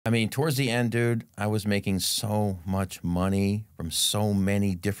I mean, towards the end, dude, I was making so much money from so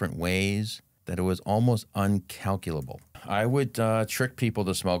many different ways that it was almost uncalculable. I would trick people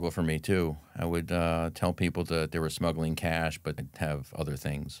to smuggle for me, too. I would tell people that they were smuggling cash, but have other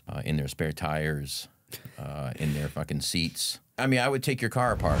things in their spare tires, in their fucking seats. I mean, I would take your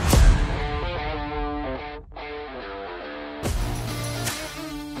car apart.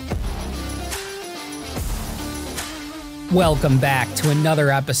 Welcome back to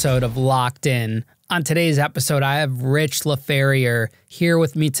another episode of Locked In. On today's episode, I have Rich Laferriere here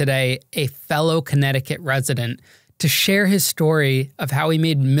with me today, a fellow Connecticut resident, to share his story of how he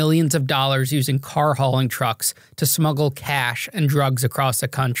made millions of dollars using car hauling trucks to smuggle cash and drugs across the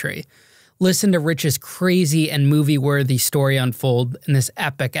country. Listen to Rich's crazy and movie-worthy story unfold in this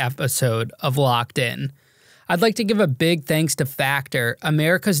epic episode of Locked In. I'd like to give a big thanks to Factor,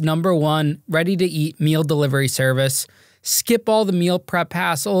 America's #1 ready-to-eat meal delivery service. Skip all the meal prep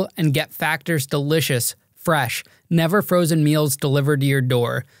hassle and get Factor's delicious, fresh, never frozen meals delivered to your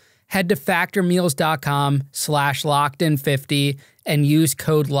door. Head to factormeals.com/lockedin50 and use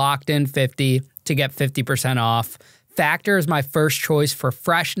code LOCKEDIN50 to get 50% off. Factor is my first choice for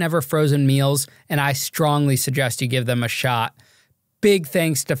fresh, never frozen meals, and I strongly suggest you give them a shot. Big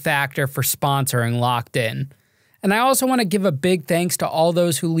thanks to Factor for sponsoring Locked In. And I also want to give a big thanks to all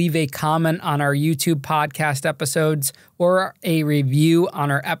those who leave a comment on our YouTube podcast episodes or a review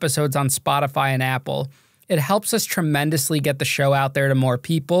on our episodes on Spotify and Apple. It helps us tremendously get the show out there to more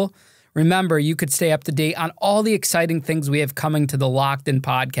people. Remember, you could stay up to date on all the exciting things we have coming to the Locked In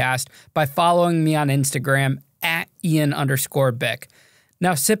podcast by following me on Instagram at Ian_Bick.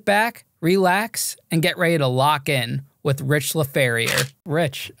 Now sit back, relax, and get ready to lock in with Rich Laferriere.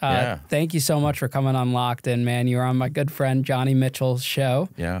 Rich, thank you so much for coming on Locked In, man. You were on my good friend Johnny Mitchell's show.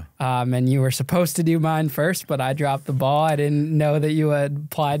 Yeah. And you were supposed to do mine first, but I dropped the ball. I didn't know that you had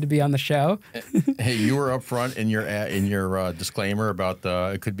applied to be on the show. Hey, you were up front in your disclaimer about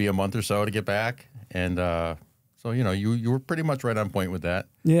it could be a month or so to get back. And so, you know, you were pretty much right on point with that.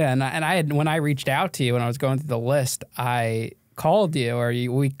 Yeah, and I had, when I reached out to you when I was going through the list, I called you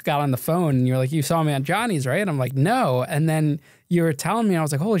we got on the phone and you're like, you saw me on Johnny's, right? And I'm like, no. And then you were telling me, I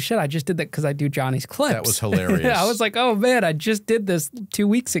was like, holy shit, I just did that because I do Johnny's clips. That was hilarious. I was like, oh man, I just did this 2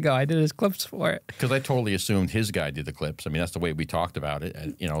 weeks ago. I did his clips for it. Because I totally assumed his guy did the clips. I mean, that's the way we talked about it,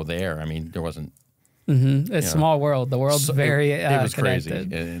 there. I mean, there wasn't. Mm-hmm. It's a small world. The world's very it was connected.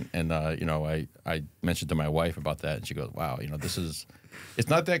 Crazy. And I mentioned to my wife about that and she goes, wow, it's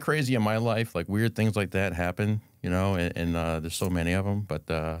not that crazy in my life. Like weird things like that happen. And there's so many of them, but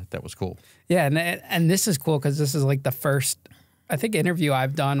that was cool. Yeah, and this is cool because this is like the first, I think, interview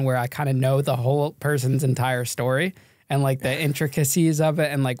I've done where I kind of know the whole person's entire story and like the intricacies of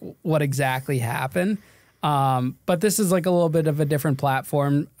it and like what exactly happened. But this is like a little bit of a different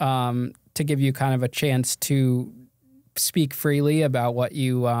platform to give you kind of a chance to speak freely about what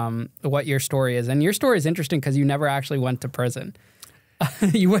your story is. And your story is interesting because you never actually went to prison.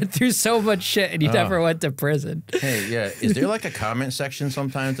 You went through so much shit and you never went to prison. Hey, yeah. Is there like a comment section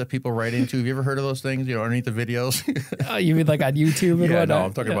sometimes that people write into? Have you ever heard of those things, underneath the videos? You mean like on YouTube and whatnot? No,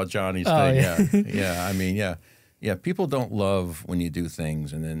 I'm talking about Johnny's thing. Yeah. Yeah. I mean, yeah. People don't love when you do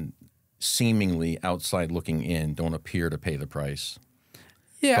things and then seemingly outside looking in don't appear to pay the price.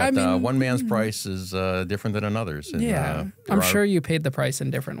 Yeah, but one man's price is different than another's. And, I'm sure you paid the price in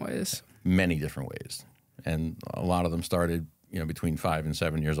different ways. Many different ways. And a lot of them started between 5 and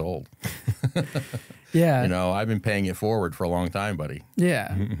 7 years old. Yeah. I've been paying it forward for a long time, buddy.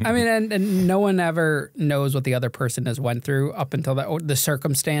 Yeah. I mean, and no one ever knows what the other person has went through up until the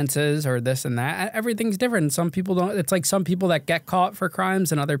circumstances or this and that. Everything's different. Some people don't. It's like some people that get caught for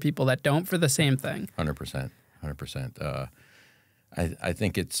crimes and other people that don't for the same thing. 100%. 100%. I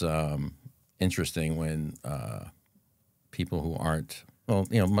think it's interesting when people who aren't, well,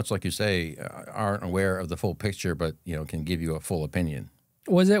 much like you say, aren't aware of the full picture, but, can give you a full opinion.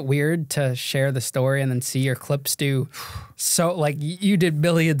 Was it weird to share the story and then see your clips do so, like, you did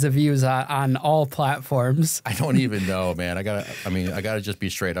millions of views on all platforms? I don't even know, man. I gotta just be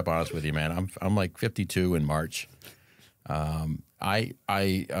straight up honest with you, man. I'm like 52 in March.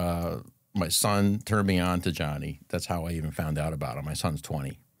 My son turned me on to Johnny. That's how I even found out about him. My son's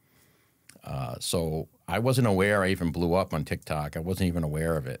 20. So I wasn't aware I even blew up on TikTok. I wasn't even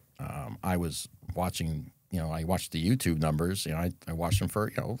aware of it. I was watching, I watched the YouTube numbers. I watched them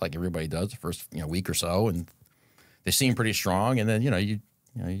for, like everybody does, the first, week or so, and they seem pretty strong. And then,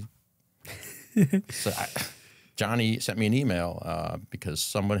 so Johnny sent me an email because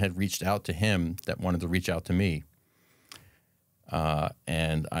someone had reached out to him that wanted to reach out to me.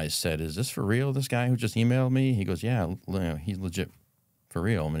 And I said, is this for real, this guy who just emailed me? He goes, yeah, he's legit for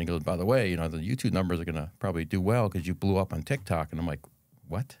real. And he goes, by the way, you know, the YouTube numbers are going to probably do well because you blew up on TikTok. And I'm like,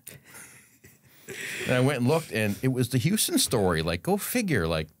 what? And I went and looked, and it was the Houston story. Like, go figure.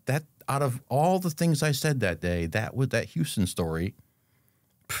 Like, that, out of all the things I said that day, that was that Houston story.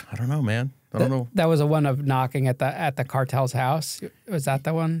 I don't know, man. I don't know. That was the one of knocking at the cartel's house. Was that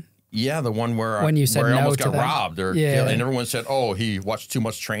the one? Yeah, the one where when you said where I no almost to got them. robbed, or Yeah. and everyone said, "Oh, he watched too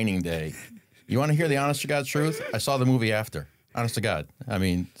much Training Day." You want to hear the honest to God truth? I saw the movie after. Honest to God, I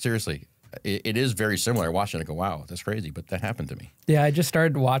mean, seriously, it is very similar. I watched it and I go, "Wow, that's crazy," but that happened to me. Yeah, I just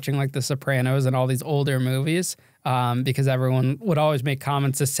started watching like The Sopranos and all these older movies because everyone would always make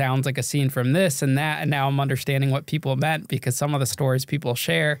comments. This sounds like a scene from this and that, and now I'm understanding what people meant because some of the stories people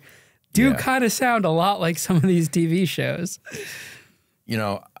share do kind of sound a lot like some of these TV shows. You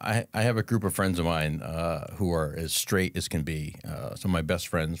know, I have a group of friends of mine who are as straight as can be. Some of my best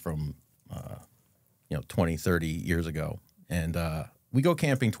friends from, 20, 30 years ago. And we go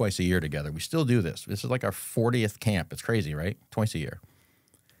camping twice a year together. We still do this. This is like our 40th camp. It's crazy, right? Twice a year.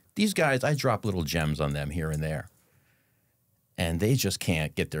 These guys, I drop little gems on them here and there. And they just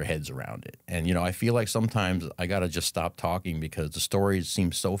can't get their heads around it. And, you know, I feel like sometimes I got to just stop talking because the stories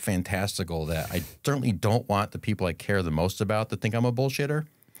seem so fantastical that I certainly don't want the people I care the most about to think I'm a bullshitter.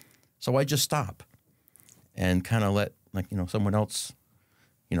 So I just stop and kind of let, someone else,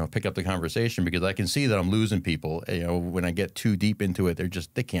 pick up the conversation because I can see that I'm losing people. You know, when I get too deep into it,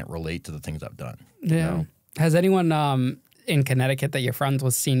 they can't relate to the things I've done. Yeah. You know? Has anyone in Connecticut that you're friends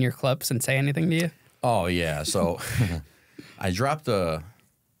with seen your clips and say anything to you? Oh, yeah. So... I dropped a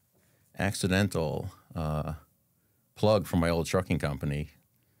accidental plug from my old trucking company.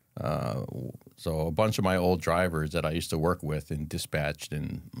 So a bunch of my old drivers that I used to work with and dispatched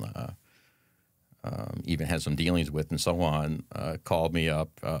and even had some dealings with and so on called me up,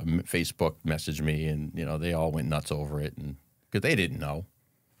 Facebook messaged me, and they all went nuts over it, and because they didn't know.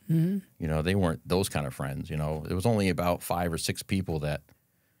 Mm-hmm. They weren't those kind of friends. There was only about 5 or 6 people that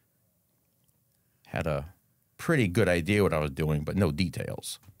had a pretty good idea what I was doing, but no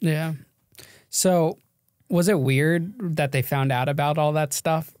details. Yeah. So was it weird that they found out about all that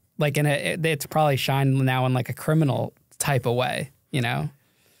stuff? Like, it's probably shined now in like a criminal type of way,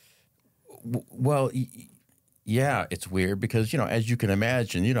 Well, yeah, it's weird because, as you can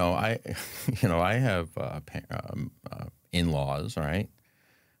imagine, I have in-laws, right?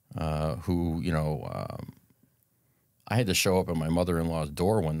 Who, I had to show up at my mother-in-law's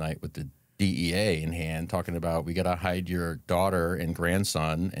door one night with the DEA in hand, talking about we got to hide your daughter and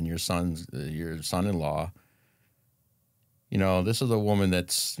grandson and your son-in-law. This is a woman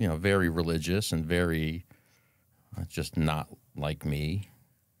that's very religious and very just not like me,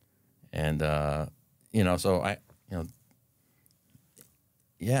 and so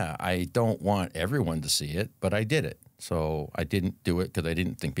I don't want everyone to see it, but I did it. So I didn't do it because I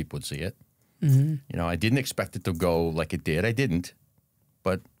didn't think people would see it. Mm-hmm. I didn't expect it to go like it did. I didn't,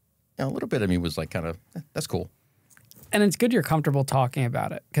 but. A little bit of me was like kind of, that's cool. And it's good you're comfortable talking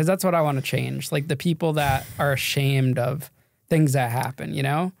about it because that's what I want to change. Like the people that are ashamed of things that happen,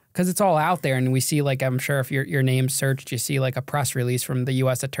 because it's all out there. And we see, like, I'm sure if your name's searched, you see like a press release from the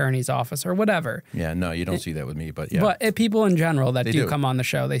U.S. Attorney's Office or whatever. Yeah, no, you don't see that with me, but yeah. But people in general that do come on the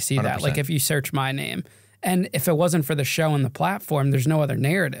show, they see 100%. that. Like if you search my name. And if it wasn't for the show and the platform, there's no other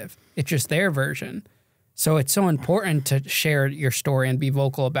narrative. It's just their version. So it's so important to share your story and be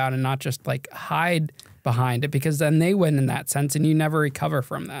vocal about it and not just like hide behind it because then they win in that sense and you never recover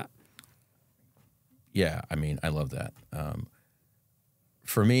from that. Yeah, I mean, I love that.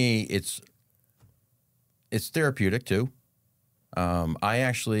 For me, it's therapeutic too. I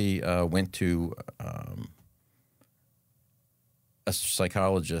actually went to a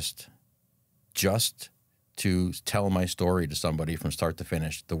psychologist just to tell my story to somebody from start to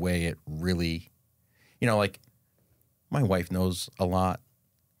finish the way it really... like my wife knows a lot,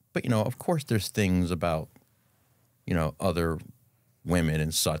 but, of course there's things about, other women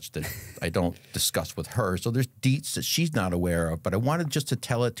and such that I don't discuss with her. So there's deets that she's not aware of, but I wanted just to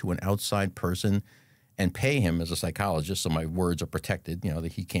tell it to an outside person and pay him as a psychologist so my words are protected,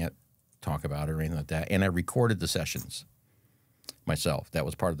 that he can't talk about it or anything like that. And I recorded the sessions myself. That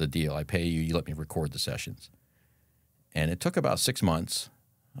was part of the deal. I pay you, you let me record the sessions. And it took about 6 months,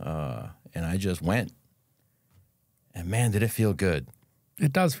 and I just went. And man, did it feel good.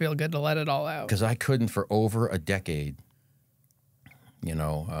 It does feel good to let it all out. Because I couldn't for over a decade. I don't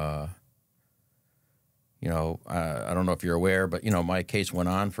know if you're aware, but, my case went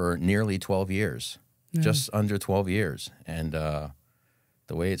on for nearly 12 years, just under 12 years. And the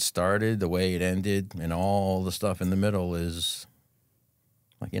way it started, the way it ended, and all the stuff in the middle is,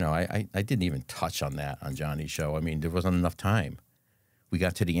 like, I didn't even touch on that on Johnny's show. I mean, there wasn't enough time. we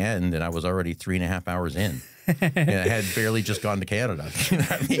got to the end, and I was already 3.5 hours in. And I had barely just gone to Canada. You know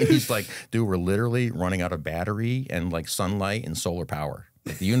what I mean? He's like, dude, we're literally running out of battery and like sunlight and solar power.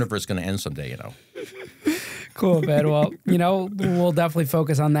 Like, the universe is going to end someday, you know. Cool, man. Well, you know, we'll definitely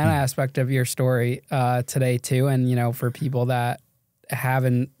focus on that aspect of your story today too. And, you know, for people that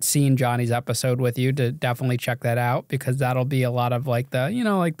haven't seen Johnny's episode with you, to definitely check that out, because that'll be a lot of like the, you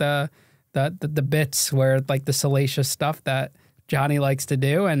know, like the bits where like the salacious stuff that Johnny likes to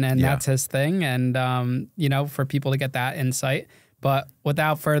do, and that's his thing. And, you know, for people to get that insight. But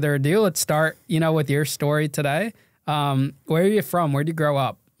without further ado, let's start, you know, with your story today. Where are you from? Where'd you grow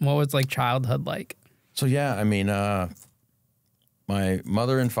up? What was like childhood like? So, yeah, I mean, my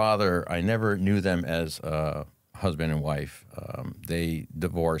mother and father, I never knew them as husband and wife. They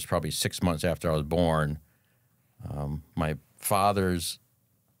divorced probably 6 months after I was born. My father's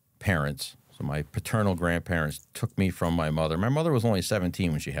parents, so my paternal grandparents, took me from my mother. My mother was only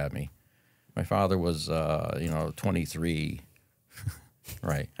 17 when she had me. My father was, 23.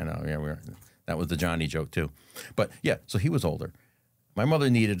 Right, I know. Yeah, that was the Johnny joke too. But yeah, so he was older. My mother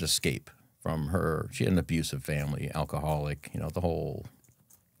needed escape from her. She had an abusive family, alcoholic, you know, the whole,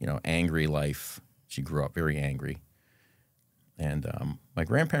 you know, angry life. She grew up very angry. And my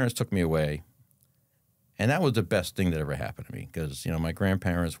grandparents took me away. And that was the best thing that ever happened to me, because, you know, my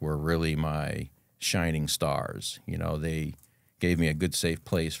grandparents were really my shining stars. You know, they gave me a good, safe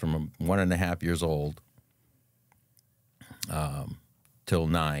place from 1.5 years old till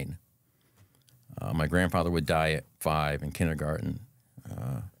 9. My grandfather would die at 5 in kindergarten.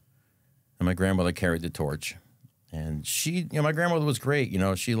 And my grandmother carried the torch. And she, you know, my grandmother was great. You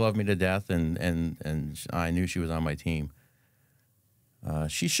know, she loved me to death, and I knew she was on my team.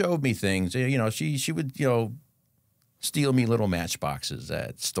 She showed me things. You know, she would, you know, steal me little matchboxes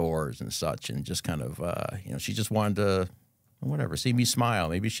at stores and such, and just kind of, you know, she just wanted to, whatever, see me smile.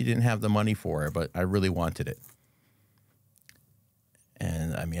 Maybe she didn't have the money for it, but I really wanted it.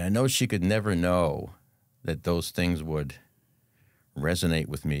 And, I mean, I know she could never know that those things would resonate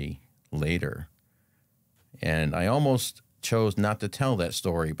with me later. And I almost chose not to tell that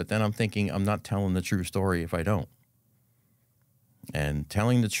story, but then I'm thinking I'm not telling the true story if I don't. And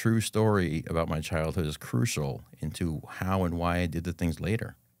telling the true story about my childhood is crucial into how and why I did the things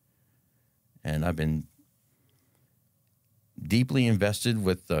later. And I've been deeply invested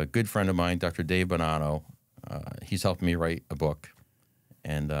with a good friend of mine, Dr. Dave Bonanno. He's helped me write a book.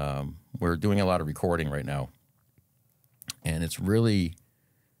 And we're doing a lot of recording right now. And it's really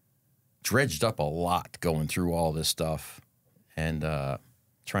dredged up a lot going through all this stuff and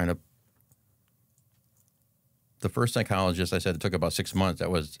trying to. The first psychologist, I said it took about 6 months. That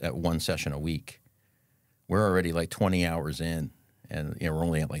was at one session a week. We're already like 20 hours in, and you know, we're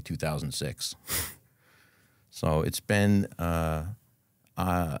only at like 2006. So it's been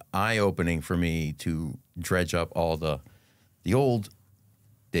eye-opening for me to dredge up all the old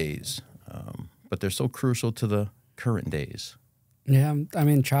days, but they're so crucial to the current days. Yeah, I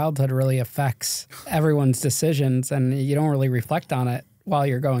mean, childhood really affects everyone's decisions, and you don't really reflect on it while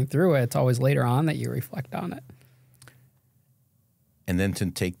you're going through it. It's always later on that you reflect on it. And then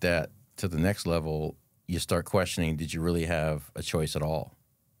to take that to the next level, you start questioning, did you really have a choice at all?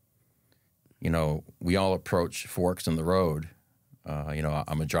 You know, we all approach forks in the road. You know,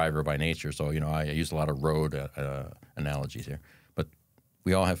 I'm a driver by nature, so, you know, I use a lot of road analogies here. But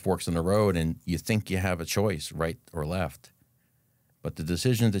we all have forks in the road, and you think you have a choice, right or left. But the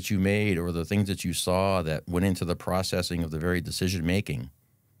decisions that you made or the things that you saw that went into the processing of the very decision-making,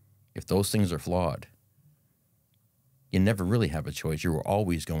 if those things are flawed, you never really have a choice. You were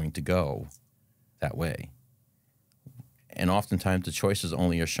always going to go that way. And oftentimes the choices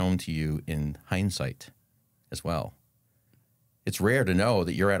only are shown to you in hindsight as well. It's rare to know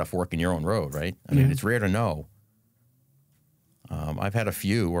that you're at a fork in your own road, right? I mean, it's rare to know. I've had a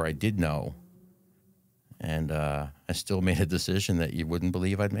few where I did know, and I still made a decision that you wouldn't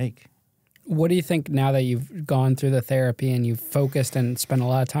believe I'd make. What do you think, now that you've gone through the therapy and you've focused and spent a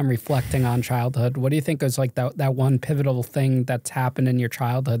lot of time reflecting on childhood, what do you think is like that one pivotal thing that's happened in your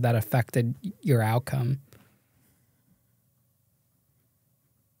childhood that affected your outcome?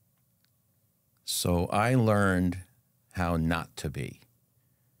 So I learned how not to be.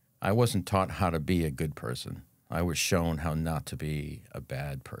 I wasn't taught how to be a good person. I was shown how not to be a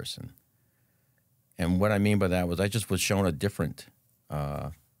bad person. And what I mean by that was I just was shown a different.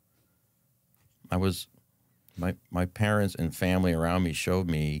 My parents and family around me showed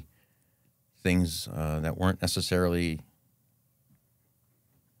me things that weren't necessarily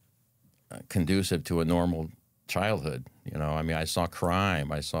conducive to a normal childhood. You know, I mean, I saw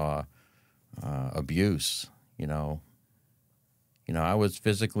crime, I saw abuse, you know, You know, I was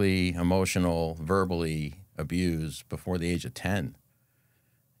physically, emotional, verbally abused before the age of 10.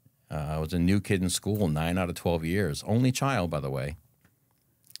 I was a new kid in school 9 out of 12 years. Only child, by the way,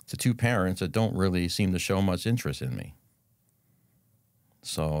 to two parents that don't really seem to show much interest in me.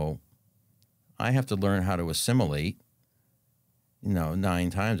 So I have to learn how to assimilate, 9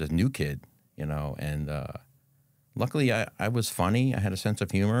 times as a new kid, and luckily I was funny. I had a sense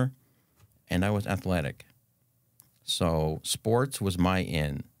of humor, and I was athletic. So sports was my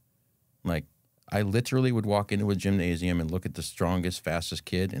in. Like, I literally would walk into a gymnasium and look at the strongest, fastest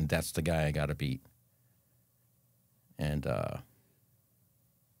kid, and that's the guy I got to beat. And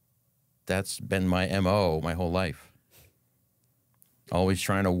that's been my MO my whole life. Always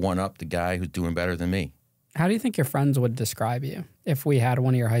trying to one-up the guy who's doing better than me. How do you think your friends would describe you if we had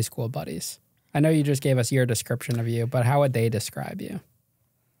one of your high school buddies? I know you just gave us your description of you, but how would they describe you?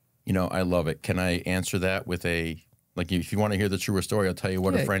 I love it. Can I answer that with if you want to hear the truer story, I'll tell you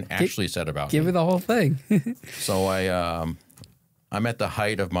what a friend actually said about me. Give me the whole thing. So I'm at the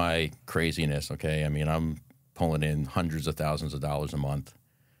height of my craziness, okay? I mean, I'm pulling in hundreds of thousands of dollars a month.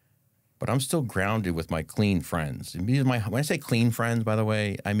 But I'm still grounded with my clean friends. And when I say clean friends, by the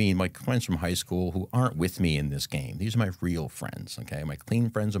way, I mean my friends from high school who aren't with me in this game. These are my real friends, okay? My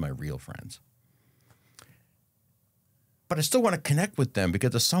clean friends are my real friends. But I still want to connect with them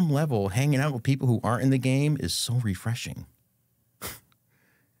because at some level, hanging out with people who aren't in the game is so refreshing.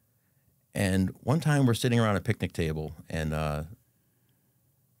 And one time we're sitting around a picnic table, and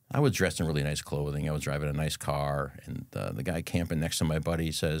I was dressed in really nice clothing. I was driving a nice car, and the guy camping next to my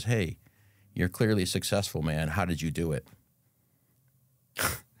buddy says, "Hey, you're clearly successful, man. How did you do it?"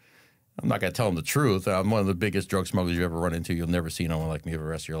 I'm not going to tell him the truth. I'm one of the biggest drug smugglers you ever run into. You'll never see no one like me for the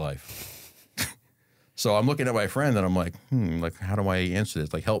rest of your life. So I'm looking at my friend, and I'm like, how do I answer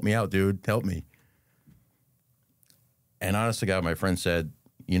this? Like, help me out, dude. Help me. And honest to God, my friend said,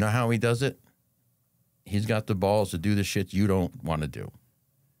 you know how he does it? He's got the balls to do the shit you don't want to do.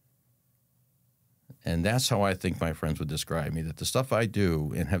 And that's how I think my friends would describe me, that the stuff I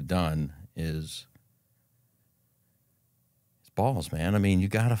do and have done is balls, man. I mean, you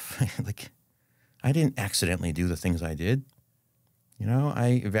got to, I didn't accidentally do the things I did.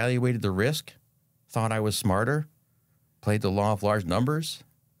 I evaluated the risk, thought I was smarter, played the law of large numbers.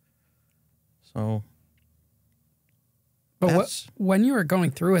 So, but when you were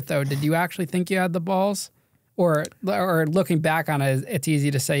going through it, though, did you actually think you had the balls? Or looking back on it, it's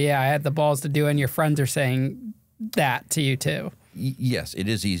easy to say, yeah, I had the balls to do it, and your friends are saying that to you, too. Yes, it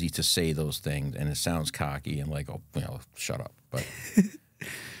is easy to say those things, and it sounds cocky and like, shut up.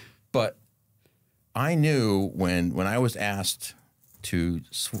 But I knew when I was asked to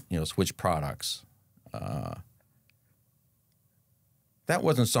switch products, that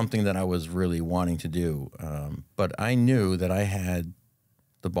wasn't something that I was really wanting to do. But I knew that I had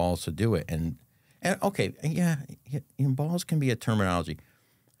the balls to do it. And okay, yeah, balls can be a terminology.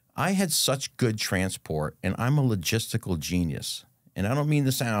 I had such good transport, and I'm a logistical genius. And I don't mean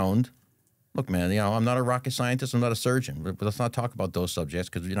to sound, look, man, I'm not a rocket scientist, I'm not a surgeon. But let's not talk about those subjects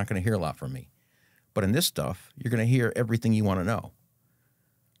because you're not going to hear a lot from me. But in this stuff, you're going to hear everything you want to know.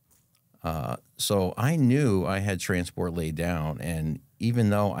 So I knew I had transport laid down, and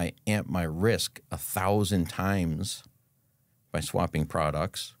even though I amped my risk 1,000 times by swapping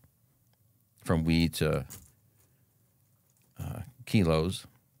products from weed to kilos,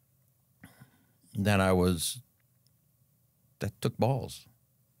 that took balls.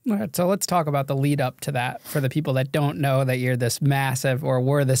 All right, so let's talk about the lead up to that for the people that don't know that you're this massive or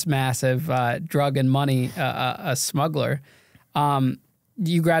were this massive drug and money a smuggler.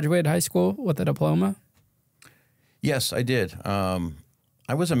 You graduated high school with a diploma? Yes, I did.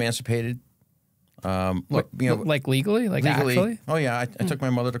 I was emancipated. Like legally? Like legally, actually? Oh, yeah. I took my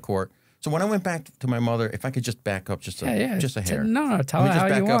mother to court. So when I went back to my mother, if I could just back up just a hair. No, tell me how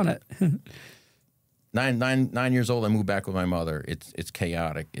you want it. 9 years old, I moved back with my mother. It's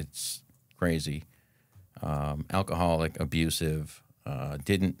chaotic. It's crazy. Alcoholic, abusive,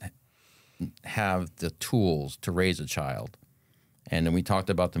 didn't have the tools to raise a child. And then we talked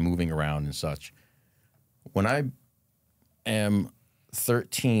about the moving around and such. When I am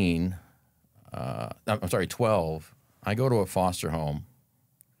 12, I go to a foster home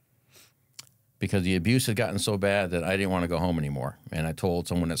because the abuse had gotten so bad that I didn't want to go home anymore. And I told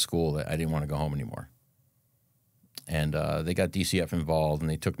someone at school that I didn't want to go home anymore. And they got DCF involved, and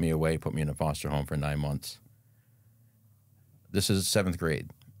they took me away, put me in a foster home for 9 months. This is 7th grade.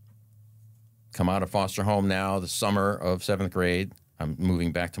 Come out of foster home now, the summer of 7th grade. I'm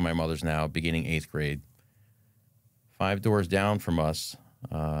moving back to my mother's now, beginning 8th grade. 5 doors down from us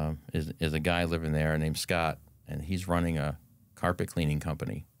is a guy living there named Scott, and he's running a carpet cleaning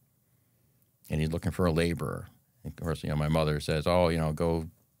company. And he's looking for a laborer. Of course, my mother says, oh, go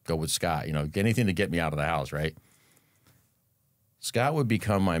with Scott, get anything to get me out of the house, right? Scott would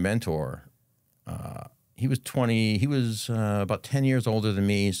become my mentor. He was about 10 years older than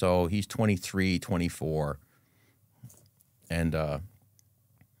me, so he's 23, 24. And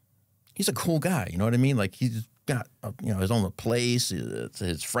he's a cool guy, you know what I mean? Like, he's got, his own place.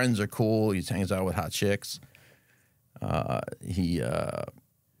 His friends are cool. He hangs out with hot chicks. He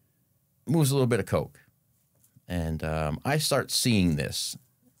moves a little bit of coke. And I start seeing this,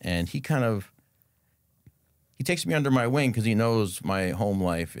 and he takes me under my wing because he knows my home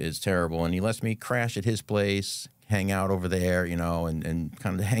life is terrible, and he lets me crash at his place, hang out over there, and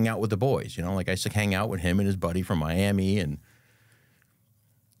kind of hang out with the boys, Like, I used to hang out with him and his buddy from Miami, and,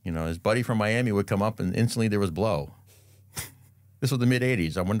 his buddy from Miami would come up, and instantly there was blow. This was the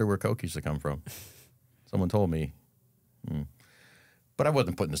mid-'80s. I wonder where coke used to come from. Someone told me. But I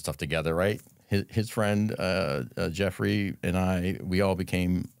wasn't putting this stuff together, right? His friend, Jeffrey, and we all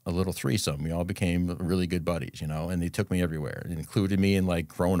became a little threesome. We all became really good buddies, and they took me everywhere. It included me in, like,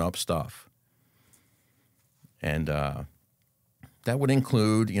 grown-up stuff. And that would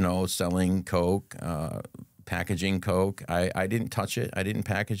include, selling coke, packaging coke. I didn't touch it. I didn't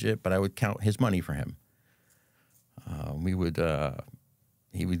package it, but I would count his money for him.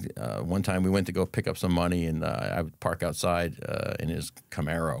 One time we went to go pick up some money, and I would park outside in his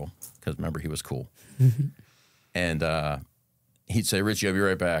Camaro, because remember, he was cool. And he'd say, Richie, I'll be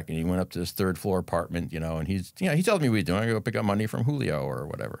right back. And he went up to his third floor apartment, and he tells me what he's doing. I go pick up money from Julio or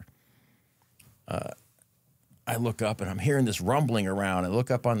whatever. I look up, and I'm hearing this rumbling around. I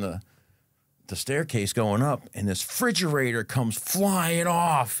look up on the staircase going up, and this refrigerator comes flying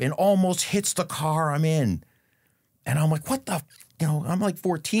off and almost hits the car I'm in. And I'm like, what the, I'm like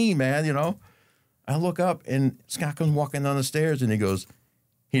 14, man, I look up, and Scott comes walking down the stairs, and he goes,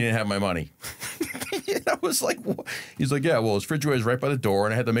 he didn't have my money. And I was like, what? He's like, yeah, well, his refrigerator's right by the door,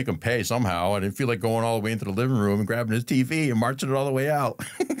 and I had to make him pay somehow. I didn't feel like going all the way into the living room and grabbing his TV and marching it all the way out.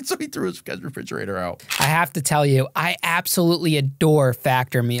 So he threw his refrigerator out. I have to tell you, I absolutely adore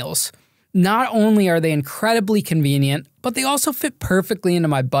Factor meals. Not only are they incredibly convenient, but they also fit perfectly into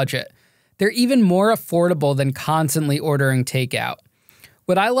my budget. They're even more affordable than constantly ordering takeout.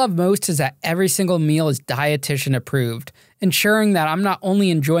 What I love most is that every single meal is dietitian approved, ensuring that I'm not only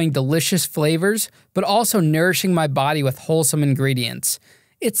enjoying delicious flavors, but also nourishing my body with wholesome ingredients.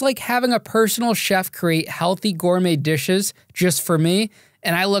 It's like having a personal chef create healthy gourmet dishes just for me,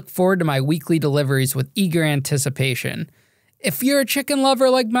 and I look forward to my weekly deliveries with eager anticipation. If you're a chicken lover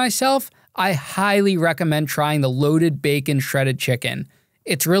like myself, I highly recommend trying the loaded bacon shredded chicken.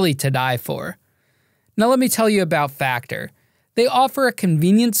 It's really to die for. Now let me tell you about Factor. They offer a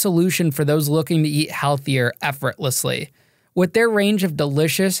convenient solution for those looking to eat healthier effortlessly. With their range of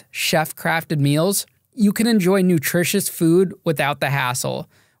delicious, chef-crafted meals, you can enjoy nutritious food without the hassle.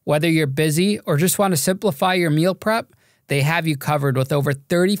 Whether you're busy or just want to simplify your meal prep, they have you covered with over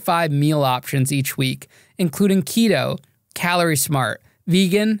 35 meal options each week, including keto, calorie smart,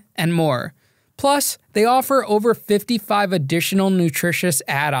 vegan, and more. Plus, they offer over 55 additional nutritious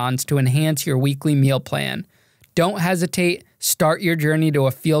add-ons to enhance your weekly meal plan. Don't hesitate. Start your journey to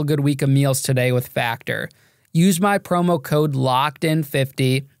a feel-good week of meals today with Factor. Use my promo code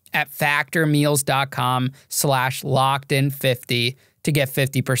LOCKEDIN50 at factormeals.com/LOCKEDIN50 to get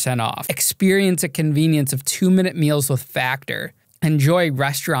 50% off. Experience the convenience of 2-minute meals with Factor. Enjoy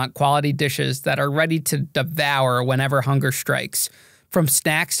restaurant-quality dishes that are ready to devour whenever hunger strikes. From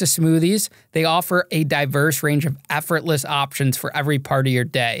snacks to smoothies, they offer a diverse range of effortless options for every part of your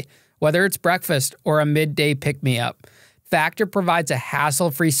day, whether it's breakfast or a midday pick-me-up. Factor provides a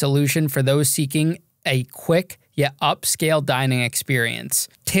hassle-free solution for those seeking a quick yet upscale dining experience.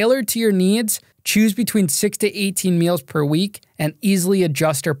 Tailored to your needs, choose between 6 to 18 meals per week and easily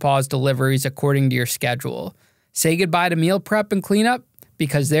adjust or pause deliveries according to your schedule. Say goodbye to meal prep and cleanup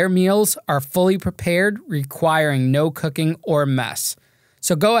because their meals are fully prepared, requiring no cooking or mess.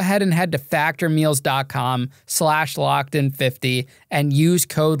 So go ahead and head to factormeals.com/LockedIn50 and use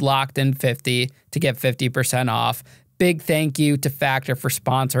code LockedIn50 to get 50% off. Big thank you to Factor for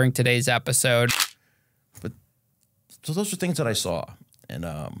sponsoring today's episode. But so those are things that I saw. And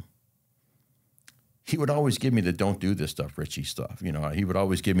he would always give me the don't do this stuff, Richie stuff. He would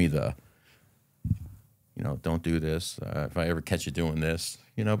always give me the, don't do this. If I ever catch you doing this,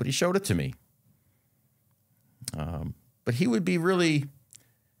 but he showed it to me. But he would be really,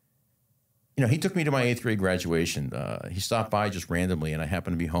 he took me to my 8th grade graduation. He stopped by just randomly, and I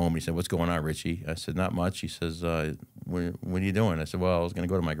happened to be home. He said, "What's going on, Richie?" I said, "Not much." He says, what are you doing?" I said, "Well, I was going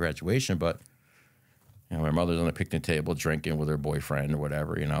to go to my graduation, but, You know, my mother's on the picnic table drinking with her boyfriend or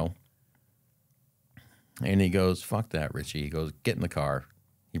whatever, you know. And he goes, fuck that, Richie. He goes, get in the car.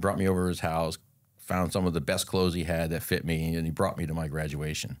 He brought me over to his house, found some of the best clothes he had that fit me, and he brought me to my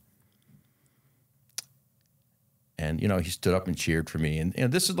graduation. And, you know, he stood up and cheered for me. And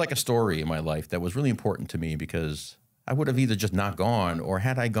this is like a story in my life that was really important to me because I would have either just not gone, or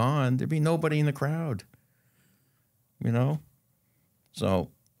had I gone, there'd be nobody in the crowd, you know?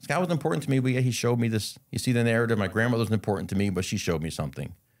 So Scott was important to me, but yeah, he showed me this. You see the narrative, my grandmother was important to me, but she showed me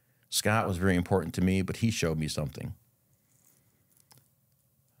something. Scott was very important to me, but he showed me something.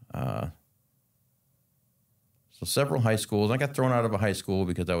 So several high schools. I got thrown out of a high school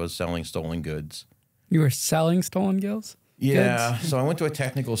because I was selling stolen goods. You were selling stolen goods? Yeah. So I went to a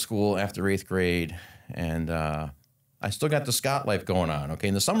technical school after 8th grade, and I still got the Scott life going on. Okay.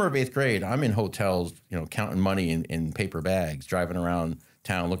 In the summer of 8th grade, I'm in hotels, you know, counting money in paper bags, driving around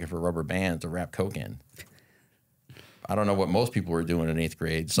town looking for rubber bands to wrap coke in. I don't know what most people were doing in 8th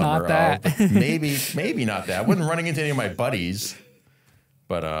grade. Not that. Maybe not that. I wasn't running into any of my buddies.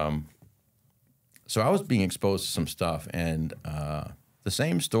 But so I was being exposed to some stuff. And the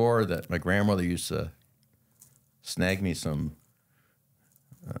same store that my grandmother used to snag me some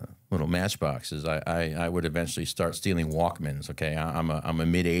little matchboxes, I would eventually start stealing Walkmans, okay? I'm a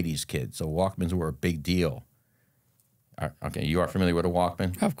mid-'80s kid, so Walkmans were a big deal. Okay, you are familiar with a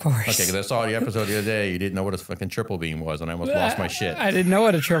Walkman? Of course. Okay, because I saw the episode the other day. You didn't know what a fucking triple beam was, and I almost lost my shit. I didn't know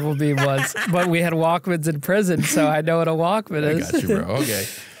what a triple beam was, but we had Walkmans in prison, so I know what a Walkman is. I got you, bro. Okay.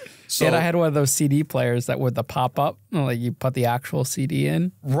 So, and I had one of those CD players that with the pop-up, like you put the actual CD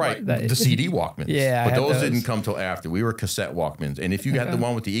in. Right, the CD Walkmans. Yeah, but those didn't come till after. We were cassette Walkmans. And if you got the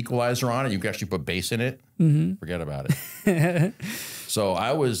one with the equalizer on it, you could actually put bass in it. Forget about it. So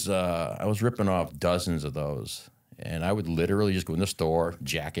I was ripping off dozens of those. And I would literally just go in the store,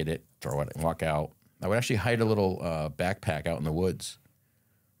 jacket it, throw it, and walk out. I would actually hide a little backpack out in the woods.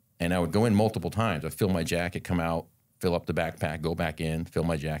 And I would go in multiple times. I'd fill my jacket, come out, fill up the backpack, go back in, fill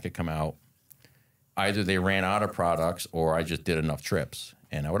my jacket, come out. Either they ran out of products or I just did enough trips.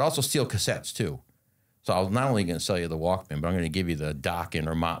 And I would also steal cassettes, too. So I was not only going to sell you the Walkman, but I'm going to give you the Dokken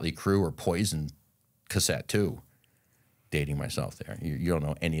or Motley Crue or Poison cassette, too. Dating myself there. You don't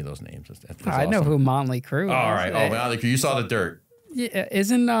know any of those names. That's I know who Motley Crue is. All right. Oh, Motley Crue. You saw the dirt. Yeah,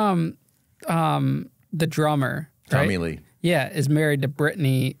 isn't the drummer, right? Tommy Lee. Yeah, is married to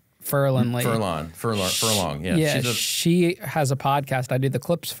Brittany Furlong. Furlong. Yeah. Yeah, she has a podcast. I do the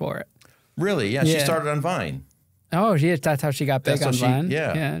clips for it. Really? Yeah. She started on Vine. Oh, that's how she got big on Vine.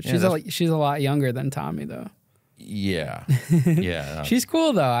 Yeah. She's a lot younger than Tommy though. Yeah. Yeah. She's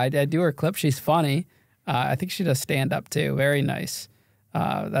cool though. I do her clips. She's funny. I think she does stand up too. Very nice.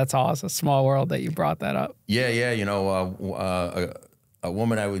 That's awesome. Small world that you brought that up. Yeah. You know, a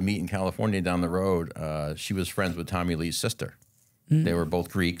woman I would meet in California down the road, she was friends with Tommy Lee's sister. They were both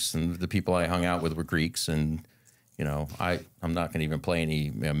Greeks, and the people I hung out with were Greeks. And, you know, I'm not going to even play any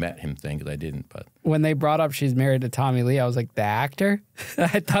met him thing because I didn't. But when they brought up she's married to Tommy Lee, I was like, the actor?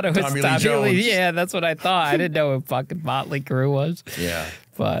 I thought it was Tommy Lee. Yeah, that's what I thought. I didn't know who fucking Motley Crue was. Yeah.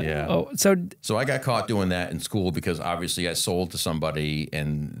 But yeah. So I got caught doing that in school because obviously I sold to somebody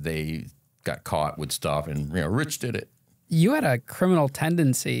and they got caught with stuff, and you know, Rich did it. You had a criminal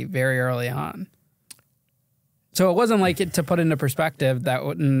tendency very early on. So it wasn't like, to put into perspective, that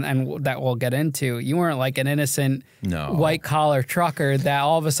that we'll get into, you weren't like an innocent white collar trucker that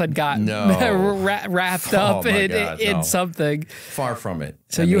all of a sudden got wrapped up in something. Far from it.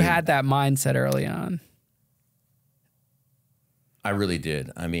 So you had that mindset early on. I really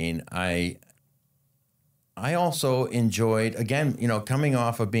did. I mean, I also enjoyed, again, you know, coming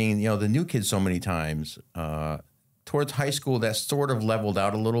off of being, you know, the new kid so many times, towards high school, that sort of leveled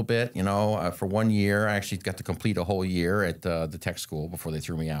out a little bit, you know. For 1 year, I actually got to complete a whole year at the tech school before they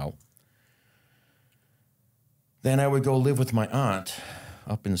threw me out. Then I would go live with my aunt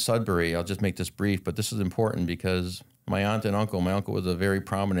up in Sudbury. I'll just make this brief, but this is important because my aunt and uncle, my uncle was a very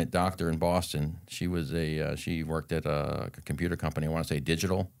prominent doctor in Boston. She was she worked at a computer company, I want to say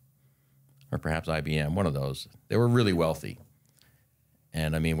Digital, or perhaps IBM, one of those. They were really wealthy.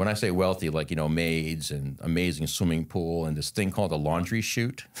 And I mean, when I say wealthy, like, you know, maids and amazing swimming pool and this thing called a laundry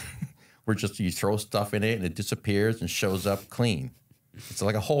chute, where just you throw stuff in it and it disappears and shows up clean. It's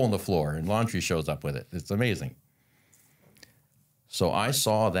like a hole in the floor and laundry shows up with it. It's amazing. So I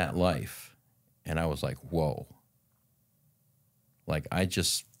saw that life and I was like, whoa. Like I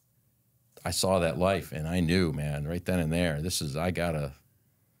saw that life and I knew, man, right then and there,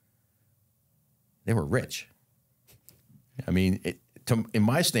 they were rich. I mean, in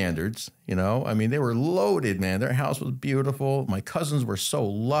my standards, you know, I mean, they were loaded, man. Their house was beautiful. My cousins were so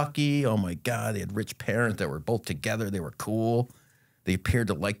lucky. Oh my God, they had rich parents that were both together. They were cool. They appeared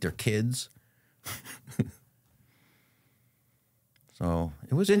to like their kids. So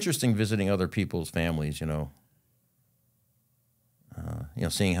it was interesting visiting other people's families, you know,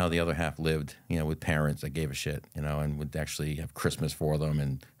 seeing how the other half lived, you know, with parents that gave a shit, you know, and would actually have Christmas for them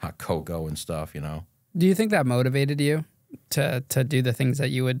and hot cocoa and stuff, you know. Do you think that motivated you to do the things that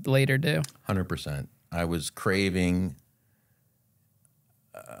you would later do? 100%. I was craving,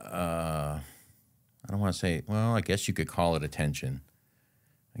 I don't want to say, well, I guess you could call it attention.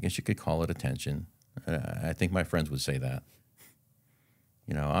 I think my friends would say that.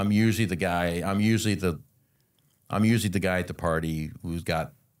 You know, I'm usually the guy at the party who's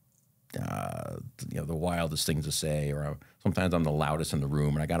got, the wildest things to say, or sometimes I'm the loudest in the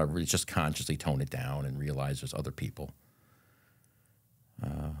room, and I got to really just consciously tone it down and realize there's other people.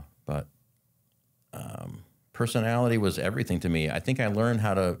 But personality was everything to me. I think I learned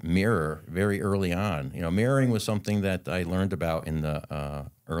how to mirror very early on. You know, mirroring was something that I learned about in the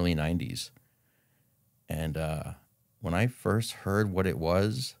early 90s. And when I first heard what it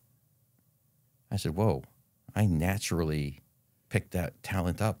was, I said, whoa, I naturally picked that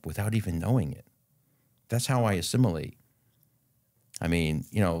talent up without even knowing it. That's how I assimilate. I mean,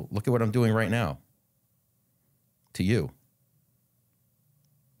 you know, look at what I'm doing right now to you.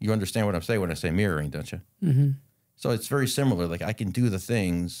 You understand what I'm saying when I say mirroring, don't you? Mm-hmm. So it's very similar. Like, I can do the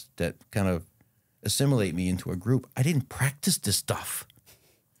things that kind of assimilate me into a group. I didn't practice this stuff.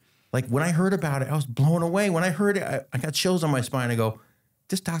 Like, when I heard about it, I was blown away. When I heard it, I got chills on my spine. I go,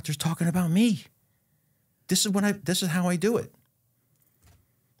 this doctor's talking about me. This is how I do it.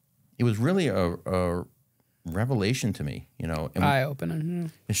 It was really a revelation to me, you know. Eye-opener. Yeah.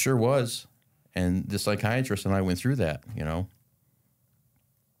 It sure was. And the psychiatrist and I went through that, you know.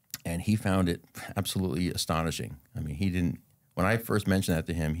 And he found it absolutely astonishing. I mean, when I first mentioned that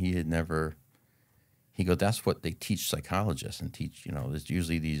to him, he goes, that's what they teach psychologists and teach, you know, there's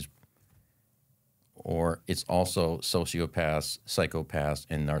usually these, or it's also sociopaths, psychopaths,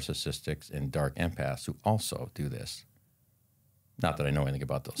 and narcissistics and dark empaths who also do this. Not that I know anything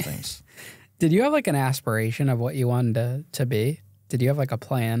about those things. Did you have like an aspiration of what you wanted to be? Did you have like a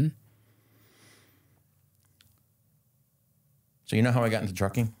plan? So you know how I got into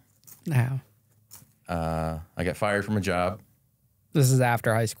trucking? How? I got fired from a job. This is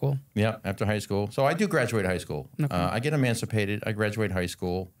after high school? Yeah, after high school. So I do graduate high school. Okay. I get emancipated. I graduate high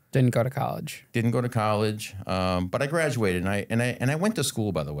school. Didn't go to college. Didn't go to college, but I graduated, and I went to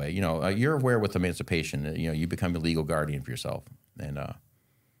school. By the way, you know, you're aware with emancipation, you know, you become a legal guardian for yourself, and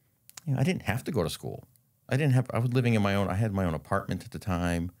you know, I didn't have to go to school. I was living in my own. I had my own apartment at the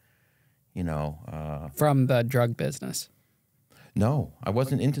time. You know, from the drug business. No, I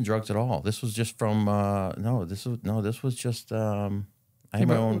wasn't into drugs at all. This was just from This was just. I had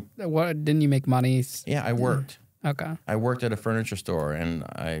my own. What didn't you make money? Yeah, I worked. Okay. I worked at a furniture store, and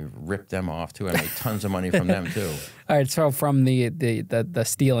I ripped them off too. I made tons of money from them too. All right, so from the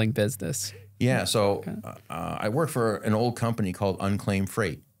stealing business. Yeah, so okay. I worked for an old company called Unclaimed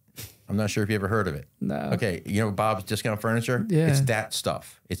Freight. I'm not sure if you ever heard of it. No. Okay, you know Bob's Discount Furniture? Yeah. It's that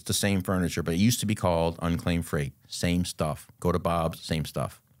stuff. It's the same furniture, but it used to be called Unclaimed Freight. Same stuff. Go to Bob's, same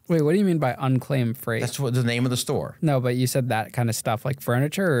stuff. Wait, what do you mean by unclaimed freight? That's what the name of the store. No, but you said that kind of stuff, like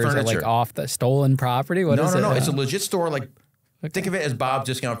furniture, or is it like off the stolen property? What is it? No. It's a legit store. Like, okay. Think of it as Bob's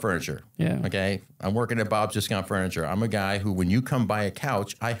Discount Furniture. Yeah. Okay? I'm working at Bob's Discount Furniture. I'm a guy who, when you come buy a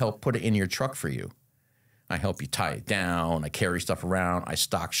couch, I help put it in your truck for you. I help you tie it down. I carry stuff around. I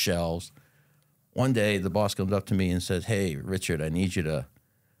stock shelves. One day, the boss comes up to me and says, hey, Richard, I need you to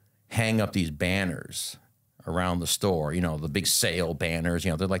hang up these banners around the store, you know, the big sale banners, you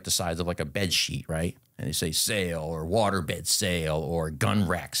know, they're like the size of like a bed sheet, right? And they say sale or waterbed sale or gun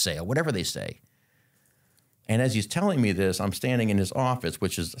rack sale, whatever they say. And as he's telling me this, I'm standing in his office,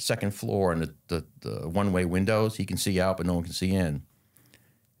 which is the second floor, and the one-way windows. He can see out, but no one can see in.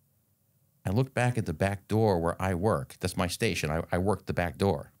 I look back at the back door where I work. That's my station. I work the back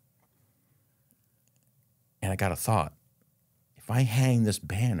door. And I got a thought. If I hang this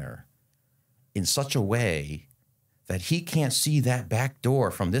banner in such a way that he can't see that back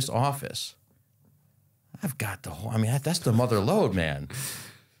door from this office, I've got the whole, I mean, that's the mother lode, man.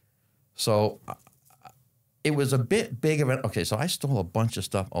 So it was a bit big of an, okay, so I stole a bunch of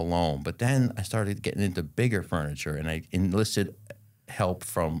stuff alone, but then I started getting into bigger furniture, and I enlisted help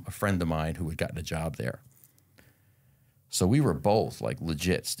from a friend of mine who had gotten a job there. So we were both like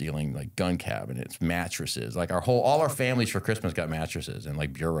legit stealing like gun cabinets, mattresses, like all our families for Christmas got mattresses and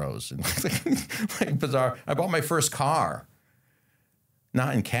like bureaus and like bizarre. I bought my first car.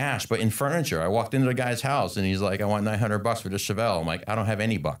 Not in cash, but in furniture. I walked into the guy's house and he's like, I want $900 for this Chevelle. I'm like, I don't have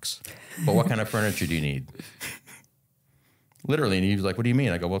any bucks. But what kind of furniture do you need? Literally. And he was like, what do you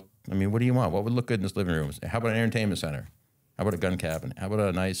mean? I go, well, I mean, what do you want? What would look good in this living room? How about an entertainment center? How about a gun cabinet? How about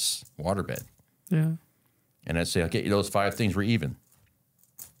a nice waterbed? Yeah. And I'd say, I'll get you those 5 things. We're even.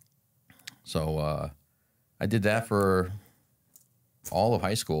 So I did that for all of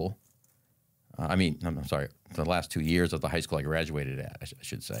high school. I'm sorry, the last 2 years of the high school I graduated at, I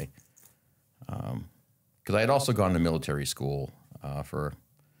should say. Because I had also gone to military school for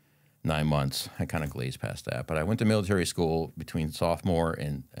 9 months. I kind of glazed past that. But I went to military school between sophomore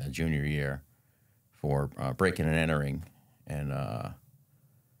and junior year for breaking and entering and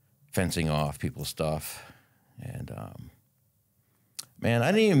fencing off people's stuff. And, man,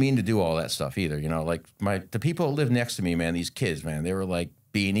 I didn't even mean to do all that stuff either. You know, like the people who lived next to me, man, these kids, man, they were like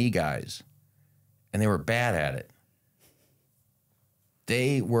B&E guys. And they were bad at it.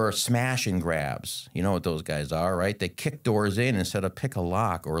 They were smash and grabs. You know what those guys are, right? They kick doors in instead of pick a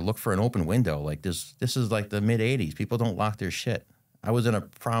lock or look for an open window. Like this is like the mid-'80s. People don't lock their shit. I was in a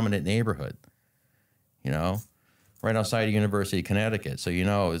prominent neighborhood, you know, right outside of University of Connecticut. So, you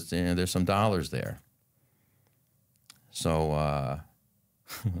know, there's some dollars there. So I'm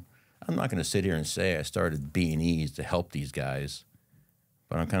not going to sit here and say I started B&Es to help these guys,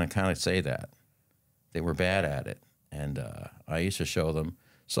 but I'm going to kind of say that. They were bad at it, and I used to show them.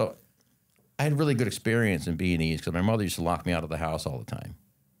 So I had really good experience in B&Es because my mother used to lock me out of the house all the time.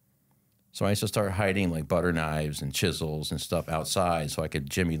 So I used to start hiding like butter knives and chisels and stuff outside so I could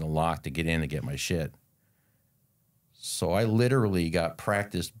jimmy the lock to get in and get my shit. So I literally got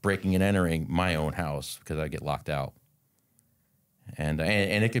practice breaking and entering my own house because I get locked out. And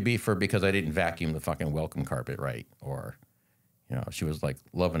it could be because I didn't vacuum the fucking welcome carpet right, or... You know, she was like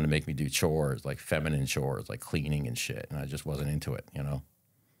loving to make me do chores, like feminine chores, like cleaning and shit. And I just wasn't into it, you know.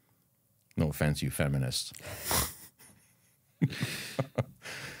 No offense, you feminists.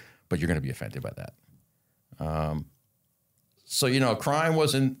 But you're going to be offended by that. So, you know, crime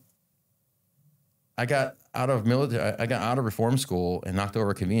wasn't... I got out of reform school and knocked over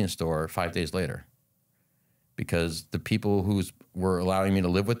a convenience store 5 days later. Because the people who were allowing me to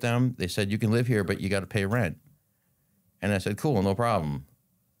live with them, they said, you can live here, but you got to pay rent. And I said, cool, no problem.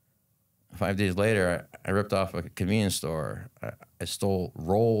 5 days later, I ripped off a convenience store. I stole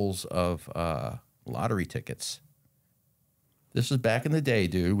rolls of lottery tickets. This was back in the day,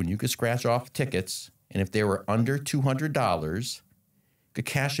 dude, when you could scratch off tickets, and if they were under $200, you could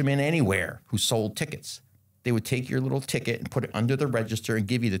cash them in anywhere who sold tickets. They would take your little ticket and put it under the register and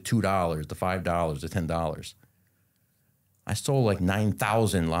give you the $2, the $5, the $10. I stole like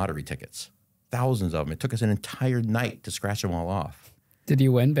 9,000 lottery tickets. Thousands of them. It took us an entire night to scratch them all off. Did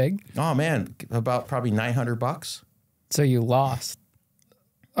you win big? Oh, man, about probably $900. So you lost.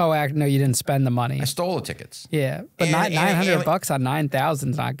 Oh, no, you didn't spend the money. I stole the tickets. Yeah, but $900 on 9,000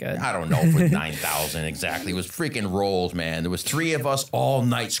 is not good. I don't know if it was 9,000 exactly. It was freaking rolls, man. There was 3 of us all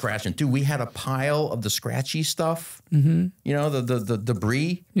night scratching. Dude, we had a pile of the scratchy stuff. Mm-hmm. You know, the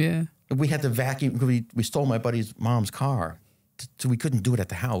debris. Yeah. We had to vacuum. We stole my buddy's mom's car, so we couldn't do it at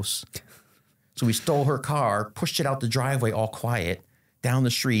the house. So we stole her car, pushed it out the driveway all quiet, down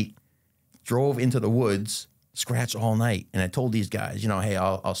the street, drove into the woods, scratched all night. And I told these guys, you know, hey,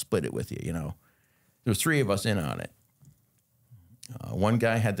 I'll split it with you, you know. There was 3 of us in on it. One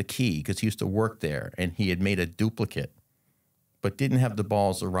guy had the key because he used to work there, and he had made a duplicate, but didn't have the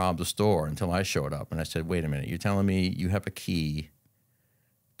balls to rob the store until I showed up. And I said, wait a minute, you're telling me you have a key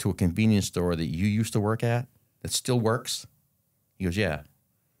to a convenience store that you used to work at that still works? He goes, yeah.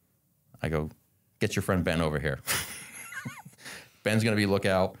 I go, get your friend Ben over here. Ben's going to be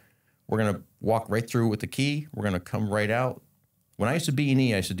lookout. We're going to walk right through with the key. We're going to come right out. When I used to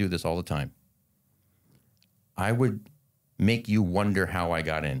B&E, I used to do this all the time. I would make you wonder how I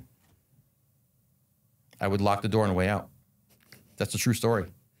got in. I would lock the door on the way out. That's a true story.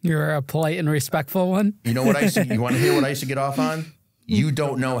 You're a polite and respectful one. You know what I used to, you want to hear what I used to get off on? You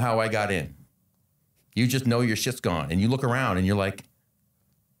don't know how I got in. You just know your shit's gone. And you look around and you're like,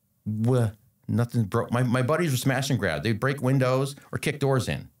 what? Nothing broke. My buddies were smash and grab. They'd break windows or kick doors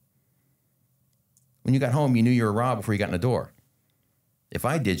in. When you got home, you knew you were robbed before you got in the door. If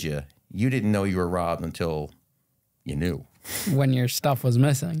I did you, you didn't know you were robbed until you knew. When your stuff was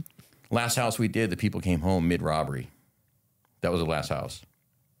missing. Last house we did, the people came home mid-robbery. That was the last house.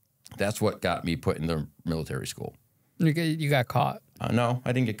 That's what got me put in the military school. You got caught? No,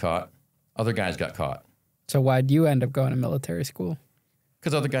 I didn't get caught. Other guys got caught. So why'd you end up going to military school?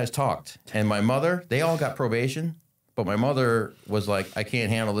 Because other guys talked. And my mother, they all got probation. But my mother was like, I can't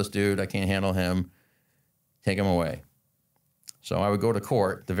handle this dude. I can't handle him. Take him away. So I would go to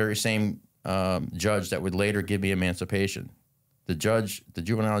court, the very same judge that would later give me emancipation. The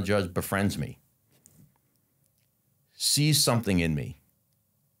juvenile judge befriends me, sees something in me.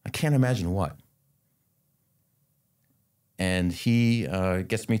 I can't imagine what. And he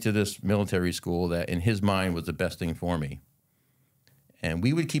gets me to this military school that in his mind was the best thing for me. And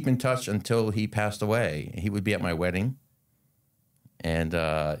we would keep in touch until he passed away. He would be at my wedding. And,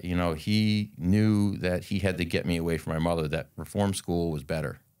 you know, he knew that he had to get me away from my mother, that reform school was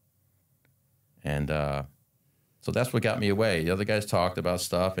better. And so that's what got me away. The other guys talked about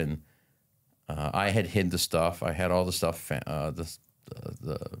stuff, and I had hid the stuff. I had all the stuff,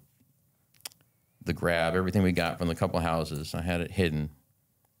 the grab, everything we got from the couple houses. I had it hidden.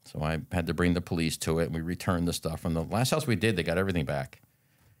 So I had to bring the police to it, and we returned the stuff. From the last house we did, they got everything back.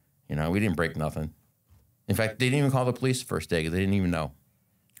 You know, we didn't break nothing. In fact, they didn't even call the police the first day because they didn't even know.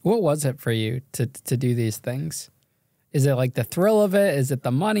 What was it for you to do these things? Is it like the thrill of it? Is it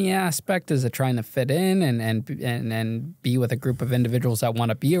the money aspect? Is it trying to fit in and be with a group of individuals that want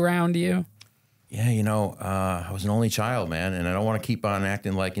to be around you? Yeah, you know, I was an only child, man, and I don't want to keep on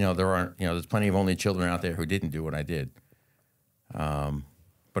acting like, you know, there's plenty of only children out there who didn't do what I did.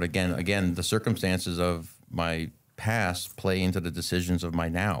 But again, the circumstances of my past play into the decisions of my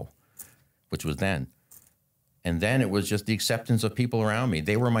now, which was then. And then it was just the acceptance of people around me.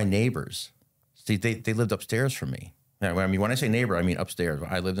 They were my neighbors. See, they lived upstairs from me. I mean, when I say neighbor, I mean upstairs.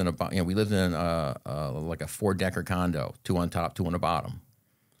 I lived in we lived in like a 4-decker condo, 2 on top, 2 on the bottom.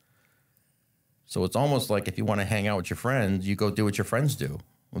 So it's almost like if you want to hang out with your friends, you go do what your friends do.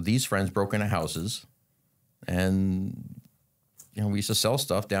 Well, these friends broke into houses, and you know, we used to sell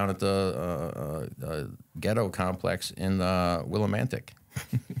stuff down at the ghetto complex in Willimantic.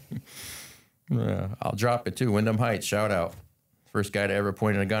 Yeah, I'll drop it too. Wyndham Heights, shout out. First guy to ever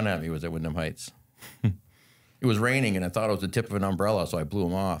point a gun at me was at Wyndham Heights. It was raining, and I thought it was the tip of an umbrella, so I blew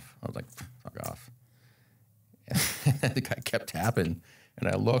him off. I was like, fuck off. And the guy kept tapping, and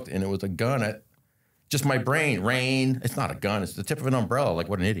I looked, and it was a gun at just my brain. Rain. It's not a gun. It's the tip of an umbrella. Like,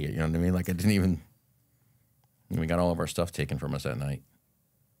 what an idiot. You know what I mean? Like, I didn't even... We got all of our stuff taken from us that night.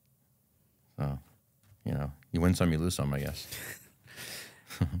 So, you know, you win some, you lose some, I guess.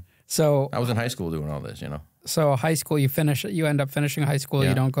 So I was in high school doing all this, you know. So high school, you end up finishing high school. Yeah.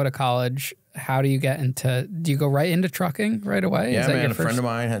 You don't go to college. How do you get into? Do you go right into trucking right away? Yeah, man. A friend of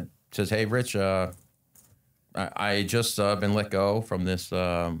mine says, "Hey, Rich, I just been let go from this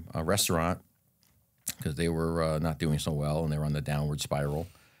restaurant because they were not doing so well and they were on the downward spiral.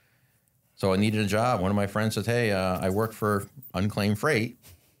 So I needed a job." One of my friends says, "Hey, I work for Unclaimed Freight,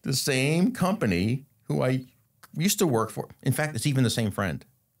 the same company who I used to work for. In fact, it's even the same friend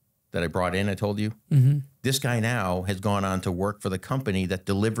that I brought in, I told you. Mm-hmm. This guy now has gone on to work for the company that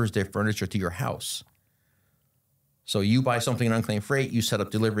delivers their furniture to your house. So you buy something in Unclaimed Freight, you set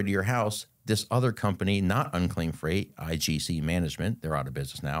up delivery to your house. This other company, not Unclaimed Freight, IGC Management, they're out of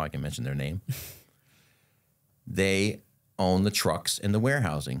business now, I can mention their name. They own the trucks and the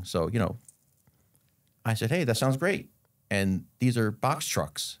warehousing. So, you know, I said, hey, that sounds great. And these are box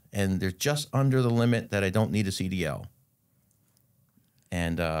trucks, and they're just under the limit that I don't need a CDL.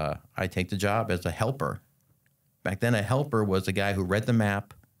 And I take the job as a helper. Back then, a helper was the guy who read the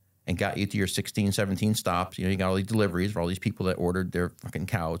map and got you to your 16, 17 stops. You know, you got all these deliveries for all these people that ordered their fucking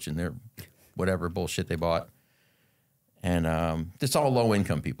couch and their whatever bullshit they bought. And it's all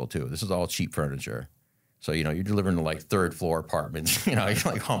low-income people, too. This is all cheap furniture. So, you know, you're delivering to, like, third-floor apartments. You know,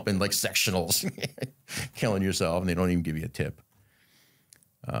 you're, like, humping, like, sectionals, killing yourself, and they don't even give you a tip.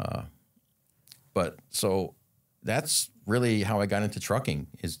 But so that's really how I got into trucking.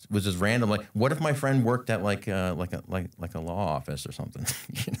 Was just random. Like, what if my friend worked at like a law office or something?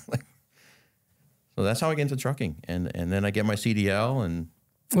 You know, like, so that's how I get into trucking, and then I get my CDL. And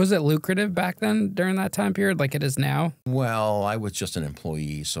was it lucrative back then during that time period, like it is now? Well, I was just an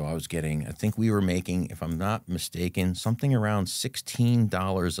employee, so I was getting. I think we were making, if I'm not mistaken, something around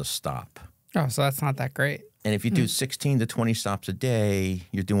 $16 a stop. Oh, so that's not that great. And if you do 16 to 20 stops a day,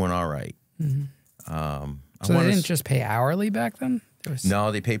 you're doing all right. Mm-hmm. So they didn't just pay hourly back then?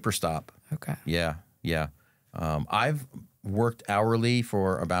 No, they pay per stop. Okay. Yeah. I've worked hourly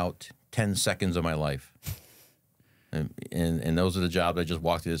for about 10 seconds of my life. And those are the jobs I just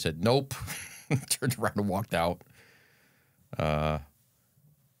walked in and said, nope. Turned around and walked out. That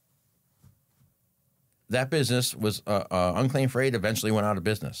business was, Unclaimed Freight eventually went out of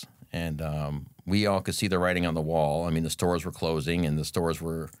business. And we all could see the writing on the wall. I mean, the stores were closing and the stores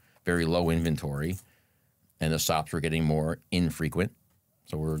were very low inventory. And the stops were getting more infrequent.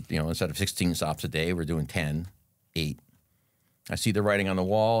 So we're, you know, instead of 16 stops a day, we're doing 10, 8. I see the writing on the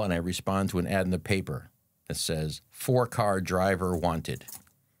wall, and I respond to an ad in the paper that says 4-car driver wanted.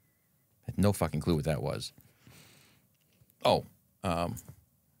 I had no fucking clue what that was. Oh,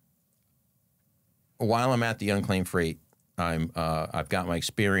 while I'm at the unclaimed freight, I've got my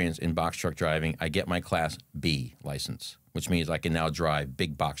experience in box truck driving. I get my Class B license, which means I can now drive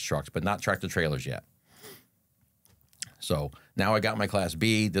big box trucks, but not tractor trailers yet. So now I got my Class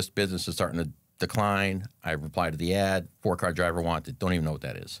B. This business is starting to decline. I replied to the ad, 4-car driver wanted. Don't even know what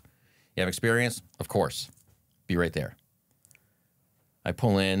that is. You have experience? Of course. Be right there. I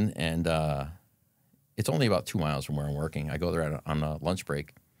pull in, and it's only about 2 miles from where I'm working. I go there on a lunch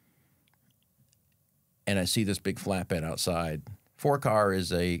break, and I see this big flatbed outside. 4-car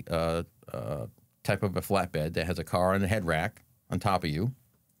is a type of a flatbed that has a car on the head rack on top of you,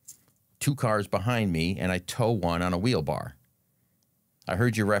 2 cars behind me, and I tow one on a wheel bar. I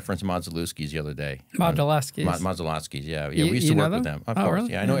heard you reference Mazelowski's the other day. Mazelowski's. Mazelowski's, yeah. We used to work with them. Of course,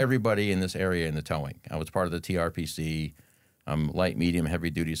 really? yeah. I know everybody in this area in the towing. I was part of the TRPC. I'm light, medium,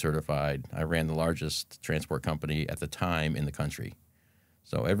 heavy-duty certified. I ran the largest transport company at the time in the country.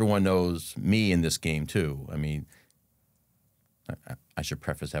 So everyone knows me in this game, too. I mean, I should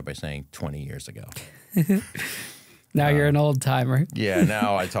preface that by saying 20 years ago. Now you're an old timer. Yeah,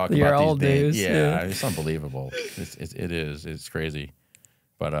 now I talk You're about these old things. news. Yeah, it's unbelievable. It is. It's crazy.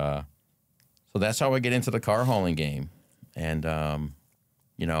 But so that's how I get into the car hauling game. And,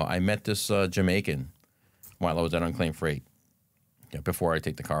 I met this Jamaican while I was at Unclaimed Freight. Yeah, before I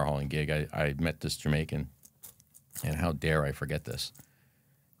take the car hauling gig, I met this Jamaican. And how dare I forget this?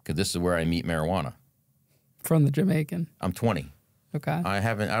 Because this is where I meet marijuana. From the Jamaican. I'm 20. Okay. I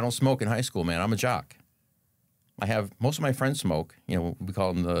don't smoke in high school, man. I'm a jock. Most of my friends smoke. We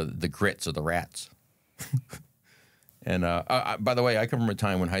call them the grits or the rats. And by the way, I come from a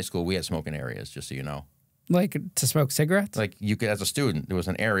time when high school we had smoking areas, just so you know. Like to smoke cigarettes? Like you could, as a student, there was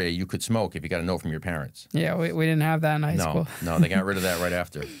an area you could smoke if you got a note from your parents. Yeah, we didn't have that in high school. No, they got rid of that right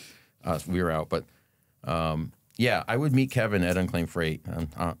after we were out. But yeah, I would meet Kevin at Unclaimed Freight.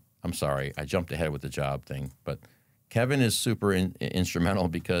 I'm sorry, I jumped ahead with the job thing, but Kevin is super instrumental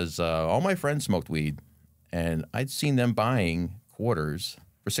because all my friends smoked weed, and I'd seen them buying quarters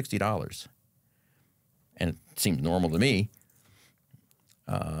for $60. And it seemed normal to me.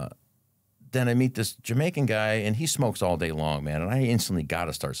 Then I meet this Jamaican guy, and he smokes all day long, man. And I instantly got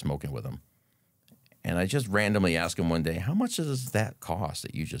to start smoking with him. And I just randomly asked him one day, how much does that cost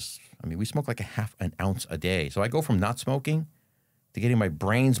that you just, we smoke like an ounce a day. So I go from not smoking to getting my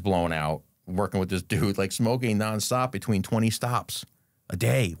brains blown out working with this dude, like smoking nonstop between 20 stops a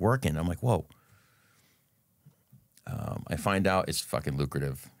day working. I'm like, whoa. I find out it's fucking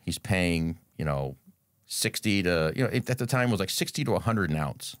lucrative. He's paying, 60 to, at the time it was like 60 to 100 an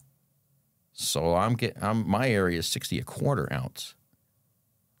ounce. So my area is 60 a quarter ounce.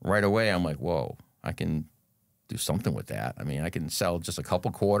 Right away, I'm like, whoa, I can do something with that. I can sell just a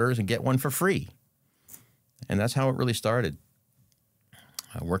couple quarters and get one for free. And that's how it really started.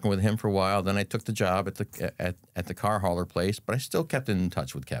 Working with him for a while. Then I took the job at the car hauler place, but I still kept in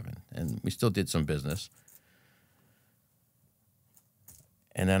touch with Kevin, and we still did some business.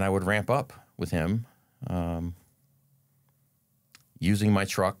 And then I would ramp up with him, using my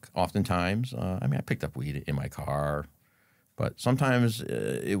truck oftentimes. I picked up weed in my car, but sometimes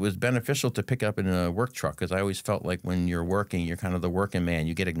it was beneficial to pick up in a work truck because I always felt like when you're working, you're kind of the working man.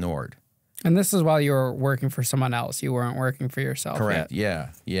 You get ignored. And this is while you were working for someone else. You weren't working for yourself Correct.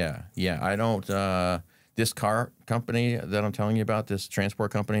 yet. Yeah. I don't, this car company that I'm telling you about, this transport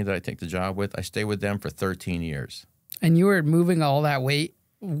company that I take the job with, I stay with them for 13 years. And you were moving all that weight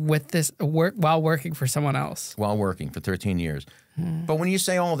with this work while working for someone else? While working for 13 years. But when you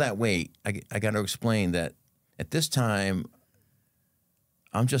say all that weight, I got to explain that at this time,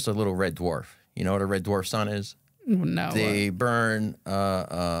 I'm just a little red dwarf. You know what a red dwarf sun is? No. They burn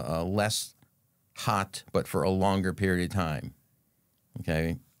less hot, but for a longer period of time.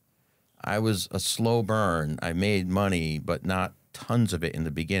 Okay? I was a slow burn. I made money, but not tons of it in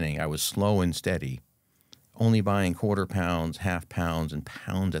the beginning. I was slow and steady, only buying quarter pounds, half pounds, and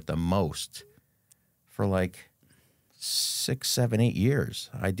pounds at the most for like 6, 7, 8 years.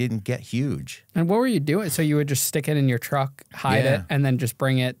 I didn't get huge. And what were you doing? So you would just stick it in your truck, hide it, and then just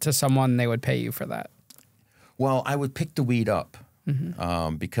bring it to someone, and they would pay you for that? Well, I would pick the weed up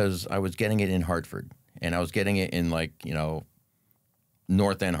because I was getting it in Hartford, and I was getting it in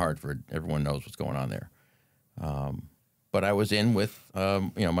North End Hartford. Everyone knows what's going on there. But I was in with,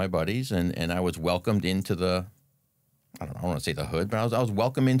 my buddies, and I was welcomed into the, I don't want to say the hood, but I was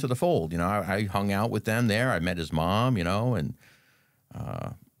welcome into the fold. I hung out with them there. I met his mom, and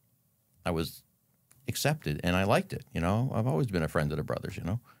I was accepted, and I liked it. I've always been a friend of the brothers,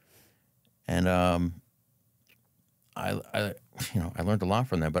 And I I learned a lot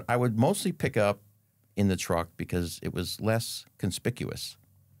from them. But I would mostly pick up in the truck because it was less conspicuous.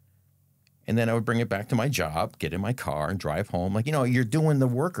 And then I would bring it back to my job, get in my car, and drive home. Like, you're doing the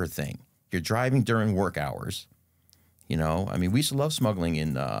worker thing. You're driving during work hours. I mean, we used to love smuggling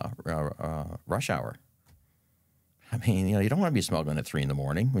in rush hour. I mean, you don't want to be smuggling at 3 in the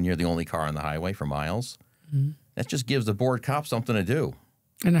morning when you're the only car on the highway for miles. Mm-hmm. That just gives the bored cop something to do.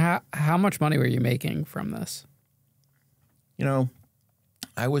 And how much money were you making from this?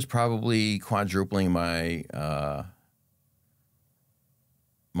 I was probably quadrupling my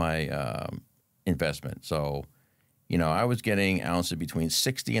investment. So, I was getting ounces between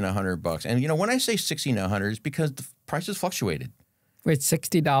 $60 and $100. And, when I say 60 and 100, it's because the prices fluctuated. Wait,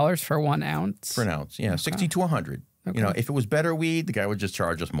 $60 for 1 ounce? For an ounce, yeah, okay. 60 to 100. Okay. If it was better weed, the guy would just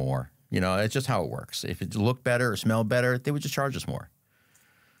charge us more. It's just how it works. If it looked better or smelled better, they would just charge us more.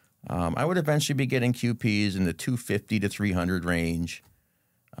 I would eventually be getting QPs in the 250 to 300 range.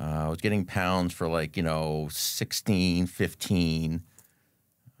 I was getting pounds for 16, 15.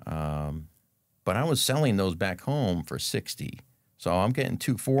 But I was selling those back home for 60. So I'm getting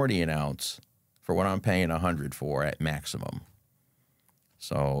 240 an ounce for what I'm paying 100 for at maximum.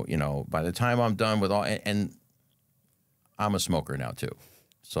 So, by the time I'm done with all, and I'm a smoker now too.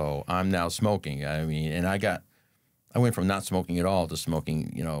 So I'm now smoking. I mean, and I went from not smoking at all to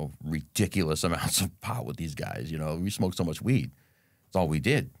smoking, ridiculous amounts of pot with these guys. We smoked so much weed. It's all we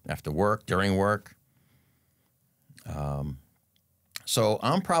did after work, during work. So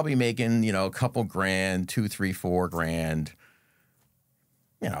I'm probably making, a couple grand, 2, 3, 4 grand,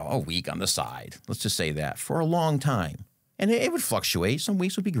 a week on the side. Let's just say that for a long time. And it would fluctuate. Some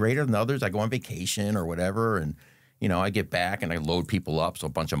weeks would be greater than others. I go on vacation or whatever, and I get back and I load people up, so a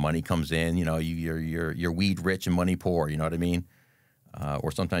bunch of money comes in. You're weed rich and money poor. You know what I mean?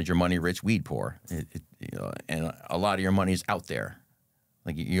 Or sometimes you're money rich, weed poor. And a lot of your money's out there.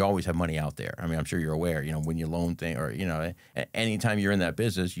 Like you always have money out there. I mean, I'm sure you're aware. When you loan things, or anytime you're in that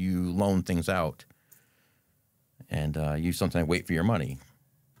business, you loan things out, and you sometimes wait for your money.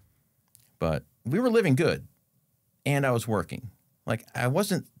 But we were living good, and I was working. Like I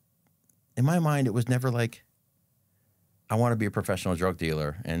wasn't. In my mind, it was never like, I want to be a professional drug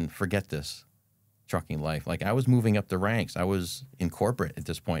dealer and forget this trucking life. Like I was moving up the ranks. I was in corporate at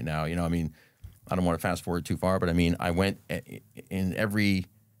this point now. I mean, I don't want to fast forward too far, but I mean, I went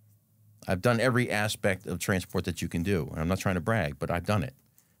I've done every aspect of transport that you can do. And I'm not trying to brag, but I've done it.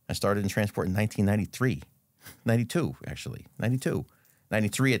 I started in transport in 1993, 92, actually, 92,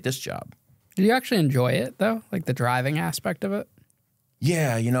 93 at this job. Did you actually enjoy it though? Like the driving aspect of it?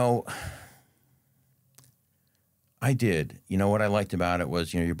 Yeah, I did. What I liked about it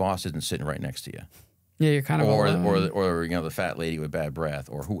was, your boss isn't sitting right next to you. Yeah, you're kind of alone. Or the fat lady with bad breath,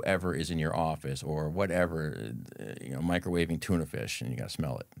 or whoever is in your office, or whatever, microwaving tuna fish, and you got to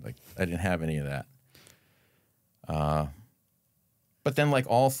smell it. Like I didn't have any of that. But then, like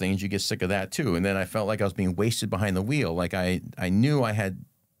all things, you get sick of that too. And then I felt like I was being wasted behind the wheel. Like I knew I had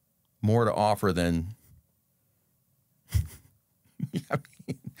more to offer than.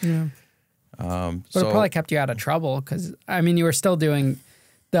 Yeah. But it probably kept you out of trouble because you were still doing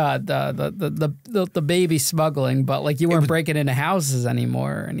the baby smuggling, but like you weren't breaking into houses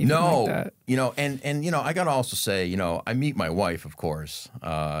anymore or anything like that. And I gotta also say, I meet my wife, of course,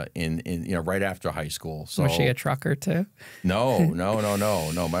 in right after high school. So was she a trucker too? No.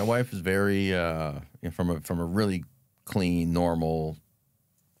 My wife is very from a really clean, normal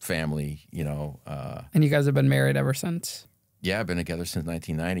family. And you guys have been married ever since? Yeah, I've been together since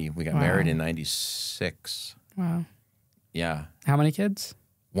 1990. We got married in 96. Wow. Yeah. How many kids?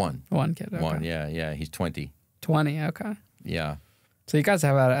 One. One kid. Okay. One, yeah. He's 20. 20, okay. Yeah. So you guys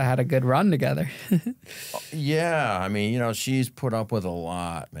have had a good run together. Yeah. I mean, she's put up with a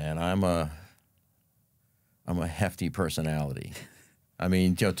lot, man. I'm a hefty personality. I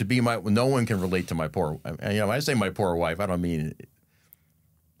mean, to be no one can relate to my poor, when I say my poor wife, I don't mean,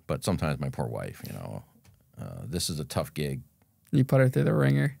 but sometimes my poor wife, this is a tough gig. You put her through the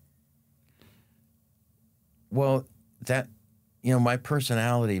ringer. Well, my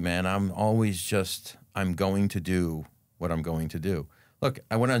personality, man, I'm going to do what I'm going to do. Look,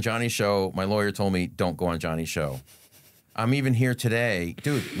 I went on Johnny's show. My lawyer told me, don't go on Johnny's show. I'm even here today.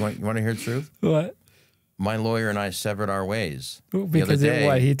 Dude, you want to hear the truth? What? My lawyer and I severed our ways. Because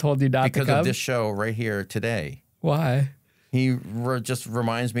he told you not to come? Because of this show right here today. Why? He just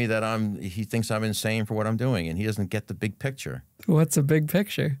reminds me that he thinks I'm insane for what I'm doing, and he doesn't get the big picture. What's the big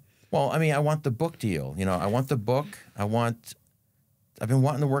picture? Well, I mean, I want the book deal. I want the book. I've been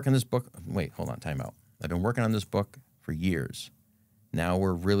wanting to work on this book. Wait, hold on, time out. I've been working on this book for years. Now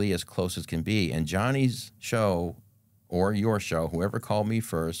we're really as close as can be. And Johnny's show or your show, whoever called me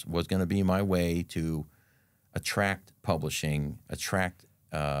first, was going to be my way to attract publishing, attract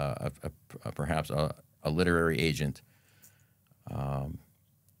perhaps a literary agent,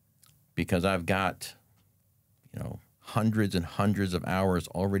 because I've got, hundreds and hundreds of hours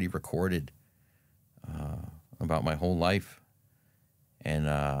already recorded about my whole life,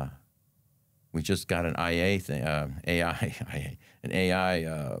 and we just got an AI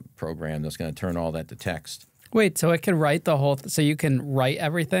program that's going to turn all that to text. Wait, so it can write the whole, so you can write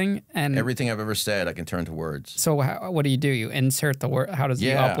everything, and Everything I've ever said, I can turn to words. so what do? You insert the word? How does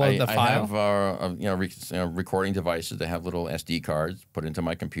you upload the file? I have recording devices that have little SD cards. Put it into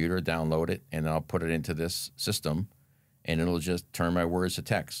my computer, download it, and I'll put it into this system, and it'll just turn my words to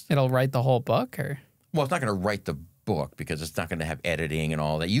text. It'll write the whole book, or? Well, it's not going to write the book because it's not going to have editing and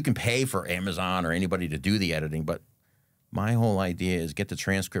all that. You can pay for Amazon or anybody to do the editing, but my whole idea is get the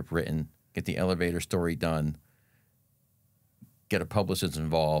transcript written, get the elevator story done, get a publicist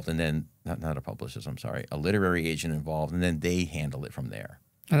involved, and then, not a publicist, I'm sorry, a literary agent involved, and then they handle it from there.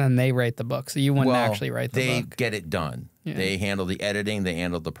 And then they write the book. So you wouldn't actually write the book. They get it done. Yeah. They handle the editing, they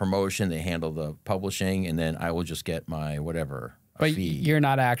handle the promotion, they handle the publishing, and then I will just get my whatever. But fee. You're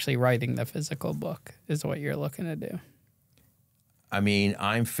not actually writing the physical book, is what you're looking to do. I mean,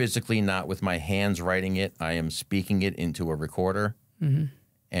 I'm physically not with my hands writing it. I am speaking it into a recorder. Mm-hmm.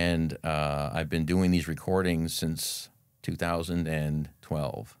 And I've been doing these recordings since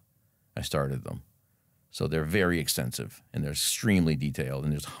 2012. I started them. So they're very extensive, and they're extremely detailed,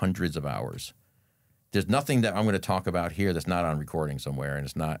 and there's hundreds of hours. There's nothing that I'm going to talk about here that's not on recording somewhere, and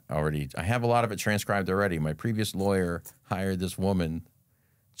it's not already. I have a lot of it transcribed already. My previous lawyer hired this woman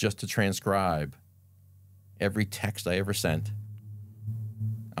just to transcribe every text I ever sent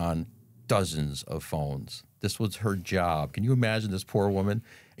on dozens of phones. This was her job. Can you imagine this poor woman?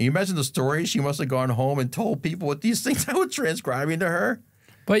 And you imagine the story she must have gone home and told people what these things I was transcribing to her.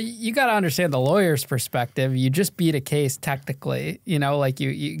 But you got to understand the lawyer's perspective. You just beat a case technically, like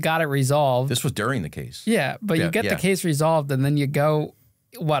you got it resolved. This was during the case. Yeah, but you get the case resolved, and then you go,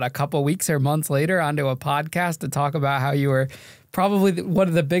 a couple weeks or months later onto a podcast to talk about how you were probably one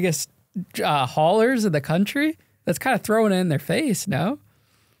of the biggest haulers in the country? That's kind of throwing it in their face, no?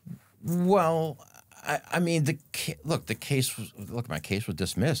 Well, I mean, my case was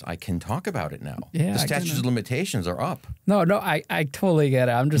dismissed. I can talk about it now. Yeah, the statutes of limitations are up. No, I totally get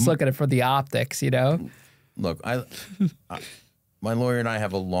it. I'm just looking for the optics, Look, my lawyer and I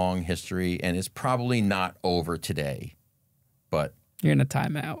have a long history, and it's probably not over today, but you're in a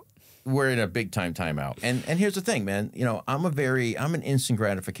timeout. We're in a big time timeout. And here's the thing, man. I'm an instant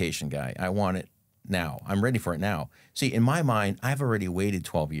gratification guy. I want it now. I'm ready for it now. See, in my mind, I've already waited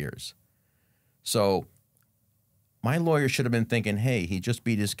 12 years. So my lawyer should have been thinking, hey, he just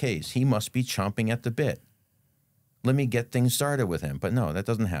beat his case. He must be chomping at the bit. Let me get things started with him. But no, that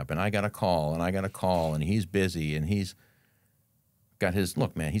doesn't happen. I got a call, and he's busy, and he's got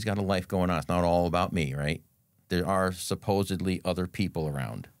look, man, he's got a life going on. It's not all about me, right? There are supposedly other people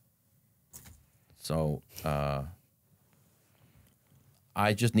around. So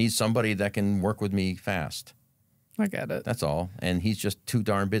I just need somebody that can work with me fast. I get it. That's all. And he's just too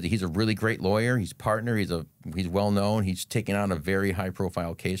darn busy. He's a really great lawyer. He's a partner. He's well known. He's taking on a very high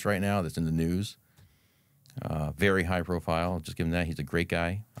profile case right now that's in the news. Very high profile. I'll just give him that. He's a great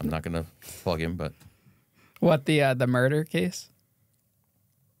guy. I'm not going to plug him, but what, the murder case?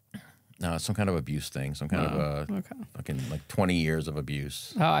 No, some kind of abuse thing. Some kind of fucking like 20 years of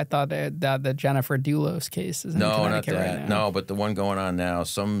abuse. Oh, I thought that the Jennifer Dulos case is in Connecticut not that. Right now. No, but the one going on now,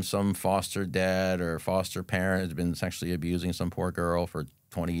 some foster dad or foster parent has been sexually abusing some poor girl for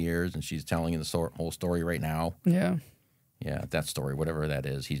 20 years, and she's telling the whole story right now. Yeah. Yeah, that story, whatever that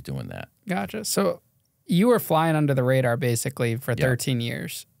is, he's doing that. Gotcha. So you were flying under the radar basically for 13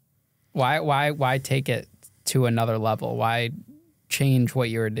 years. Why take it to another level? Why change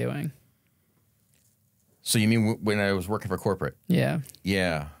what you were doing? So you mean when I was working for corporate? Yeah.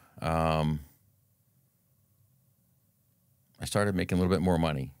 Yeah. I started making a little bit more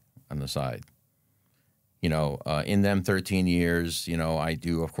money on the side. In them 13 years, I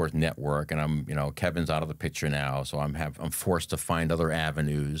do, of course, network, and I'm, Kevin's out of the picture now, so I'm forced to find other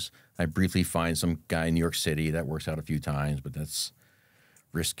avenues. I briefly find some guy in New York City that works out a few times, but that's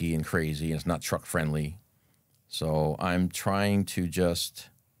risky and crazy, and it's not truck friendly. So I'm trying to just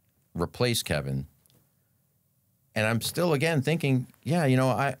replace Kevin. And I'm still, again, thinking,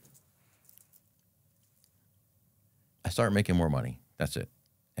 I start making more money. That's it.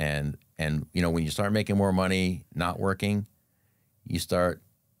 And when you start making more money not working, you start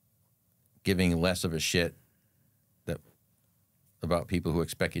giving less of a shit about people who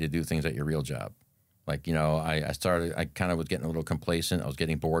expect you to do things at your real job. Like, you know, I kind of was getting a little complacent. I was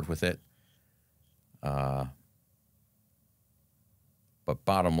getting bored with it. But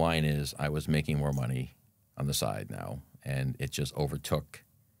bottom line is I was making more money on the side now, and it just overtook.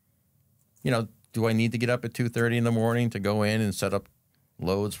 You know, do I need to get up at 2:30 in the morning to go in and set up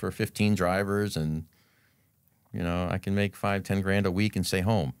loads for 15 drivers? And, you know, I can make 5-10 grand a week and stay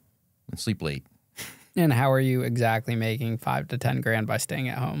home and sleep late. And how are you exactly making 5 to 10 grand by staying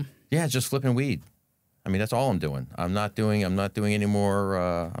at home? Yeah, just flipping weed. I mean, that's all I'm doing. I'm not doing any more.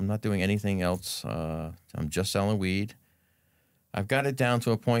 I'm not doing anything else. I'm just selling weed. I've got it down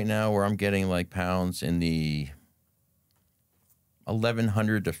to a point now where I'm getting like pounds in the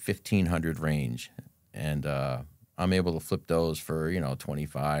 1,100 to 1,500 range, and I'm able to flip those for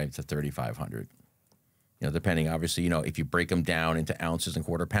 2,500 to 3,500. You know, depending, obviously, if you break them down into ounces and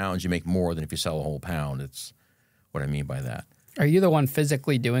quarter pounds, you make more than if you sell a whole pound. It's what I mean by that. Are you the one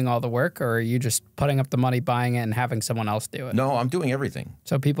physically doing all the work, or are you just putting up the money, buying it, and having someone else do it? No, I'm doing everything.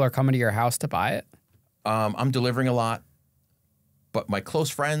 So people are coming to your house to buy it? I'm delivering a lot, but my close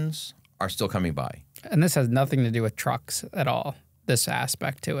friends are still coming by. And this has nothing to do with trucks at all, this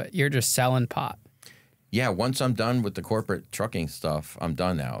aspect to it. You're just selling pot. Yeah, once I'm done with the corporate trucking stuff, I'm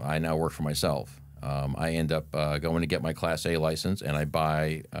done now. I now work for myself. I end up going to get my Class A license, and I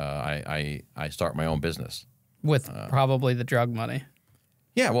start my own business. With probably the drug money.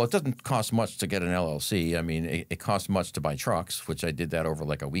 Yeah, well, it doesn't cost much to get an LLC. I mean, it costs much to buy trucks, which I did that over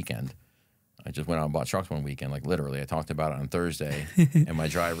like a weekend. I just went out and bought trucks one weekend, like literally. I talked about it on Thursday, and my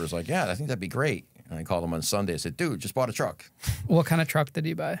driver's like, yeah, I think that'd be great. And I called him on Sunday. I said, dude, just bought a truck. What kind of truck did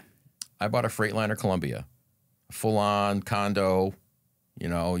you buy? I bought a Freightliner Columbia, full-on condo. You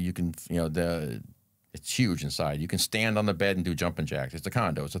know, you can, it's huge inside. You can stand on the bed and do jumping jacks. It's a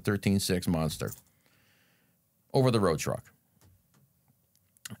condo. It's a 13.6 monster. Over-the-road truck.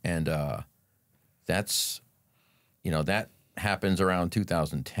 And that happens around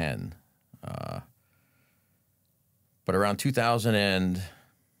 2010. But around 2000 and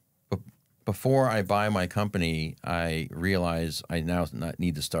before I buy my company, I realize I now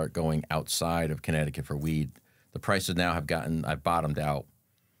need to start going outside of Connecticut for weed. The prices now I've bottomed out.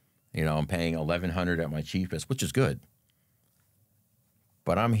 You know, I'm paying $1,100 at my cheapest, which is good.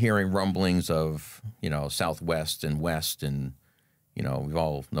 But I'm hearing rumblings of, Southwest and West, and, we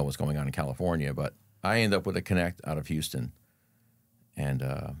all know what's going on in California. But I end up with a connect out of Houston. And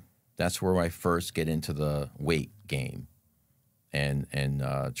that's where I first get into the weight game and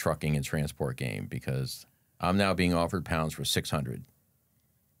trucking and transport game, because I'm now being offered pounds for 600.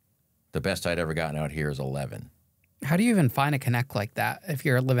 The best I'd ever gotten out here is 11. How do you even find a connect like that if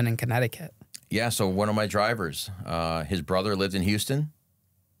you're living in Connecticut? Yeah, so one of my drivers, his brother lived in Houston.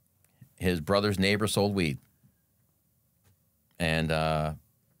 His brother's neighbor sold weed. And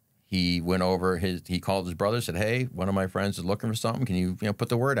he went over, he called his brother, said, hey, one of my friends is looking for something. Can you, put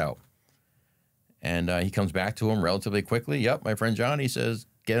the word out? And he comes back to him relatively quickly. Yep, my friend Johnny says,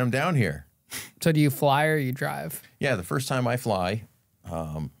 get him down here. So do you fly or you drive? Yeah, the first time I fly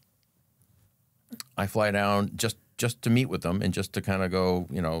down just to meet with them and just to kind of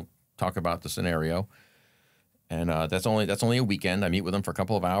go, talk about the scenario. And that's only a weekend. I meet with them for a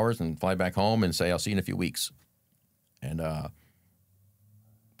couple of hours and fly back home and say, I'll see you in a few weeks. And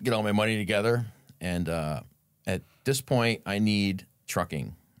get all my money together. And at this point, I need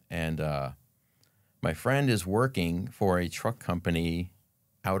trucking. And my friend is working for a truck company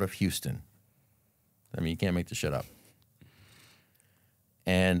out of Houston. I mean, you can't make this shit up.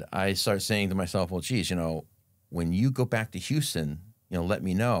 And I start saying to myself, well, geez, when you go back to Houston, let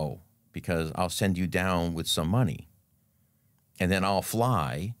me know, because I'll send you down with some money. And then I'll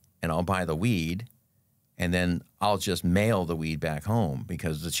fly and I'll buy the weed, and then I'll just mail the weed back home,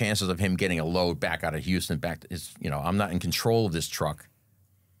 because the chances of him getting a load back out of Houston I'm not in control of this truck.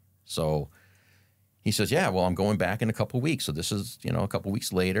 So he says, yeah, well, I'm going back in a couple of weeks. So this is, a couple of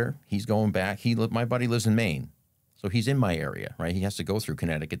weeks later, he's going back. My buddy lives in Maine. So he's in my area, right? He has to go through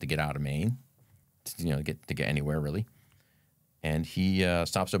Connecticut to get out of Maine, to get anywhere, really. And he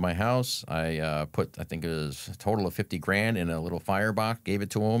stops at my house. I put, I think it was a total of 50 grand in a little firebox, gave it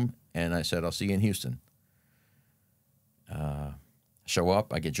to him, and I said, I'll see you in Houston. Show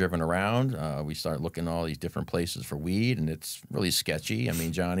up, I get driven around. We start looking at all these different places for weed, and it's really sketchy. I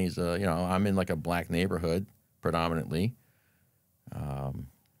mean, Johnny's, I'm in like a black neighborhood predominantly.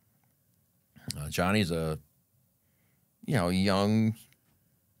 Johnny's a, young,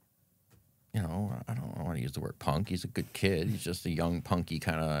 I don't want to use the word punk. He's a good kid. He's just a young, punky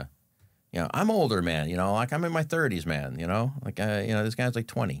kind of, I'm older, man, like I'm in my 30s, man, this guy's like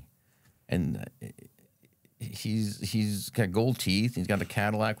 20. And he's got gold teeth. He's got a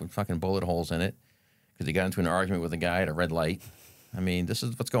Cadillac with fucking bullet holes in it. because he got into an argument with a guy at a red light. I mean, this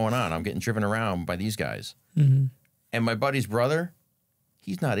is what's going on. I'm getting driven around by these guys. Mm-hmm. And my buddy's brother,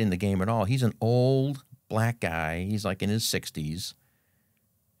 he's not in the game at all. He's an old black guy. He's like in his 60s.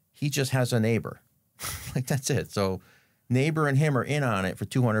 He just has a neighbor. Like, that's it. So neighbor and him are in on it for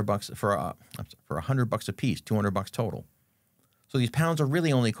 $200 for $100 a piece, $200 total. So these pounds are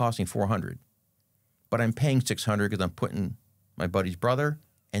really only costing $400. But I'm paying $600 because I'm putting my buddy's brother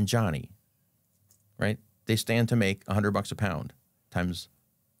and Johnny, right? They stand to make $100 a pound times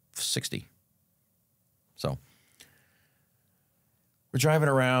 60. So we're driving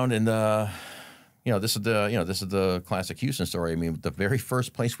around, and this is the classic Houston story. I mean, the very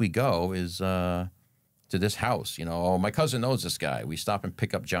first place we go is to this house. My cousin knows this guy. We stop and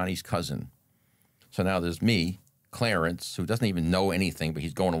pick up Johnny's cousin. So now there's me, Clarence, who doesn't even know anything, but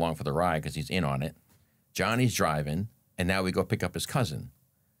he's going along for the ride because he's in on it. Johnny's driving, and now we go pick up his cousin.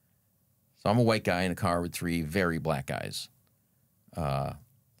 So I'm a white guy in a car with three very black guys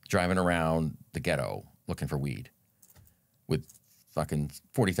driving around the ghetto looking for weed with fucking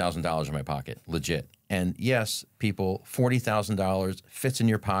 $40,000 in my pocket, legit. And yes, people, $40,000 fits in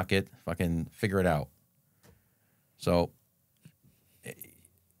your pocket. Fucking figure it out. So,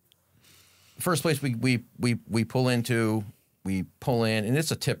 first place we pull into, we pull in, and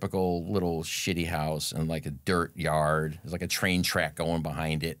it's a typical little shitty house and like a dirt yard. There's like a train track going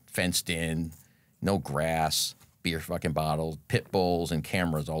behind it, fenced in, no grass, beer fucking bottles, pit bulls, and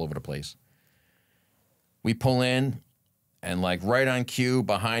cameras all over the place. We pull in, and like right on cue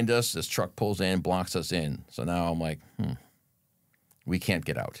behind us, this truck pulls in, blocks us in. So now I'm like, we can't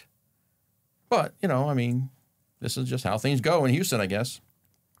get out. But, I mean, this is just how things go in Houston, I guess.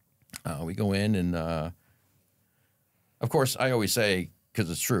 We go in, and of course, I always say, because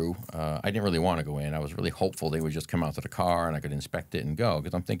it's true, I didn't really want to go in. I was really hopeful they would just come out to the car and I could inspect it and go.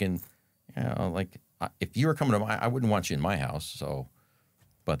 Because I'm thinking, if you were coming to I wouldn't want you in my house. So,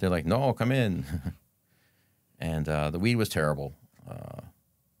 but they're like, no, come in. And the weed was terrible.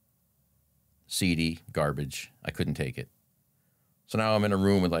 Seedy, garbage. I couldn't take it. So now I'm in a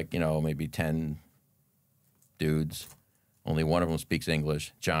room with maybe 10 dudes. Only one of them speaks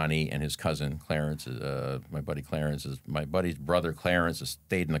English. Johnny and his cousin, Clarence, my buddy's brother, Clarence, has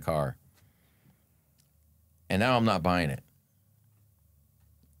stayed in the car. And now I'm not buying it.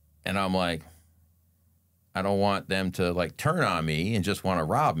 And I'm like, I don't want them to turn on me and just want to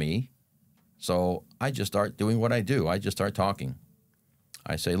rob me. So I just start doing what I do. I just start talking.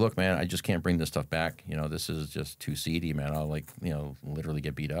 I say, look, man, I just can't bring this stuff back. This is just too seedy, man. I'll literally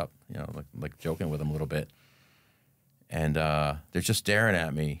get beat up, like joking with them a little bit. And they're just staring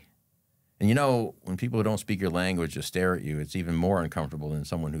at me. And when people who don't speak your language just stare at you, it's even more uncomfortable than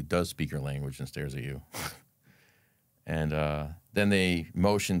someone who does speak your language and stares at you. And then they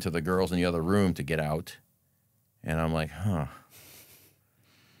motion to the girls in the other room to get out. And I'm like,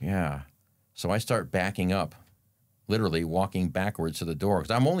 yeah. So I start backing up, literally walking backwards to the door,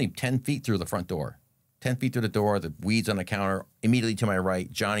 because I'm only 10 feet through the front door. 10 feet through the door, the weed's on the counter, immediately to my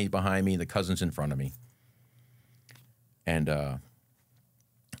right, Johnny's behind me, the cousin's in front of me. And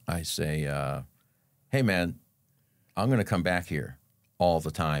I say, hey, man, I'm going to come back here all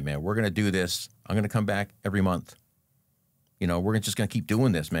the time, man. We're going to do this. I'm going to come back every month. We're just going to keep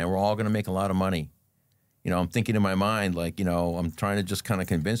doing this, man. We're all going to make a lot of money. I'm thinking in my mind, I'm trying to just kind of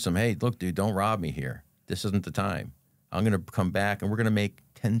convince them, hey, look, dude, don't rob me here. This isn't the time. I'm going to come back, and we're going to make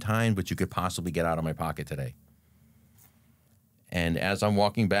 10 times what you could possibly get out of my pocket today. And as I'm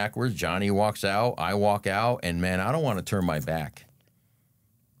walking backwards, Johnny walks out, I walk out, and, man, I don't want to turn my back.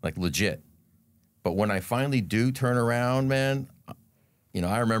 Legit. But when I finally do turn around, man,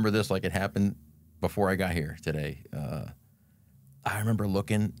 I remember this like it happened before I got here today. I remember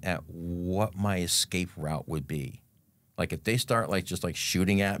looking at what my escape route would be. If they start just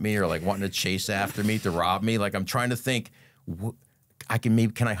shooting at me or wanting to chase after me to rob me, I'm trying to think,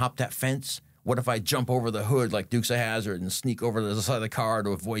 can I hop that fence? What if I jump over the hood like Dukes of Hazzard and sneak over to the side of the car to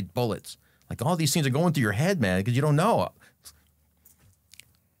avoid bullets? All these things are going through your head, man, because you don't know.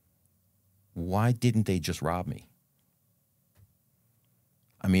 Why didn't they just rob me?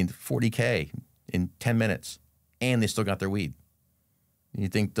 I mean, $40K in 10 minutes, and they still got their weed. You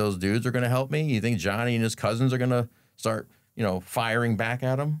think those dudes are going to help me? You think Johnny and his cousins are going to start, firing back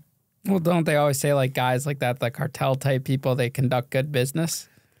at him? Well, don't they always say guys like that, the cartel type people, they conduct good business?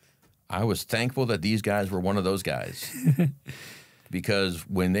 I was thankful that these guys were one of those guys. Because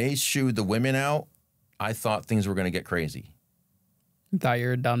when they shooed the women out, I thought things were going to get crazy. You thought you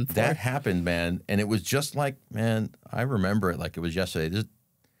were done for? That happened, man. And it was just man, I remember it like it was yesterday.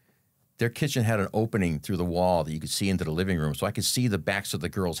 their kitchen had an opening through the wall that you could see into the living room. So I could see the backs of the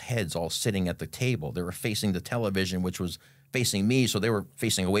girls' heads all sitting at the table. They were facing the television, which was facing me, so they were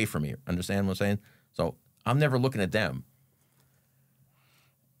facing away from me. Understand what I'm saying? So I'm never looking at them.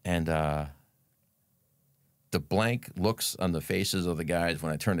 And the blank looks on the faces of the guys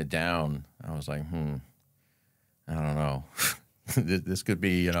when I turned it down, I was like, I don't know. This could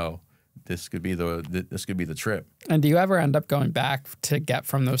be, this could be the trip. And do you ever end up going back to get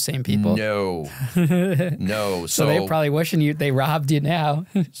from those same people? No, no. So they're probably wishing they robbed you now.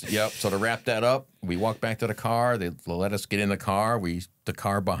 Yep. So to wrap that up, we walk back to the car. They let us get in the car. The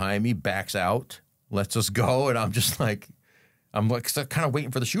car behind me backs out, lets us go, and I'm just like, kind of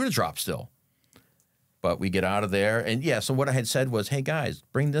waiting for the shoe to drop still. But we get out of there, and yeah. So what I had said was, "Hey guys,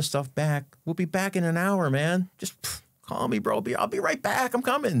 bring this stuff back. We'll be back in an hour, man. Just call me, bro. I'll be right back. I'm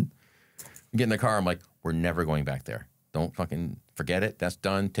coming." I get in the car. I'm like, "We're never going back there. Don't fucking forget it. That's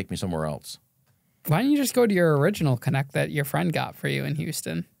done. Take me somewhere else." Why don't you just go to your original Connect that your friend got for you in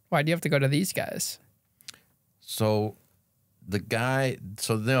Houston? Why do you have to go to these guys? So the guy.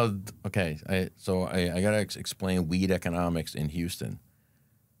 So okay. I gotta explain weed economics in Houston.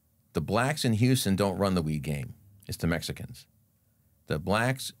 The blacks in Houston don't run the weed game. It's the Mexicans. The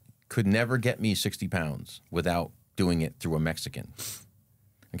blacks could never get me 60 pounds without doing it through a Mexican.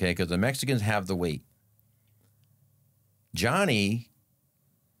 Okay, because the Mexicans have the weight. Johnny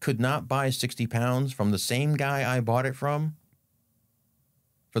could not buy 60 pounds from the same guy I bought it from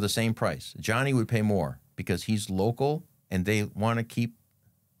for the same price. Johnny would pay more because he's local and they want to keep,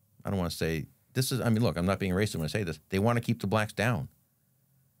 I don't want to say, look, I'm not being racist when I say this. They want to keep the blacks down.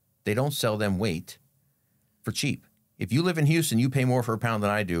 They don't sell them weight for cheap. If you live in Houston, you pay more for a pound than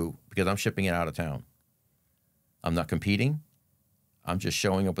I do because I'm shipping it out of town. I'm not competing. I'm just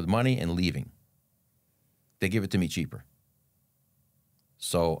showing up with money and leaving. They give it to me cheaper.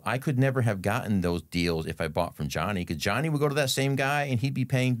 So I could never have gotten those deals if I bought from Johnny, because Johnny would go to that same guy and he'd be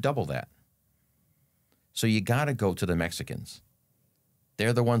paying double that. So you got to go to the Mexicans.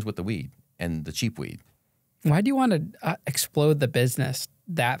 They're the ones with the weed and the cheap weed. Why do you want to explode the business?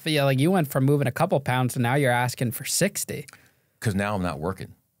 Like you went from moving a couple pounds and now you're asking for 60. Because now I'm not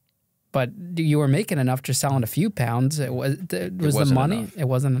working. But you were making enough just selling a few pounds. Was the money? Enough. It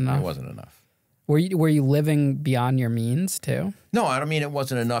wasn't enough. It wasn't enough. Were you living beyond your means too? No, I don't mean it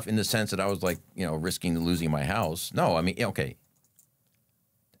wasn't enough in the sense that I was like, risking losing my house. No, I mean, okay.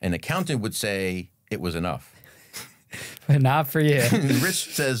 An accountant would say it was enough. But not for you.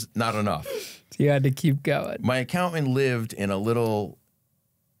 Rich says not enough. So you had to keep going. My accountant lived in a little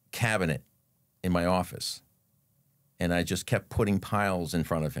cabinet in my office, and I just kept putting piles in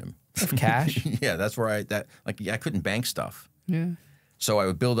front of him. Of cash? Yeah, that's where I couldn't bank stuff. Yeah. So I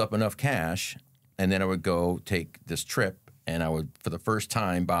would build up enough cash, and then I would go take this trip, and I would, for the first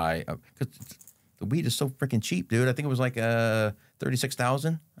time, buy, because the weed is so freaking cheap, dude. I think it was like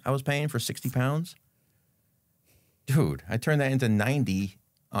 $36,000 I was paying for 60 pounds. Dude, I turned that into 90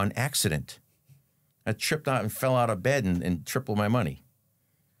 on accident. I tripped out and fell out of bed and tripled my money.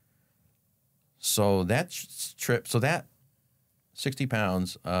 So that trip, that 60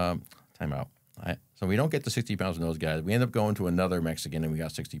 pounds, time out. So we don't get the 60 pounds from those guys. We end up going to another Mexican and we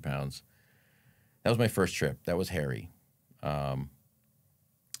got 60 pounds. That was my first trip. That was hairy. I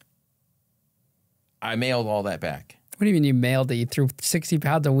mailed all that back. What do you mean you mailed it? You threw 60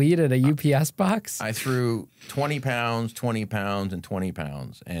 pounds of weed at a UPS box? I threw 20 pounds, 20 pounds, and 20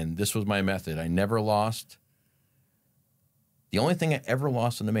 pounds. And this was my method. I never lost. The only thing I ever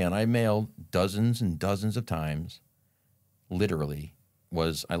lost in the mail, and I mailed dozens and dozens of times, literally,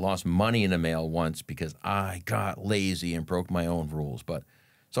 was I lost money in the mail once because I got lazy and broke my own rules.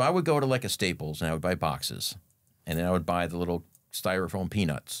 So I would go to like a Staples and I would buy boxes. And then I would buy the little styrofoam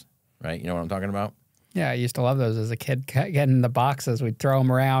peanuts, right? You know what I'm talking about? Yeah, I used to love those as a kid, getting the boxes. We'd throw them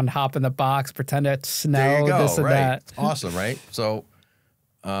around, hop in the box, pretend it's snow, there you go, this and right. that. Awesome, right? So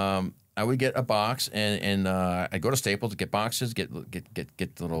I would get a box, and I'd go to Staples to get boxes, get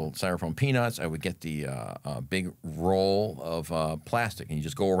the little styrofoam peanuts. I would get the big roll of plastic, and you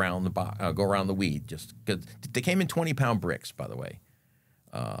just go around the weed. Just 'cause they came in 20-pound bricks, by the way.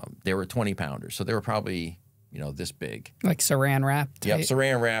 They were 20-pounders, so they were probably this big. Like saran wrap? Yep,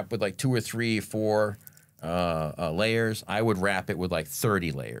 saran wrap with like 2 or 3, 4 layers. I would wrap it with like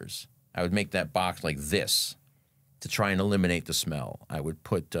 30 layers. I would make that box like this to try and eliminate the smell. I would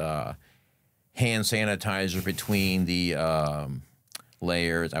put hand sanitizer between the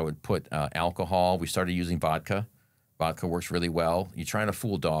layers. I would put alcohol. We started using vodka. Vodka works really well. You're trying to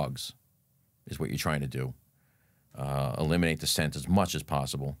fool dogs is what you're trying to do. Eliminate the scent as much as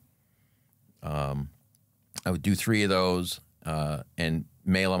possible. I would do 3 of those, and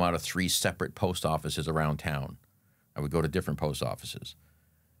mail them out of 3 separate post offices around town. I would go to different post offices.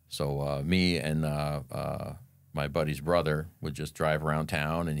 So me and my buddy's brother would just drive around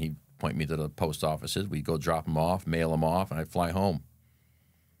town, and he'd point me to the post offices. We'd go drop them off, mail them off, and I'd fly home.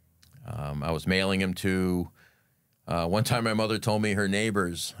 I was mailing them to, one time my mother told me her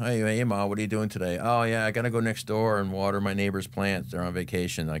neighbors, hey, Ma, what are you doing today? Oh, yeah, I got to go next door and water my neighbor's plants. They're on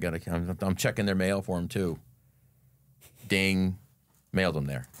vacation. I'm checking their mail for them, too. Ding, mailed them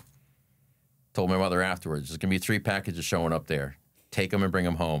there. Told my mother afterwards, there's going to be 3 packages showing up there. Take them and bring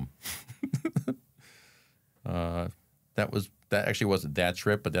them home. That actually wasn't that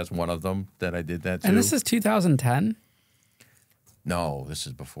trip, but that's one of them that I did that too. And this is 2010? No, this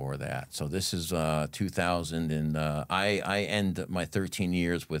is before that. So this is 2000, and I end my 13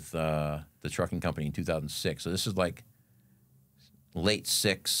 years with the trucking company in 2006. So this is like late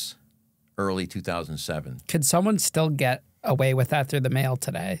 6, early 2007. Could someone still get away with that through the mail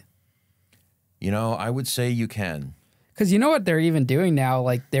today? You know, I would say you can. Because you know what they're even doing now?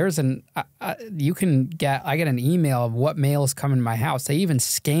 Like there's I get an email of what mail is coming to my house. They even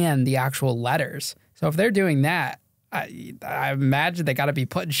scan the actual letters. So if they're doing that, I imagine they got to be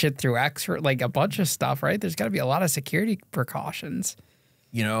putting shit through X-ray, like a bunch of stuff, right? There's got to be a lot of security precautions.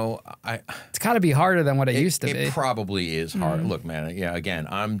 You know, it's got to be harder than what it used to be. It probably is hard. Look, man, yeah, again,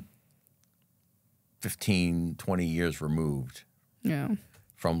 I'm 15, 20 years removed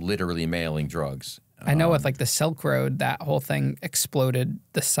from literally mailing drugs. I know with like the Silk Road, that whole thing exploded,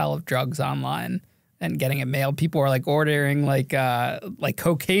 the sale of drugs online and getting it mailed. People were like ordering like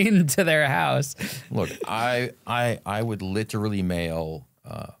cocaine to their house. Look, I would literally mail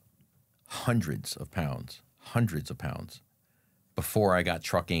hundreds of pounds before I got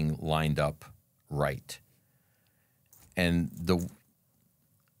trucking lined up right. And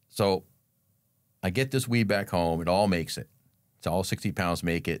so I get this weed back home. It all makes it. It's all 60 pounds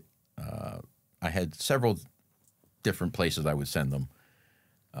make it. I had several different places I would send them,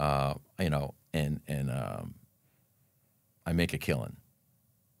 you know, and I make a killing.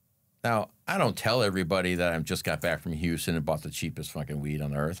 Now, I don't tell everybody that I just got back from Houston and bought the cheapest fucking weed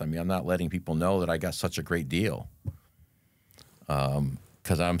on earth. I mean, I'm not letting people know that I got such a great deal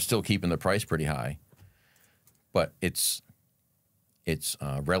because I'm still keeping the price pretty high. But it's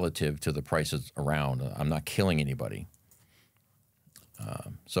relative to the prices around. I'm not killing anybody.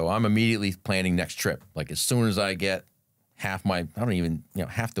 So I'm immediately planning next trip. Like as soon as I get half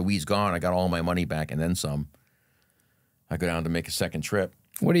the weed's gone, I got all my money back and then some. I go down to make a second trip.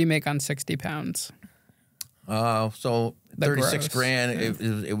 What do you make on 60 pounds? So 36 grand.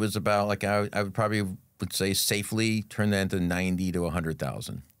 It was about like I would probably would say safely turn that into 90 to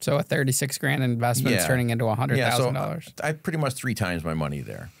 100,000. So a 36 grand investment is turning into $100,000. Yeah, so I pretty much 3 times my money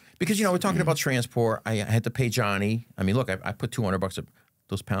there. Because, you know, we're talking about transport. I had to pay Johnny. I mean, look, I put $200 up.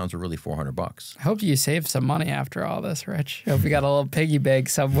 Those pounds are really $400. I hope you saved some money after all this, Rich. I hope you got a little piggy bank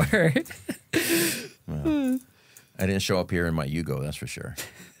somewhere. Well, I didn't show up here in my Yugo, that's for sure.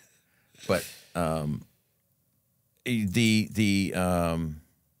 But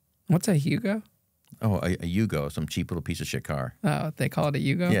what's a Hugo? Oh, a Yugo, some cheap little piece of shit car. Oh, they call it a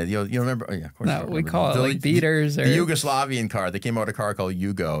Yugo? Yeah, you remember? Oh, yeah, of course. No, we call it like beaters. The Yugoslavian car. They came out with a car called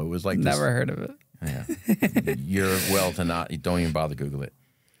Yugo. It was like never heard of it. Yeah, you're well to not. Don't even bother Google it.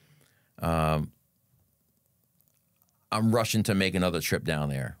 I'm rushing to make another trip down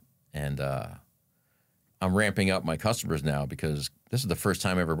there, and I'm ramping up my customers now because this is the first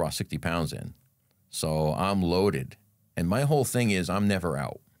time I ever brought 60 pounds in. So I'm loaded, and my whole thing is I'm never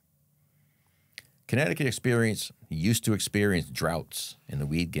out. Connecticut used to experience droughts in the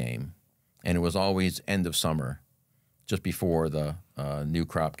weed game, and it was always end of summer, just before the new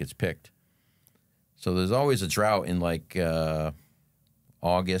crop gets picked. So there's always a drought in like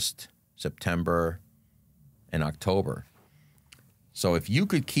August, September, and October. So if you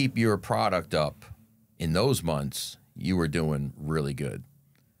could keep your product up in those months, you were doing really good.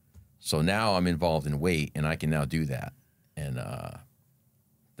 So now I'm involved in weight, and I can now do that. And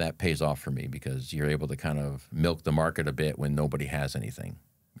that pays off for me because you're able to kind of milk the market a bit when nobody has anything.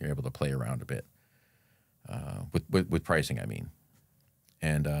 You're able to play around a bit with pricing, I mean.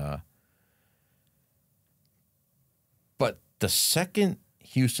 And but the second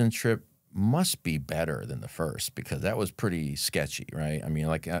Houston trip must be better than the first because that was pretty sketchy, right? I mean,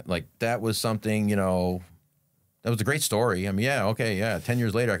 like that was something, you know, that was a great story. I mean, yeah, okay, yeah. 10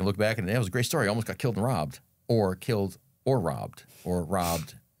 years later, I can look back and it was a great story. I almost got killed and robbed, or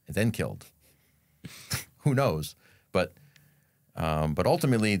robbed, and then killed. Who knows? But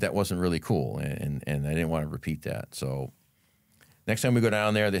ultimately, that wasn't really cool, and I didn't want to repeat that. So next time we go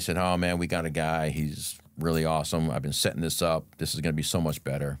down there, they said, "Oh man, we got a guy. He's really awesome. I've been setting this up. This is going to be so much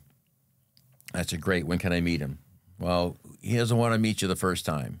better. I said, great. When can I meet him? Well, he doesn't want to meet you the first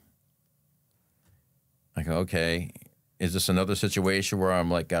time. I go, okay. Is this another situation where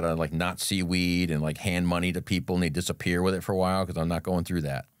I'm like, gotta like not see weed and like hand money to people and they disappear with it for a while? Because I'm not going through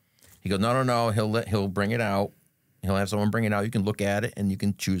that. He goes, no. He'll bring it out. He'll have someone bring it out. You can look at it and you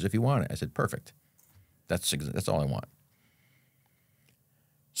can choose if you want it. I said, perfect. That's all I want.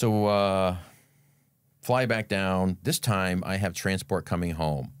 So fly back down. This time I have transport coming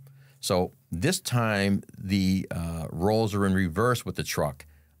home. So this time the roles are in reverse with the truck.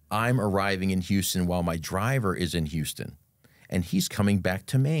 I'm arriving in Houston while my driver is in Houston, and he's coming back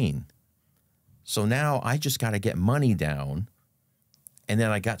to Maine. So now I just got to get money down, and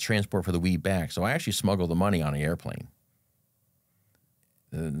then I got transport for the weed back. So I actually smuggled the money on the airplane.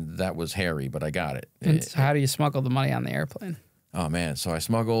 That was hairy, but I got it. And so how do you smuggle the money on the airplane? Oh, man. So I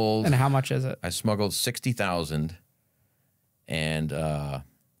smuggled... And how much is it? I smuggled $60,000, and,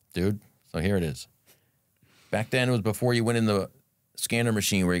 dude, so here it is. Back then, it was before you went in the scanner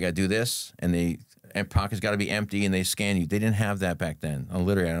machine where you got to do this, and the pockets got to be empty, and they scan you. They didn't have that back then.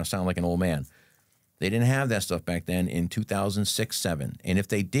 Literally, I don't sound like an old man. They didn't have that stuff back then in 2006, 7. And if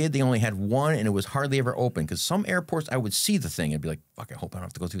they did, they only had one, and it was hardly ever open. Because some airports, I would see the thing and be like, fuck, I hope I don't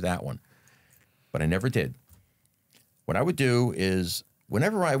have to go through that one. But I never did. What I would do is,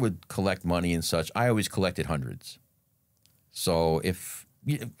 whenever I would collect money and such, I always collected hundreds. So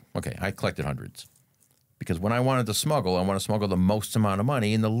I collected hundreds. Because when I wanted to smuggle, I want to smuggle the most amount of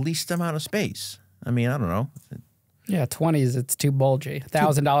money in the least amount of space. I mean, I don't know. Yeah, 20s, it's too bulgy.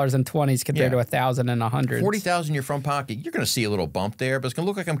 $1,000 in 20s compared to 1,000 in 100s. 40,000 in your front pocket, you're going to see a little bump there, but it's going to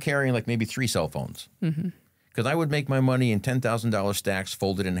look like I'm carrying like maybe 3 cell phones. Because I would make my money in $10,000 stacks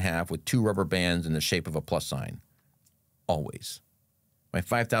folded in half with 2 rubber bands in the shape of a plus sign. Always. My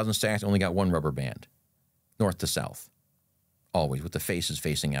 5,000 stacks only got 1 rubber band, north to south. Always, with the faces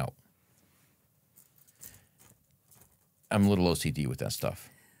facing out. I'm a little OCD with that stuff.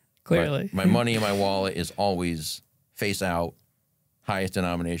 Clearly. My money in my wallet is always face out, highest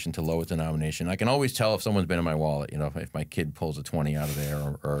denomination to lowest denomination. I can always tell if someone's been in my wallet. You know, if my kid pulls a 20 out of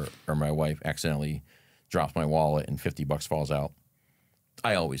there or my wife accidentally drops my wallet and $50 falls out.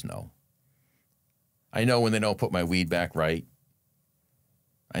 I always know. I know when they don't put my weed back right.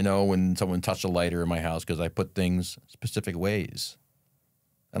 I know when someone touched a lighter in my house because I put things specific ways.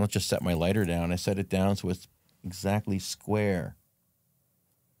 I don't just set my lighter down. I set it down so it's exactly square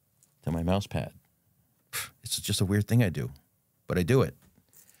to my mouse pad. It's just a weird thing I do, but I do it.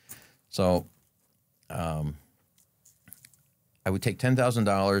 So I would take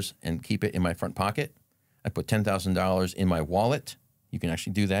 $10,000 and keep it in my front pocket. I put $10,000 in my wallet. You can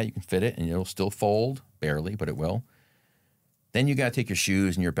actually do that. You can fit it, and it'll still fold, barely, but it will. Then you got to take your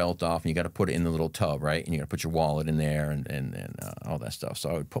shoes and your belt off, and you got to put it in the little tub, right? And you got to put your wallet in there and all that stuff. So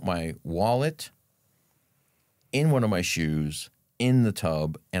I would put my wallet in one of my shoes, in the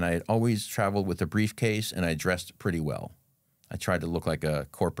tub, and I had always traveled with a briefcase, and I dressed pretty well. I tried to look like a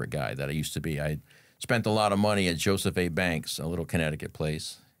corporate guy that I used to be. I spent a lot of money at Joseph A. Banks, a little Connecticut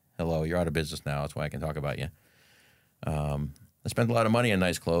place. Hello, you're out of business now. That's why I can talk about you. I spent a lot of money on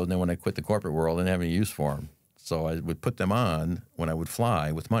nice clothes, and then when I quit the corporate world, I didn't have any use for them. So I would put them on when I would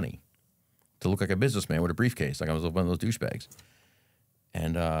fly with money to look like a businessman with a briefcase, like I was one of those douchebags.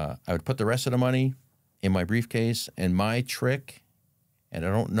 And I would put the rest of the money in my briefcase, and my trick, and I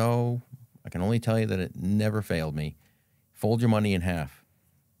don't know, I can only tell you that it never failed me, fold your money in half.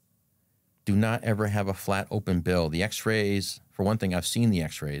 Do not ever have a flat open bill. The x-rays, for one thing, I've seen the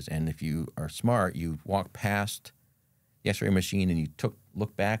x-rays, and if you are smart, you walk past the x-ray machine and you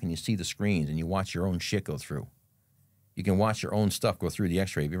look back and you see the screens and you watch your own shit go through. You can watch your own stuff go through the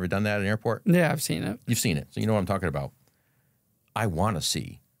x-ray. Have you ever done that at an airport? Yeah, I've seen it. You've seen it, so you know what I'm talking about. I want to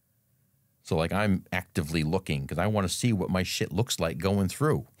see. So, like, I'm actively looking because I want to see what my shit looks like going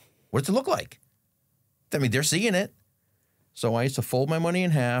through. What does it look like? I mean, they're seeing it. So I used to fold my money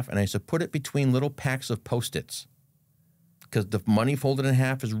in half, and I used to put it between little packs of Post-its because the money folded in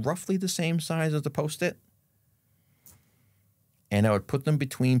half is roughly the same size as the Post-it. And I would put them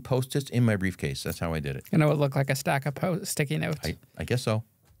between Post-its in my briefcase. That's how I did it. And it would look like a stack of sticky notes. I guess so.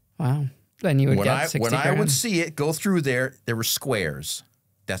 Wow. Then you would get 60 When I grand. would see it go through there were squares.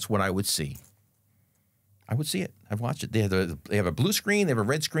 That's what I would see. I would see it. I've watched it. They have a blue screen, they have a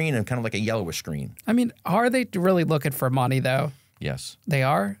red screen, and kind of like a yellowish screen. I mean, are they really looking for money, though? Yes. They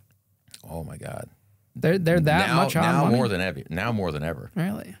are? Oh, my God. They're that much on money? Now more than ever.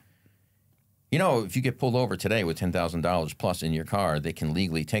 Really? You know, if you get pulled over today with $10,000 plus in your car, they can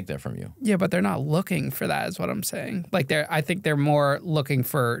legally take that from you. Yeah, but they're not looking for that, is what I'm saying. Like, I think they're more looking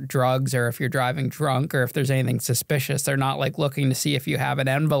for drugs, or if you're driving drunk, or if there's anything suspicious. They're not like looking to see if you have an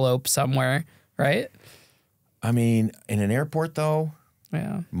envelope somewhere, right? I mean, in an airport, though,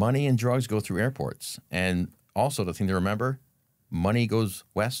 Yeah. money and drugs go through airports. And also, the thing to remember, money goes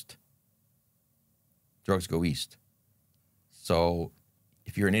west, drugs go east. So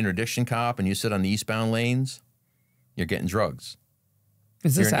if you're an interdiction cop and you sit on the eastbound lanes, you're getting drugs.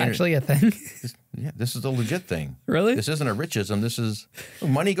 Is this actually a thing? This is a legit thing. Really? This isn't a richism. This is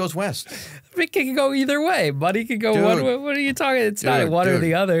money goes west. It can go either way. Money can go one way. What are you talking? It's not one or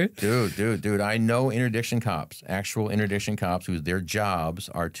the other. Dude. I know interdiction cops, actual interdiction cops, whose their jobs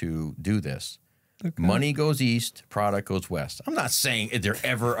are to do this. Okay. Money goes east, product goes west. I'm not saying is there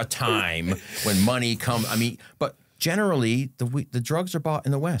ever a time when money comes. I mean, but generally, the drugs are bought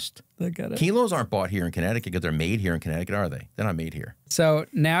in the West. I got it. Kilos aren't bought here in Connecticut because they're made here in Connecticut, are they? They're not made here. So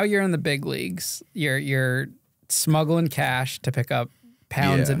now you're in the big leagues. You're smuggling cash to pick up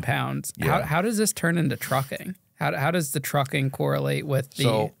pounds and pounds. Yeah. How does this turn into trucking? How does the trucking correlate with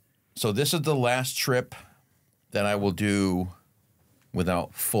the... So this is the last trip that I will do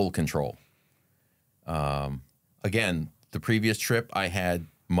without full control. Again, the previous trip I had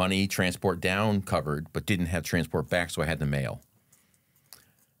money transport down covered, but didn't have transport back, so I had to mail.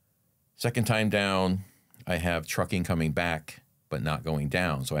 Second time down, I have trucking coming back, but not going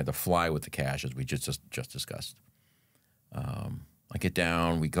down, so I had to fly with the cash, as we just discussed. I get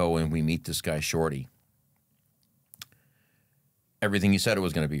down, we go and we meet this guy, Shorty. Everything he said it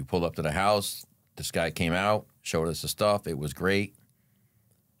was going to be. Pulled up to the house, this guy came out, showed us the stuff, it was great.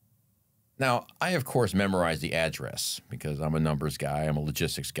 Now, I, of course, memorized the address because I'm a numbers guy. I'm a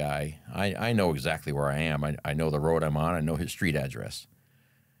logistics guy. I know exactly where I am. I know the road I'm on. I know his street address.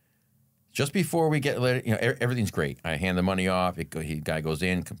 Just before we get, everything's great. I hand the money off. The guy goes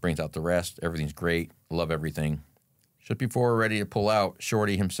in, brings out the rest. Everything's great. Love everything. Just before we're ready to pull out,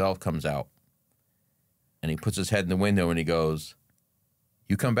 Shorty himself comes out. And he puts his head in the window and he goes,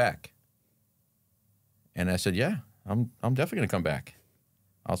 "You come back." And I said, "Yeah, I'm definitely going to come back.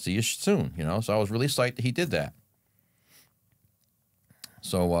 I'll see you soon," So I was really psyched that he did that.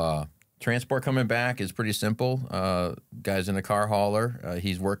 So transport coming back is pretty simple. Guy's in a car hauler.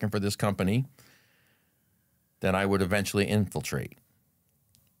 He's working for this company that I would eventually infiltrate.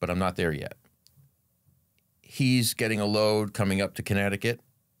 But I'm not there yet. He's getting a load coming up to Connecticut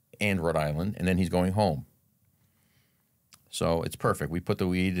and Rhode Island, and then he's going home. So it's perfect. We put the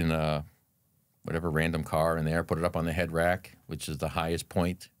weed in whatever random car in there, put it up on the head rack, which is the highest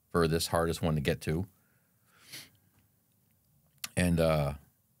point for this hardest one to get to. And the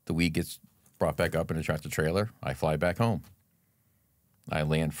weed gets brought back up in a tractor trailer. I fly back home. I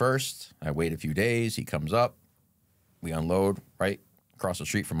land first. I wait a few days. He comes up. We unload right across the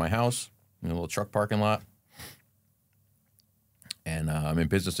street from my house in a little truck parking lot. And I'm in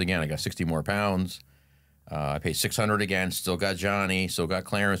business again. I got 60 more pounds. I pay $600 again. Still got Johnny. Still got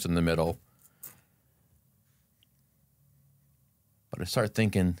Clarence in the middle. But I start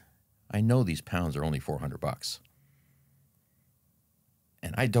thinking, I know these pounds are only $400.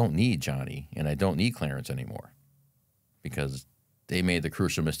 And I don't need Johnny, and I don't need Clarence anymore because they made the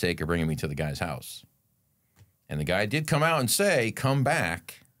crucial mistake of bringing me to the guy's house. And the guy did come out and say, "Come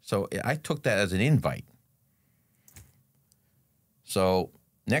back." So I took that as an invite. So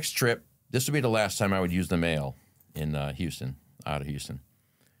next trip, this would be the last time I would use the mail in Houston, out of Houston.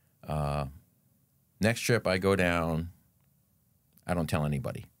 Next trip, I go down. I don't tell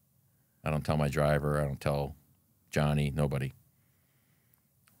anybody. I don't tell my driver. I don't tell Johnny, nobody.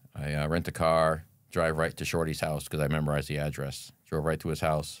 I rent a car, drive right to Shorty's house because I memorized the address. Drove right to his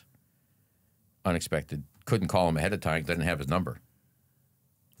house. Unexpected. Couldn't call him ahead of time because I didn't have his number.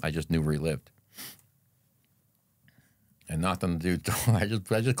 I just knew where he lived. And nothing to do.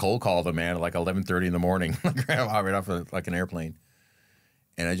 I just cold called him, man, at like 11:30 in the morning. Right off like an airplane.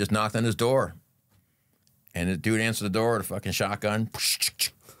 And I just knocked on his door. And the dude answered the door with a fucking shotgun.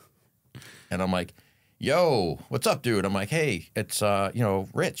 And I'm like, "Yo, what's up, dude?" I'm like, "Hey, it's,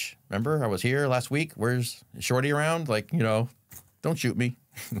 Rich. Remember I was here last week? Where's Shorty around? Like, don't shoot me."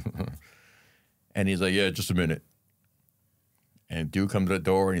 And he's like, "Yeah, just a minute." And dude comes to the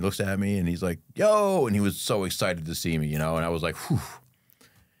door and he looks at me and he's like, "Yo," and he was so excited to see me, and I was like, whew.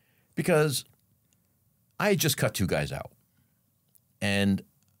 Because I had just cut two guys out. And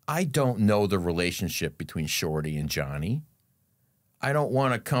I don't know the relationship between Shorty and Johnny. I don't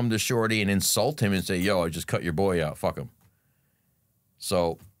want to come to Shorty and insult him and say, "Yo, I just cut your boy out. Fuck him."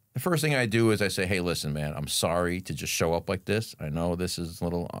 So the first thing I do is I say, hey, listen, man, I'm sorry to just show up like this. I know this is a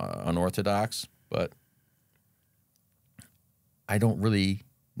little unorthodox, but I don't really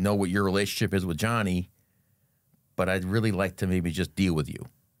know what your relationship is with Johnny, but I'd really like to maybe just deal with you,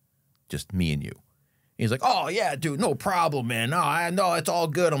 just me and you. He's like, oh, yeah, dude, no problem, man. No, it's all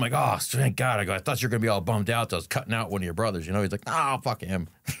good. I'm like, oh, thank God. I thought you were going to be all bummed out that I was cutting out one of your brothers. You know, he's like, oh, fuck him.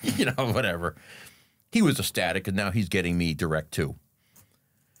 You know, whatever. He was ecstatic, and now he's getting me direct, too.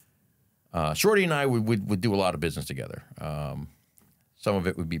 Shorty and I would do a lot of business together. Some of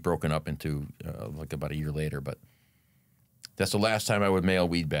it would be broken up into like about a year later, but that's the last time I would mail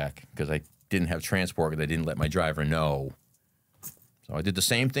weed back because I didn't have transport because I didn't let my driver know. So I did the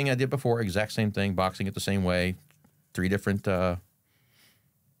same thing I did before, exact same thing, boxing it the same way, 3 different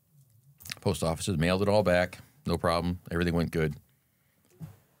post offices, mailed it all back, no problem, everything went good.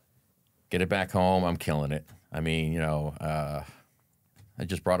 Get it back home, I'm killing it. I mean, you know, I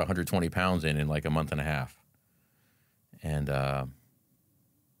just brought 120 pounds in like a month and a half. And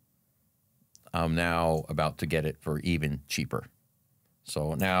I'm now about to get it for even cheaper.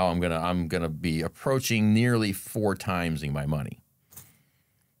 So now I'm gonna be approaching nearly 4 times my money.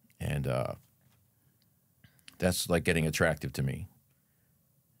 And that's like getting attractive to me.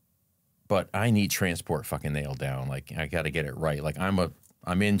 But I need transport fucking nailed down. Like I gotta get it right. Like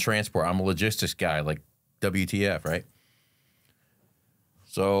I'm in transport. I'm a logistics guy, like WTF, right?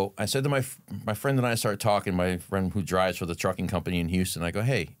 So I said to my friend and I started talking, my friend who drives for the trucking company in Houston, I go,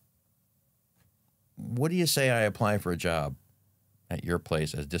 hey, what do you say I apply for a job at your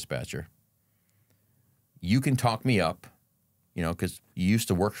place as dispatcher? You can talk me up, you know, because he used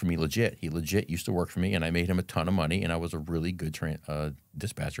to work for me legit. He legit used to work for me, and I made him a ton of money, and I was a really good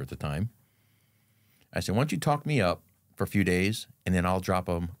dispatcher at the time. I said, why don't you talk me up for a few days, and then I'll drop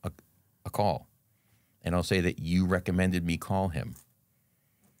him a call, and I'll say that you recommended me call him.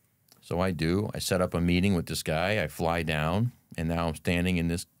 So I do. I set up a meeting with this guy. I fly down, and now I'm standing in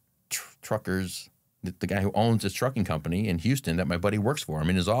this the guy who owns this trucking company in Houston that my buddy works for. I'm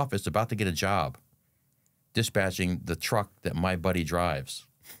in his office about to get a job dispatching the truck that my buddy drives.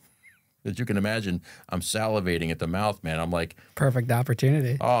 As you can imagine, I'm salivating at the mouth, man. I'm like... Perfect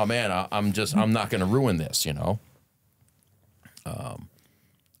opportunity. Oh, man, I'm not going to ruin this, you know?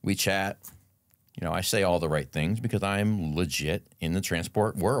 We chat. You know, I say all the right things because I'm legit in the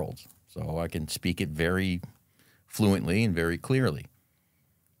transport world. So I can speak it very fluently and very clearly.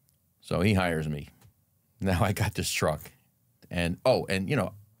 So he hires me. Now I got this truck. And, you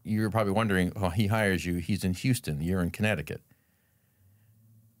know, you're probably wondering, oh, he hires you. He's in Houston. You're in Connecticut.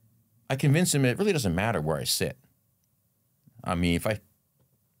 I convinced him it really doesn't matter where I sit. I mean, if I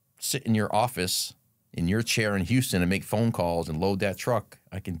sit in your office, in your chair in Houston and make phone calls and load that truck,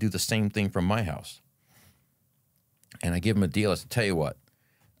 I can do the same thing from my house. And I give him a deal. I said, tell you what,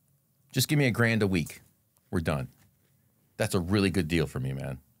 just give me $1,000 a week. We're done. That's a really good deal for me,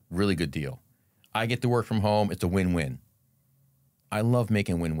 man. Really good deal. I get to work from home. It's a win-win. I love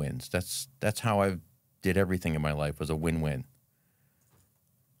making win-wins. That's how I did everything in my life, was a win-win.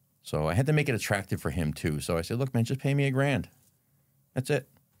 So I had to make it attractive for him too. So I said, look, man, just pay me $1,000. That's it.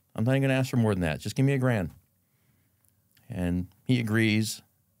 I'm not even gonna ask for more than that. Just give me $1,000. And he agrees.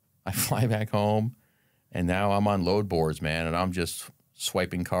 I fly back home, and now I'm on load boards, man, and I'm just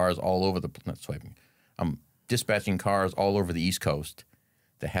swiping cars all over not swiping. I'm dispatching cars all over the East Coast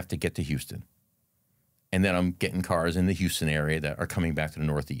that have to get to Houston. And then I'm getting cars in the Houston area that are coming back to the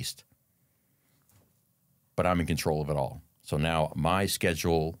Northeast. But I'm in control of it all. So now my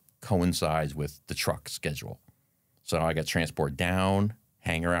schedule coincides with the truck schedule. So now I got transport down,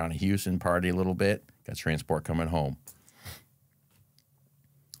 hang around in Houston, party a little bit, got transport coming home.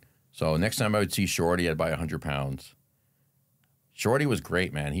 So next time I would see Shorty, I'd buy 100 pounds. Shorty was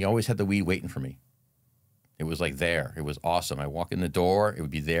great, man. He always had the weed waiting for me. It was like there. It was awesome. I walk in the door, it would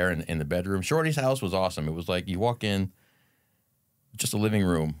be there in the bedroom. Shorty's house was awesome. It was like you walk in, just a living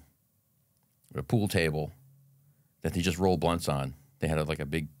room with a pool table that they just roll blunts on. They had like a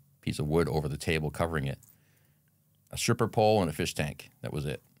big piece of wood over the table covering it. A stripper pole and a fish tank. That was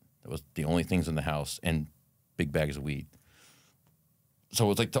it. That was the only things in the house, and big bags of weed. So it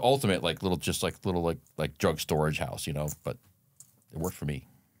was like the ultimate, like little drug storage house, you know, but it worked for me.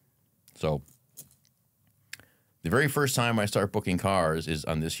 So the very first time I start booking cars is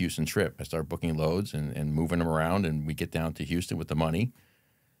on this Houston trip. I start booking loads and moving them around, and we get down to Houston with the money,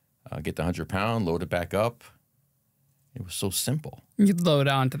 get the 100 pound, load it back up. It was so simple. You load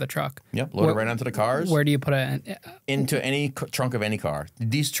onto the truck. Yep, load it right onto the cars. Where do you put it? Into any trunk of any car.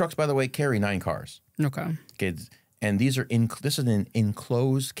 These trucks, by the way, carry 9 cars. Okay. And these are this is an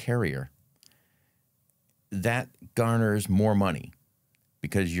enclosed carrier. That garners more money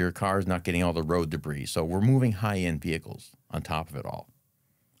because your car is not getting all the road debris. So we're moving high-end vehicles on top of it all,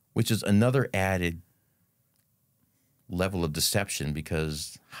 which is another added level of deception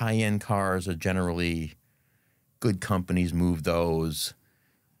because high-end cars are generally good companies move those.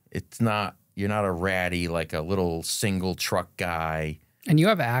 It's not, you're not a ratty, like a little single truck guy. And you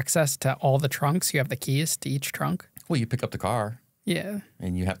have access to all the trunks? You have the keys to each trunk? Well, you pick up the car. Yeah.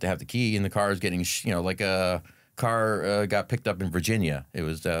 And you have to have the key, and the car is getting, like a car got picked up in Virginia. It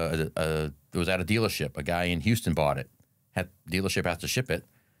was at a dealership. A guy in Houston bought it. Dealership has to ship it.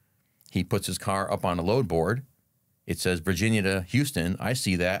 He puts his car up on a load board. It says Virginia to Houston. I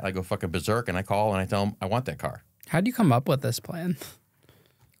see that. I go fucking berserk, and I call, and I tell him I want that car. How'd you come up with this plan?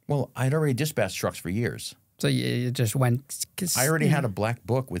 Well, I'd already dispatched trucks for years. So you just went... I already had a black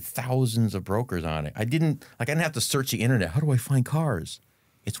book with thousands of brokers on it. I didn't have to search the internet. How do I find cars?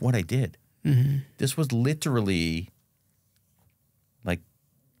 It's what I did. Mm-hmm. This was literally like,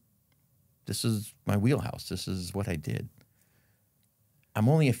 this is my wheelhouse. This is what I did. I'm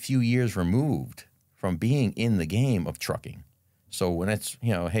only a few years removed from being in the game of trucking. So when it's,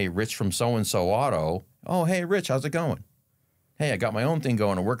 hey, Rich from so-and-so auto. Oh, hey, Rich, how's it going? Hey, I got my own thing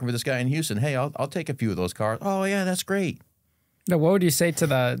going. I'm working with this guy in Houston. Hey, I'll take a few of those cars. Oh, yeah, that's great. Now, what would you say to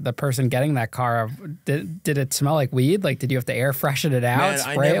the person getting that car? Did it smell like weed? Like, did you have to air freshen it out, Man,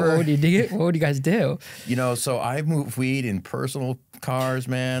 spray it? What would you do? What would you guys do? So I move weed in personal cars,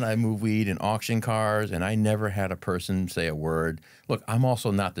 man. I move weed in auction cars, and I never had a person say a word. Look, I'm also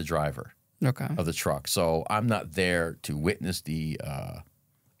not the driver of the truck, so I'm not there to witness the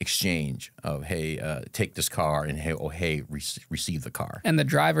exchange of, hey, take this car, and hey, receive the car. And the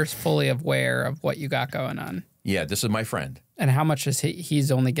driver's fully aware of what you got going on. Yeah, this is my friend. And how much is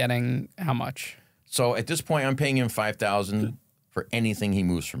he's only getting how much? So at this point, I'm paying him $5,000 for anything he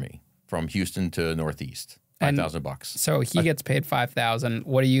moves for me from Houston to Northeast. $5,000. So he gets paid $5,000.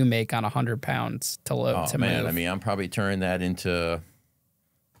 What do you make on 100 pounds to load? Oh man, I mean, I'm probably turning that into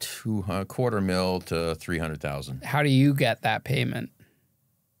 $250,000 to $300,000. How do you get that payment?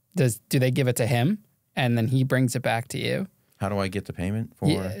 Do they give it to him and then he brings it back to you? How do I get the payment for?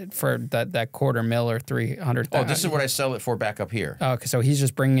 Yeah, for that $250,000 or $300,000. Oh, this is what I sell it for back up here. Oh, okay, so he's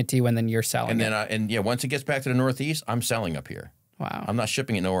just bringing it to you and then you're selling it. And then once it gets back to the Northeast, I'm selling up here. Wow. I'm not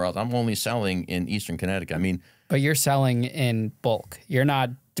shipping it nowhere else. I'm only selling in Eastern Connecticut. I mean, but you're selling in bulk. You're not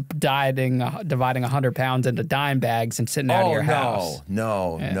dividing 100 pounds into dime bags and sitting out of your house.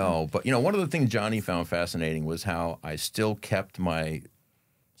 No. But one of the things Johnny found fascinating was how I still kept my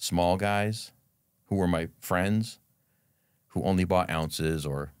small guys who were my friends, who only bought ounces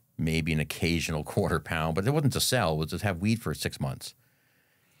or maybe an occasional quarter pound, but it wasn't to sell, it was to have weed for 6 months.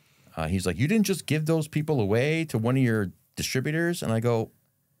 He's like, you didn't just give those people away to one of your distributors? And I go,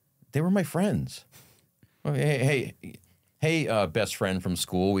 they were my friends. Hey, best friend from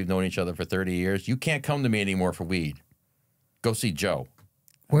school. We've known each other for 30 years. You can't come to me anymore for weed. Go see Joe.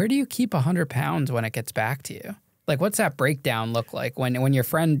 Where do you keep 100 pounds when it gets back to you? Like, what's that breakdown look like when your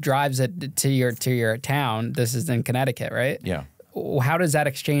friend drives it to your town? This is in Connecticut, right? Yeah. How does that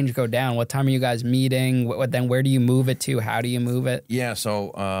exchange go down? What time are you guys meeting? Then where do you move it to? How do you move it? Yeah.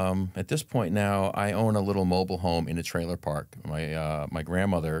 So at this point now, I own a little mobile home in a trailer park. My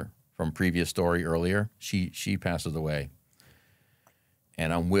grandmother from previous story earlier, she passes away,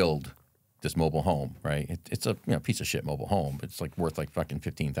 and I'm willed this mobile home. Right. It's a piece of shit mobile home. It's like worth like fucking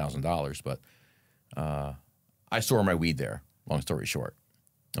 $15,000, but. I store my weed there, long story short.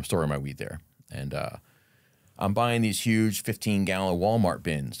 I'm storing my weed there. And I'm buying these huge 15-gallon Walmart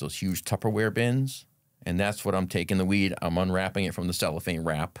bins, those huge Tupperware bins. And that's what I'm taking the weed. I'm unwrapping it from the cellophane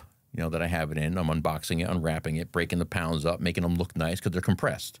wrap, that I have it in. I'm unboxing it, unwrapping it, breaking the pounds up, making them look nice because they're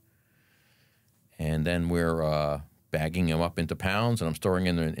compressed. And then we're bagging them up into pounds, and I'm storing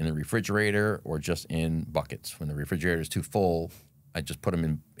in the refrigerator or just in buckets. When the refrigerator is too full, I just put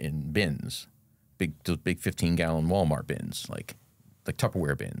them in bins. Those big 15-gallon Walmart bins, like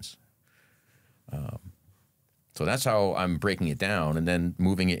Tupperware bins. So that's how I'm breaking it down and then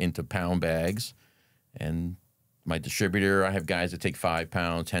moving it into pound bags. And my distributor, I have guys that take 5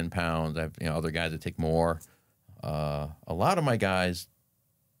 pounds, 10 pounds. I have other guys that take more. A lot of my guys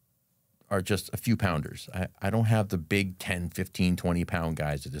are just a few pounders. I don't have the big 10, 15, 20-pound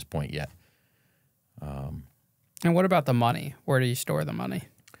guys at this point yet. And what about the money? Where do you store the money?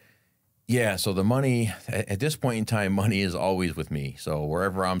 Yeah, so the money, at this point in time, money is always with me. So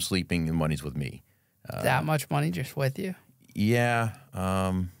wherever I'm sleeping, the money's with me. That much money just with you? Yeah.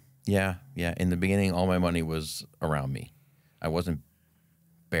 In the beginning, all my money was around me. I wasn't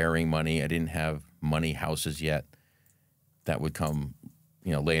bearing money. I didn't have money houses yet. That would come,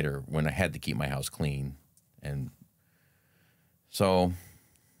 later when I had to keep my house clean. And so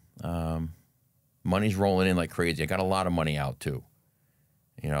Money's rolling in like crazy. I got a lot of money out too.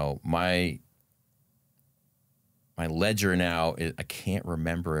 You know, my ledger now is, I can't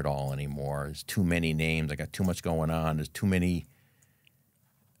remember it all anymore. There's too many names. I got too much going on. There's too many.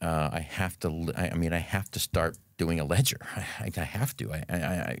 I have to start doing a ledger. I have to.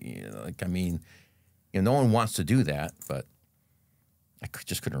 No one wants to do that, but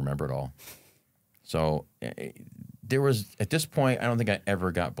just couldn't remember it all. So there was, at this point, I don't think I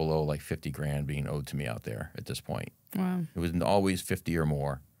ever got below like 50 grand being owed to me out there at this point. Wow. It was always 50 or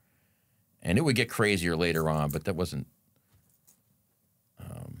more. And it would get crazier later on, but that wasn't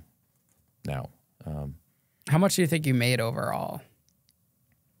now. How much do you think you made overall?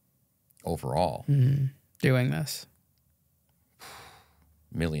 Overall? Doing this?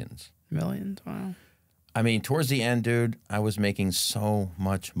 Millions. Millions, wow. I mean, towards the end, dude, I was making so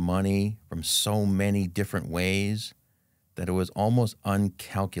much money from so many different ways that it was almost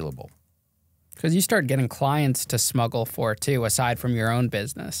uncalculable. Because you start getting clients to smuggle for, too, aside from your own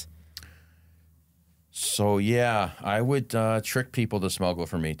business. So, yeah, I would trick people to smuggle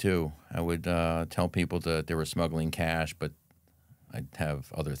for me, too. I would tell people that they were smuggling cash, but I'd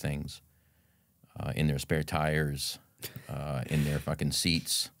have other things in their spare tires, in their fucking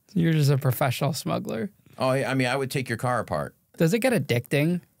seats. You're just a professional smuggler. Oh, I mean, I would take your car apart. Does it get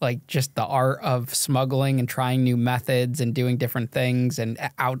addicting? Like just the art of smuggling and trying new methods and doing different things and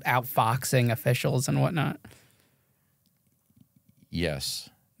outfoxing officials and whatnot? Yes.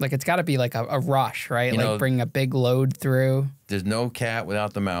 Like it's got to be like a rush, right? Like bringing a big load through. There's no cat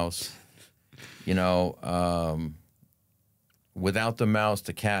without the mouse. You know, without the mouse,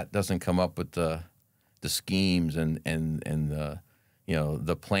 the cat doesn't come up with the schemes and the, you know,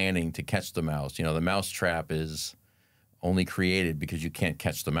 the planning to catch the mouse. You know, the mouse trap is only created because you can't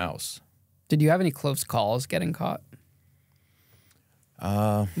catch the mouse. Did you have any close calls getting caught?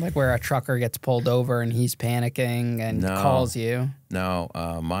 Like where a trucker gets pulled over and he's panicking and calls you? No,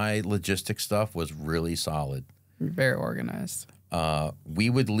 my logistics stuff was really solid. Very organized. We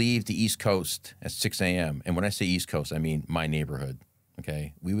would leave the East Coast at 6 a.m. And when I say East Coast, I mean my neighborhood,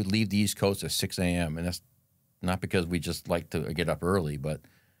 okay? We would leave the East Coast at 6 a.m. And that's not because we just like to get up early, but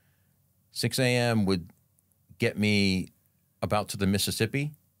 6 a.m. would get me about to the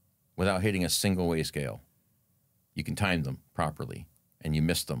Mississippi without hitting a single weigh scale. You can time them properly, and you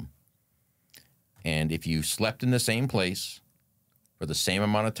miss them. And if you slept in the same place for the same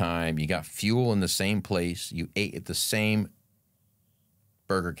amount of time, you got fuel in the same place, you ate at the same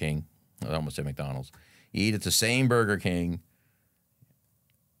Burger King, I almost said McDonald's, you eat at the same Burger King,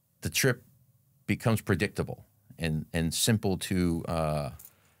 the trip becomes predictable and simple to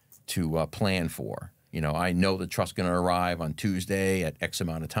plan for. You know, I know the truck's going to arrive on Tuesday at X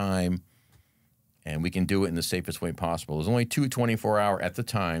amount of time, and we can do it in the safest way possible. There's only two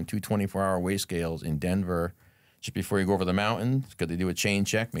 24-hour weigh scales in Denver just before you go over the mountains because they do a chain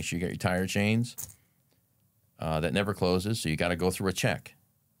check. Make sure you get your tire chains. That never closes, so you got to go through a check.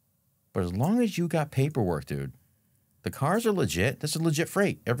 But as long as you got paperwork, dude, the cars are legit. This is legit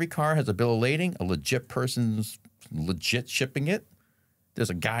freight. Every car has a bill of lading, a legit person's legit shipping it. There's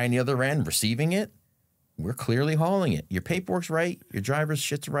a guy on the other end receiving it. We're clearly hauling it. Your paperwork's right. Your driver's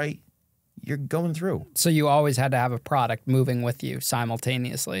shit's right. You're going through. So you always had to have a product moving with you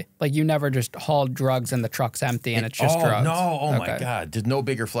simultaneously. Like you never just hauled drugs and the truck's empty and it's just drugs. No. Oh, my God. There's no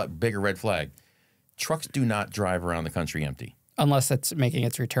bigger red flag. Trucks do not drive around the country empty. Unless it's making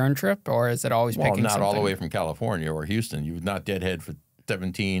its return trip, or is it always picking something? Well, not all the way from California or Houston. You would not deadhead for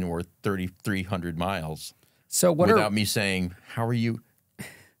 17 or 3,300 miles. So without me saying, how are you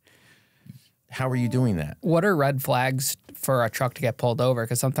doing that? What are red flags for a truck to get pulled over?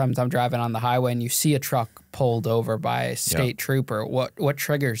 Because sometimes I'm driving on the highway and you see a truck pulled over by a state trooper. What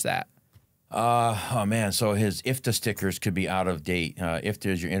triggers that? Oh, man. So his IFTA stickers could be out of date. IFTA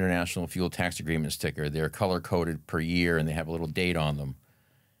is your International Fuel Tax Agreement sticker. They're color-coded per year, and they have a little date on them.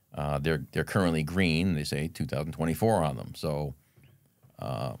 They're currently green. They say 2024 on them. So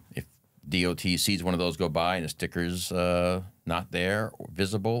if DOT sees one of those go by and the sticker's not there, or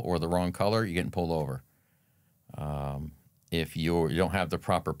visible, or the wrong color, you're getting pulled over. If you don't have the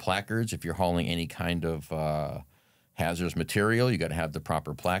proper placards, if you're hauling any kind of hazardous material, you got to have the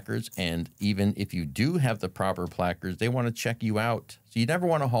proper placards. And even if you do have the proper placards, they want to check you out. So you never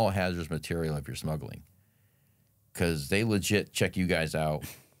want to haul hazardous material if you're smuggling, because they legit check you guys out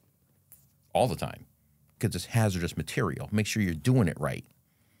all the time because it's hazardous material. Make sure you're doing it right.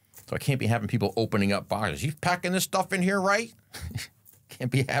 So I can't be having people opening up boxes. You packing this stuff in here right? Can't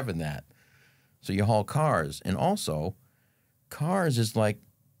be having that. So you haul cars. And also, cars is like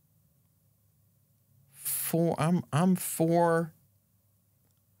I'm for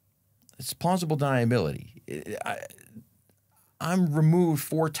It's plausible deniability. I'm removed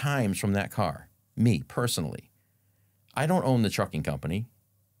 4 times from that car, me personally. I don't own the trucking company.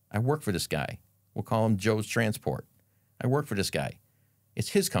 I work for this guy. We'll call him Joe's Transport. I work for this guy. It's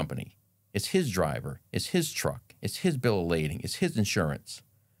his company. It's his driver. It's his truck. It's his bill of lading. It's his insurance.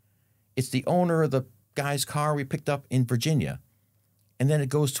 It's the owner of the guy's car we picked up in Virginia. And then it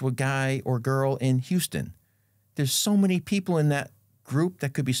goes to a guy or girl in Houston. There's so many people in that group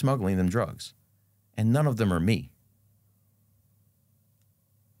that could be smuggling them drugs. And none of them are me.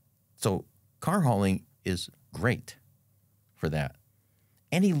 So car hauling is great for that.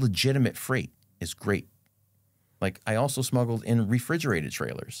 Any legitimate freight is great. Like I also smuggled in refrigerated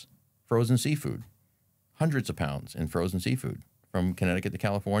trailers, frozen seafood, hundreds of pounds in frozen seafood from Connecticut to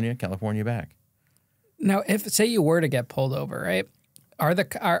California, California back. Now, if say you were to get pulled over, right?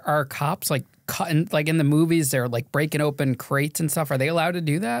 Are cops like cutting, like in the movies, they're like breaking open crates and stuff? Are they allowed to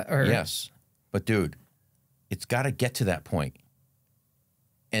do that? Or? Yes, but dude, it's got to get to that point.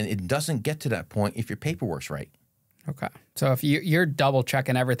 And it doesn't get to that point if your paperwork's right. Okay. So if you're double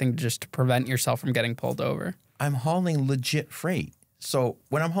checking everything just to prevent yourself from getting pulled over. I'm hauling legit freight. So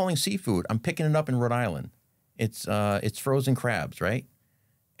when I'm hauling seafood, I'm picking it up in Rhode Island. It's frozen crabs, right?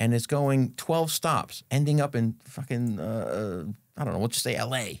 And it's going 12 stops, ending up in fucking, I don't know, let's just say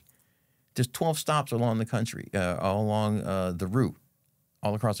L.A. There's 12 stops along the country, all along the route,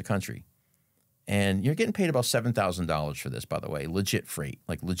 all across the country. And you're getting paid about $7,000 for this, by the way. Legit freight,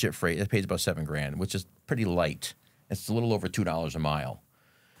 like legit freight. It pays about $7,000, which is pretty light. It's a little over $2 a mile.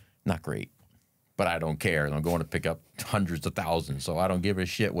 Not great, but I don't care. I'm going to pick up hundreds of thousands, so I don't give a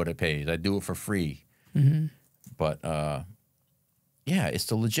shit what it pays. I do it for free. Mm-hmm. But yeah, it's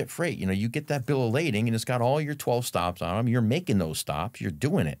the legit freight. You know, you get that bill of lading, and it's got all your 12 stops on them. You're making those stops. You're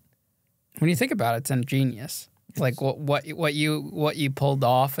doing it. When you think about it, it's ingenious. Like what you pulled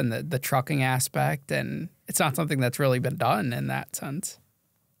off and the trucking aspect, and it's not something that's really been done in that sense.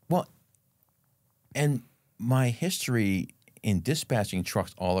 Well, and my history in dispatching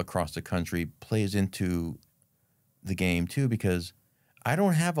trucks all across the country plays into the game too, because I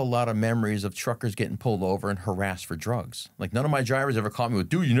don't have a lot of memories of truckers getting pulled over and harassed for drugs. Like none of my drivers ever called me with,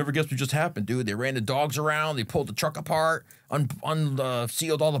 dude, you never guess what just happened, dude. They ran the dogs around, they pulled the truck apart,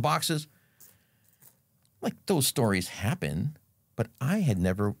 unsealed all the boxes. Like those stories happen, but I had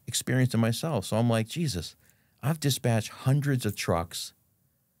never experienced it myself. So I'm like, Jesus, I've dispatched hundreds of trucks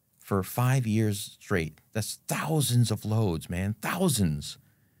for 5 years straight. That's thousands of loads, man, thousands.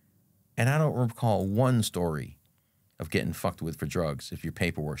 And I don't recall one story of getting fucked with for drugs if your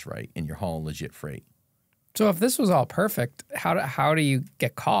paperwork's right and you're hauling legit freight. So if this was all perfect, how do you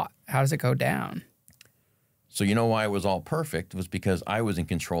get caught? How does it go down? So you know why it was all perfect? It was because I was in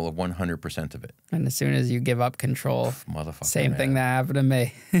control of 100% of it. And as soon as you give up control, motherfucker, same thing that happened to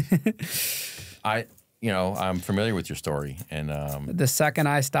me. I'm familiar with your story. And the second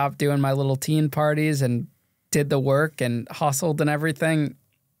I stopped doing my little teen parties and did the work and hustled and everything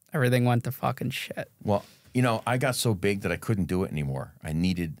went to fucking shit. Well, you know, I got so big that I couldn't do it anymore.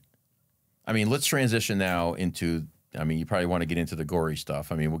 Let's transition now into, you probably want to get into the gory stuff.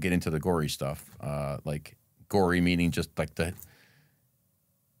 We'll get into the gory stuff, like gory meaning just like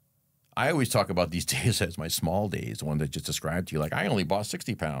I always talk about these days as my small days, the one that just described to you, like I only bought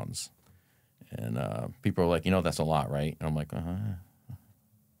 60 pounds. And people are like, that's a lot, right? And I'm like,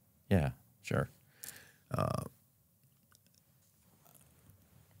 yeah, sure.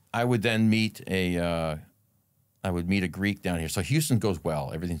 I would then meet a Greek down here. So Houston goes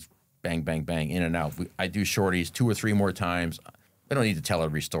well. Everything's bang, bang, bang, in and out. I do shorties 2 or 3 more times. I don't need to tell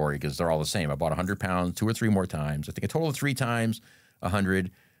every story because they're all the same. I bought 100 pounds 2 or 3 more times. I think a total of 3 times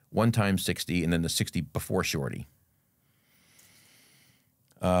 100, 1 time 60, and then the 60 before shorty.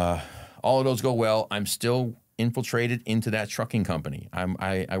 All of those go well. I'm still infiltrated into that trucking company.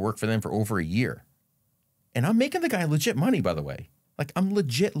 I work for them for over a year. And I'm making the guy legit money, by the way. Like, I'm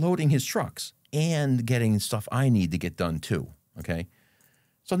legit loading his trucks and getting stuff I need to get done too, okay?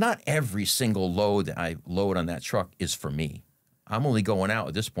 So not every single load that I load on that truck is for me. I'm only going out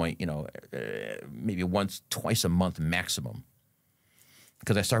at this point, maybe once, twice a month maximum.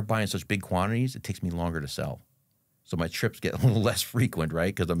 Because I start buying such big quantities, it takes me longer to sell. So my trips get a little less frequent,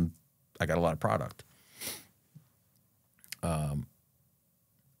 right? Because I got a lot of product.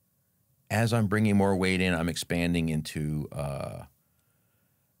 As I'm bringing more weight in, I'm expanding into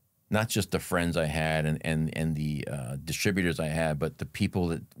not just the friends I had and the distributors I had, but the people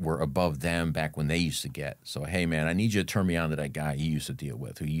that were above them back when they used to get. So, hey, man, I need you to turn me on to that guy you used to deal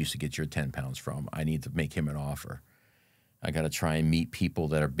with, who you used to get your 10 pounds from. I need to make him an offer. I got to try and meet people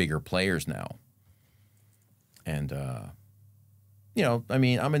that are bigger players now. And you know, I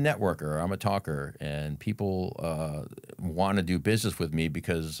mean, I'm a networker, I'm a talker, and people want to do business with me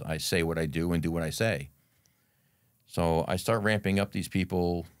because I say what I do and do what I say. So I start ramping up these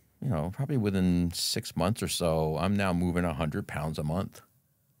people, you know, probably within 6 months or so, I'm now moving 100 pounds a month,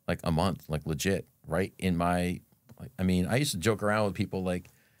 like legit, right in my, like, I mean, I used to joke around with people like,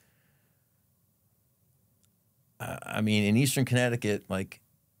 I mean, in Eastern Connecticut, like,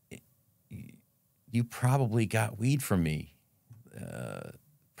 you probably got weed from me.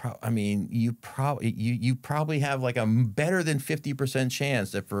 I mean, you probably have like a better than 50%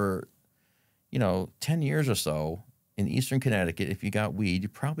 chance that for, you know, 10 years or so in Eastern Connecticut, if you got weed, you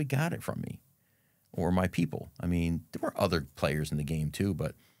probably got it from me or my people. I mean, there were other players in the game too,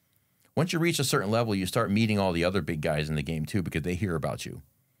 but once you reach a certain level, you start meeting all the other big guys in the game too because they hear about you.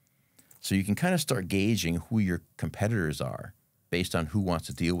 So you can kind of start gauging who your competitors are based on who wants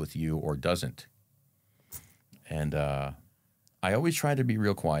to deal with you or doesn't. And I always try to be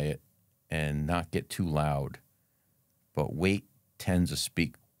real quiet and not get too loud, but weight tends to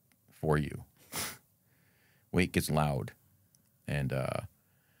speak for you. Weight gets loud. And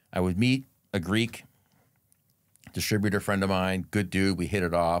I would meet a Greek distributor friend of mine, good dude. We hit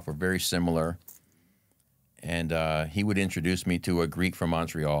it off. We're very similar. And he would introduce me to a Greek from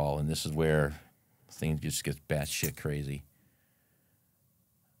Montreal, and this is where things just get batshit crazy.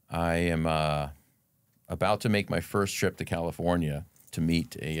 I am about to make my first trip to California to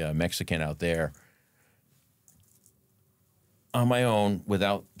meet a Mexican out there on my own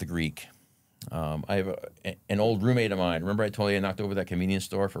without the Greek. I have an old roommate of mine. Remember I told you I knocked over that convenience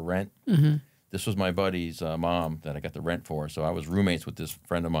store for rent? Mm-hmm. This was my buddy's mom that I got the rent for, so I was roommates with this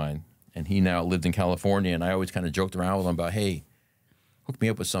friend of mine. And he now lived in California, and I always kind of joked around with him about, hey, hook me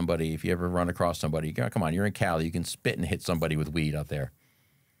up with somebody if you ever run across somebody. Come on, you're in Cali. You can spit and hit somebody with weed out there.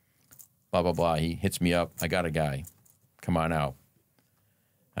 Blah, blah, blah. He hits me up. I got a guy. Come on out.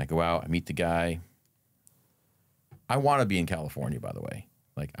 I go out. I meet the guy. I want to be in California, by the way.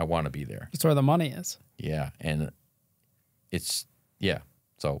 Like, I want to be there. That's where the money is. Yeah, and it's, yeah.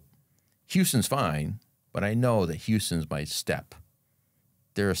 So Houston's fine, but I know that Houston's my step.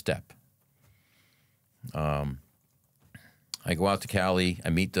 They're a step. I go out to Cali. I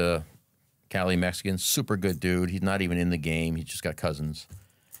meet the Cali Mexican, super good dude. He's not even in the game. He's just got cousins.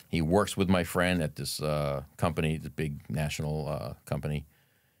 He works with my friend at this company, the big national company.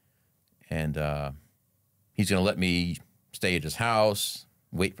 And he's going to let me stay at his house,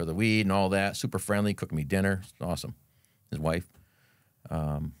 wait for the weed and all that. Super friendly, cook me dinner. It's awesome. His wife.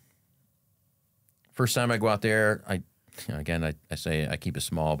 First time I go out there, I say I keep it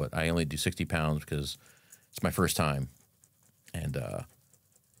small, but I only do 60 pounds because it's my first time. And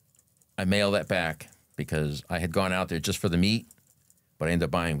I mail that back because I had gone out there just for the meat, but I ended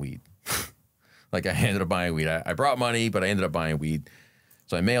up buying weed. Like, I ended up buying weed. I brought money, but I ended up buying weed.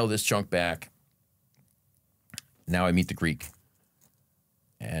 So I mail this chunk back. Now I meet the Greek.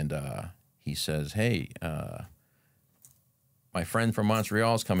 And he says, hey, my friend from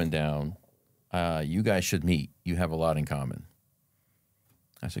Montreal is coming down. You guys should meet. You have a lot in common.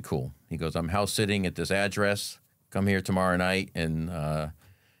 I said, cool. He goes, I'm house sitting at this address. Come here tomorrow night, and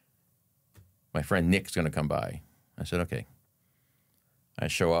my friend Nick's going to come by. I said, okay. I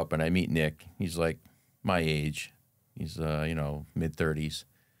show up, and I meet Nick. He's like my age. He's, mid-30s.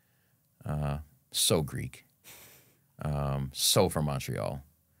 So Greek. So from Montreal.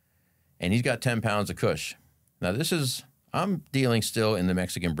 And he's got 10 pounds of kush. Now, I'm dealing still in the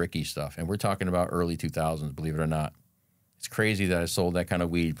Mexican bricky stuff, and we're talking about early 2000s, believe it or not. It's crazy that I sold that kind of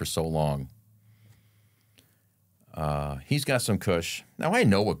weed for so long. He's got some kush. Now, I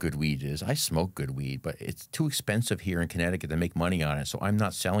know what good weed is. I smoke good weed, but it's too expensive here in Connecticut to make money on it, so I'm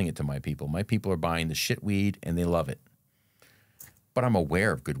not selling it to my people. My people are buying the shit weed, and they love it. But I'm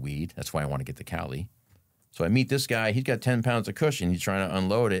aware of good weed. That's why I want to get to Cali. So I meet this guy. He's got 10 pounds of kush, and he's trying to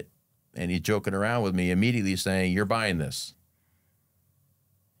unload it. And he's joking around with me, immediately saying, you're buying this.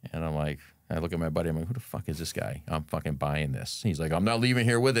 And I'm like, I look at my buddy, I'm like, who the fuck is this guy? I'm fucking buying this. He's like, I'm not leaving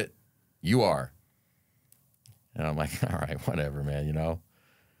here with it. You are. And I'm like, all right, whatever, man, you know?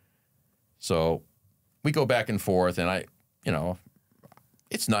 So we go back and forth, and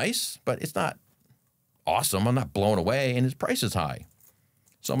it's nice, but it's not awesome. I'm not blown away, and his price is high.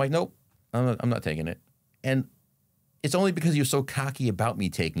 So I'm like, nope, I'm not taking it. And it's only because he was so cocky about me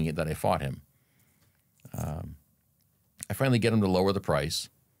taking it that I fought him. I finally get him to lower the price.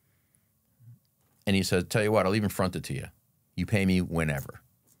 And he said, tell you what, I'll even front it to you. You pay me whenever.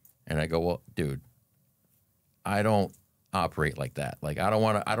 And I go, well, dude, I don't operate like that. Like, I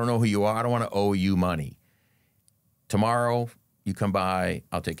don't know who you are. I don't want to owe you money. Tomorrow, you come by,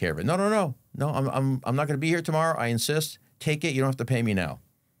 I'll take care of it. No, I'm not going to be here tomorrow. I insist. take it. You don't have to pay me now.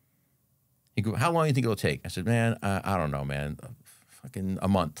 He goes, how long do you think it'll take? I said, man, I don't know, man. Fucking a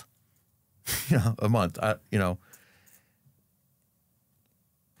month. A month.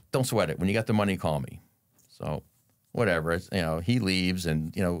 Don't sweat it. When you got the money, call me. So whatever. He leaves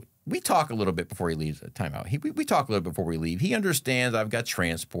and, we talk a little bit before he leaves. Time out. We talk a little bit before we leave. He understands I've got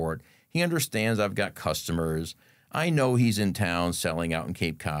transport. He understands I've got customers. I know he's in town selling out in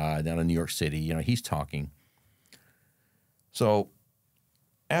Cape Cod, down in New York City. He's talking. So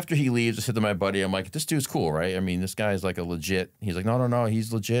after he leaves, I said to my buddy, I'm like, this dude's cool, right? I mean, this guy's like a legit. He's like, no,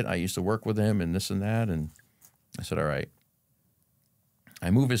 he's legit. I used to work with him and this and that. And I said, all right. I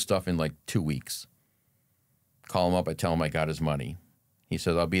move his stuff in like 2 weeks. Call him up. I tell him I got his money. He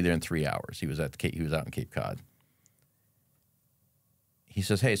says, I'll be there in 3 hours. He was out in Cape Cod. He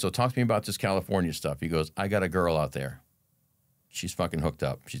says, hey, so talk to me about this California stuff. He goes, I got a girl out there. She's fucking hooked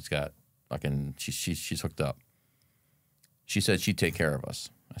up. She's hooked up. She said she'd take care of us.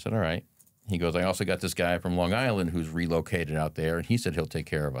 I said, all right. He goes, I also got this guy from Long Island who's relocated out there, and he said he'll take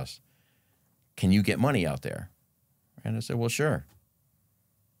care of us. Can you get money out there? And I said, well, sure.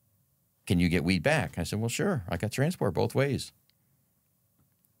 Can you get weed back? I said, well, sure. I got transport both ways.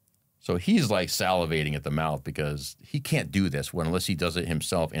 So he's like salivating at the mouth because he can't do this unless he does it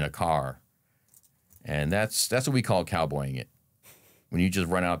himself in a car. And that's what we call cowboying it. When you just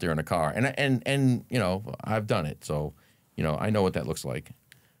run out there in a car. And I've done it. So, I know what that looks like.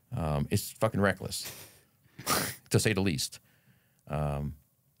 It's fucking reckless, to say the least. But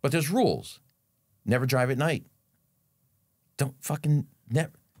there's rules. Never drive at night. Don't fucking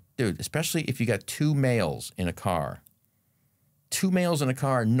never. Dude, especially if you got two males in a car. Two males in a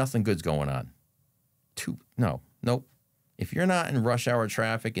car, nothing good's going on. Nope. If you're not in rush hour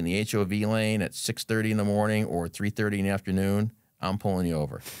traffic in the HOV lane at 6:30 in the morning or 3:30 in the afternoon, I'm pulling you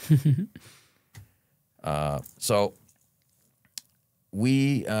over. So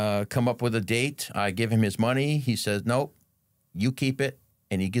we come up with a date. I give him his money. He says, nope, you keep it.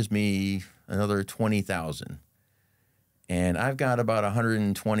 And he gives me another $20,000. And I've got about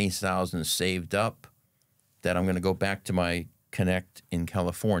 $120,000 saved up that I'm going to go back to my Connect in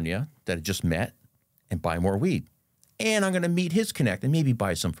California that I just met and buy more weed. And I'm going to meet his Connect and maybe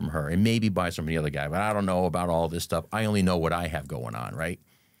buy some from her and maybe buy some from the other guy. But I don't know about all this stuff. I only know what I have going on, right?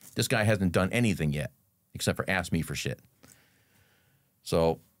 This guy hasn't done anything yet except for ask me for shit.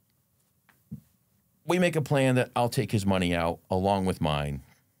 So we make a plan that I'll take his money out along with mine.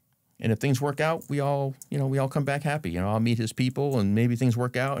 And if things work out, we all come back happy. I'll meet his people and maybe things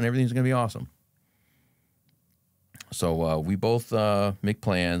work out and everything's going to be awesome. So we both make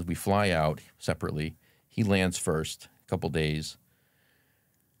plans. We fly out separately. He lands first, a couple days.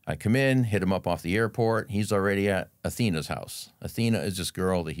 I come in, hit him up off the airport. He's already at Athena's house. Athena is this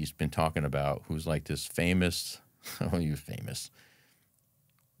girl that he's been talking about who's like this famous,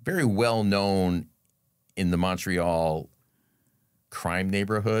 very well known in the Montreal crime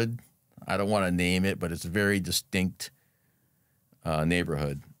neighborhood. I don't want to name it, but it's a very distinct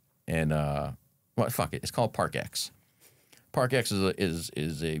neighborhood. And, fuck it. It's called Park X. Park X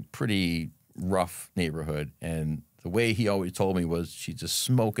is a pretty rough neighborhood, and the way he always told me was she's just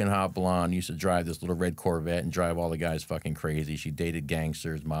smoking hot blonde, used to drive this little red Corvette and drive all the guys fucking crazy. She dated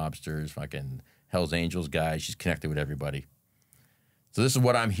gangsters, mobsters, fucking Hells Angels guys. She's connected with everybody. So this is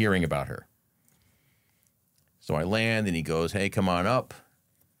what I'm hearing about her. So I land, and he goes, hey, come on up.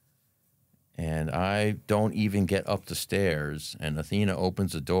 And I don't even get up the stairs, and Athena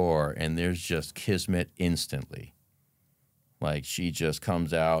opens the door, and there's just kismet instantly. Like, she just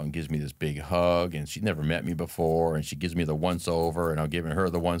comes out and gives me this big hug, and she'd never met me before, and she gives me the once-over, and I'm giving her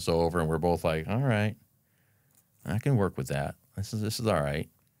the once-over, and we're both like, all right, I can work with that. This is all right.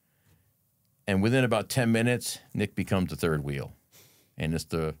 And within about 10 minutes, Nick becomes the third wheel, and it's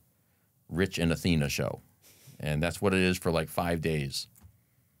the Rich and Athena show. And that's what it is for like 5 days.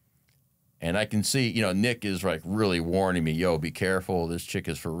 And I can see, Nick is like really warning me, yo, be careful. This chick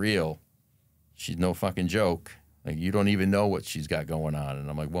is for real. She's no fucking joke. Like, you don't even know what she's got going on. And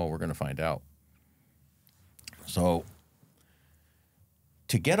I'm like, well, we're going to find out. So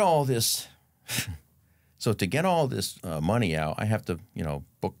to get all this, money out, I have to,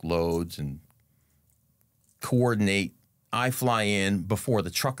 book loads and coordinate. I fly in before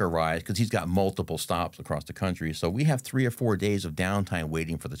the truck arrives because he's got multiple stops across the country. So we have 3 or 4 days of downtime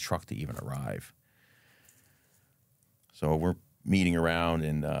waiting for the truck to even arrive. So we're meeting around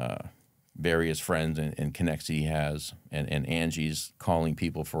and various friends and connects he has, and Angie's calling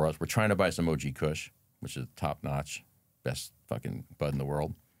people for us. We're trying to buy some OG Kush, which is top-notch, best fucking bud in the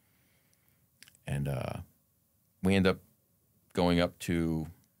world. And we end up going up to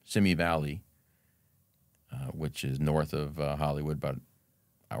Simi Valley which is north of Hollywood, about an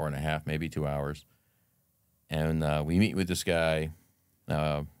hour and a half, maybe 2 hours. And we meet with this guy,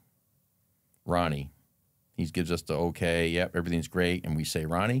 Ronnie. He gives us the okay, yep, everything's great. And we say,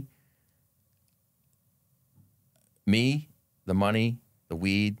 Ronnie, me, the money, the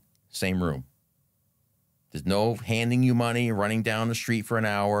weed, same room. There's no handing you money, running down the street for an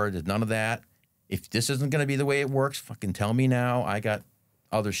hour. There's none of that. If this isn't going to be the way it works, fucking tell me now. I got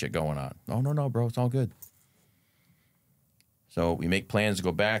other shit going on. Oh, no, bro. It's all good. So we make plans to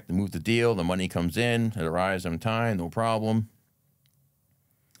go back, to move the deal. The money comes in. It arrives on time. No problem.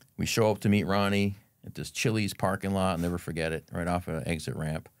 We show up to meet Ronnie at this Chili's parking lot. I'll never forget it. Right off an exit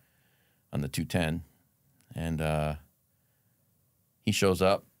ramp on the 210. And he shows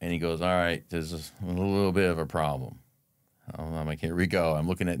up and he goes, all right, there's a little bit of a problem. I'm like, here we go. I'm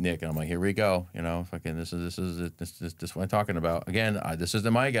looking at Nick and I'm like, here we go. You know, fucking this is what I'm talking about. Again, this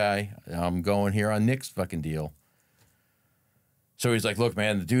isn't my guy. I'm going here on Nick's fucking deal. So he's like, look,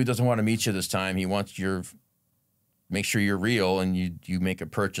 man, the dude doesn't want to meet you this time. He wants make sure you're real and you make a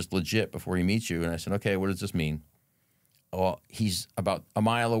purchase legit before he meets you. And I said, okay, what does this mean? Well, he's about a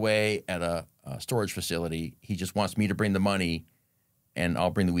mile away at a storage facility. He just wants me to bring the money and I'll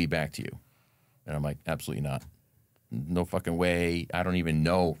bring the weed back to you. And I'm like, absolutely not. No fucking way. I don't even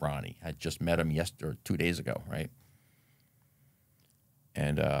know Ronnie. I just met him 2 days ago, right?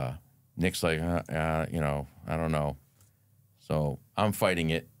 And Nick's like, I don't know. So I'm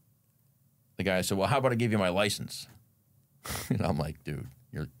fighting it. The guy said, well, how about I give you my license? And I'm like, dude,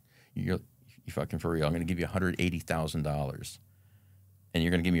 you're fucking for real. I'm going to give you $180,000. And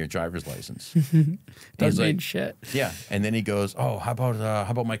you're going to give me your driver's license. Doesn't mean shit. Yeah. And then he goes, oh, how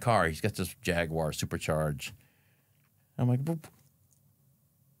about my car? He's got this Jaguar Supercharged. I'm like, well,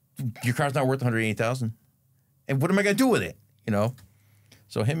 your car's not worth $180,000. And what am I going to do with it? You know?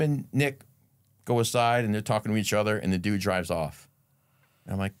 So him and Nick go aside and they're talking to each other and the dude drives off.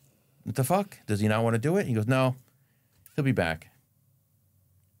 And I'm like, what the fuck? Does he not want to do it? He goes, no, he'll be back.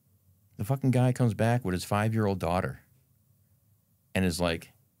 The fucking guy comes back with his 5-year-old daughter and is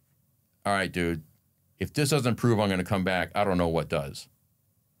like, all right, dude, if this doesn't prove I'm going to come back, I don't know what does.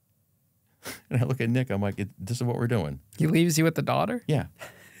 And I look at Nick, I'm like, this is what we're doing. He leaves you with the daughter? Yeah.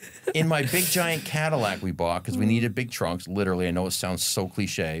 In my big giant Cadillac we bought because we needed big trunks. Literally, I know it sounds so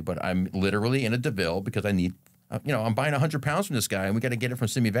cliche, but I'm literally in a DeVille because I need, I'm buying 100 pounds from this guy and we got to get it from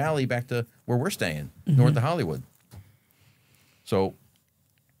Simi Valley back to where we're staying, north of Hollywood. So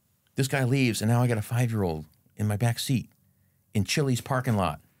this guy leaves and now I got a 5-year-old in my back seat in Chili's parking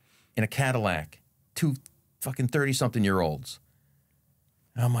lot in a Cadillac, 2 fucking 30-something-year-olds.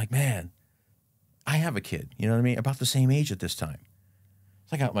 And I'm like, man, I have a kid, you know what I mean? About the same age at this time.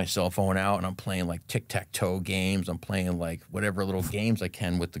 So I got my cell phone out and I'm playing like tic-tac-toe games. I'm playing like whatever little games I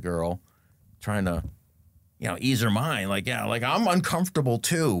can with the girl, trying to, ease her mind. Like, yeah, like I'm uncomfortable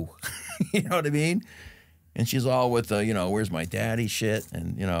too. You know what I mean? And she's all with the, where's my daddy shit?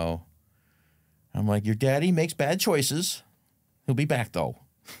 And, I'm like, your daddy makes bad choices. He'll be back though.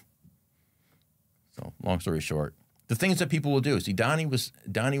 So long story short. The things that people will do. See, Donnie was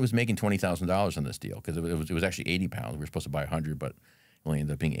making $20,000 on this deal because it was actually 80 pounds. We were supposed to buy 100, but it only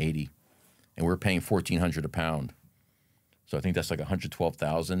ended up being 80, and we were paying $1,400 a pound. So I think that's like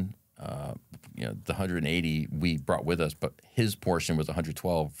 112,000. The 180 we brought with us, but his portion was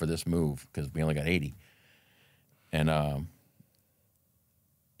 112 for this move because we only got 80. And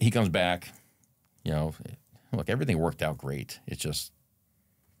he comes back. Look, everything worked out great. It's just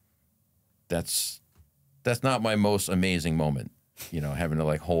that's not my most amazing moment, having to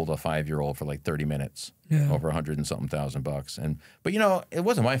like hold a 5-year-old for like 30 minutes over 100 and something thousand bucks. But it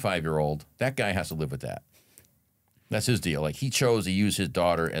wasn't my 5-year-old. That guy has to live with that. That's his deal. Like he chose to use his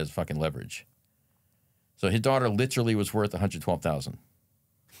daughter as fucking leverage. So his daughter literally was worth 112,000.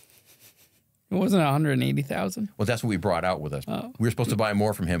 It wasn't 180,000. Well, that's what we brought out with us. Oh. We were supposed to buy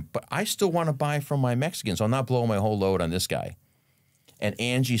more from him, but I still want to buy from my Mexican, so I'm not blowing my whole load on this guy. And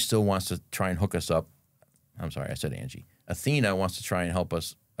Angie still wants to try and hook us up. I'm sorry, I said Angie. Athena wants to try and help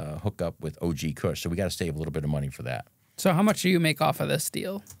us hook up with OG Kush, so we got to save a little bit of money for that. So how much do you make off of this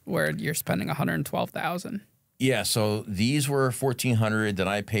deal where you're spending $112,000? Yeah, so these were $1,400 that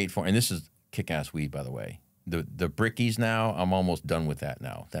I paid for, and this is kick-ass weed, by the way. The brickies now, I'm almost done with that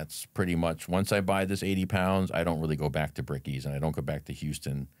now. That's pretty much, once I buy this 80 pounds, I don't really go back to brickies, and I don't go back to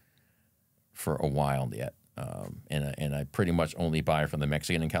Houston for a while yet. And I pretty much only buy from the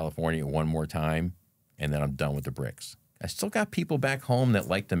Mexican in California one more time, and then I'm done with the bricks. I still got people back home that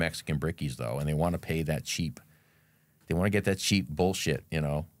like the Mexican brickies, though, and they want to pay that cheap. They want to get that cheap bullshit,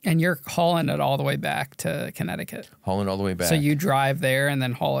 And you're hauling it all the way back to Connecticut. Hauling all the way back. So you drive there and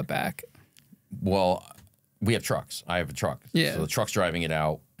then haul it back. Well, We have trucks. I have a truck. Yeah. So the truck's driving it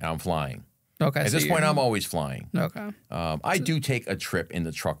out, and I'm flying. Okay. At this point, I'm always flying. Okay. I do take a trip in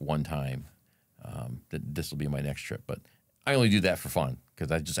the truck one time. This will be my next trip, but I only do that for fun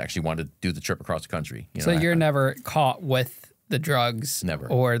because I just actually wanted to do the trip across the country. You know, so you're never caught with the drugs Never.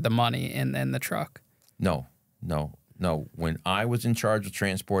 or the money in the truck? No. When I was in charge of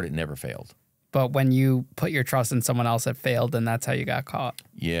transport, it never failed. But when you put your trust in someone else, it failed, and that's how you got caught.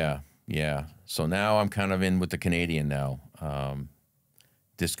 Yeah. So now I'm kind of in with the Canadian now.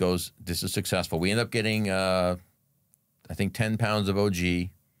 This is successful. We end up getting, I think, 10 pounds of OG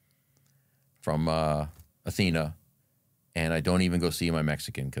from Athena, and I don't even go see my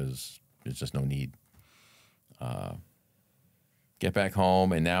Mexican because there's just no need. Get back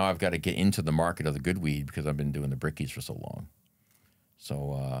home, and now I've got to get into the market of the good weed because I've been doing the brickies for so long.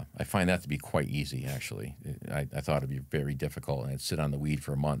 So I find that to be quite easy, actually. I thought it'd be very difficult, and I'd sit on the weed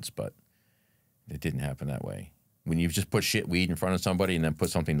for months, but it didn't happen that way. When you just put shit weed in front of somebody and then put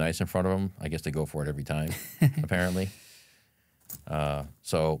something nice in front of them, I guess they go for it every time, apparently.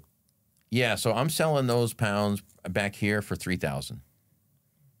 So I'm selling those pounds back here for $3,000.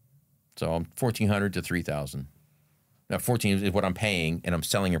 So I'm $1,400 to $3,000. Now, $1,400 is what I'm paying, and I'm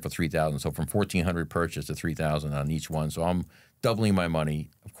selling it for $3,000. So from $1,400 purchase to $3,000 on each one. So I'm doubling my money.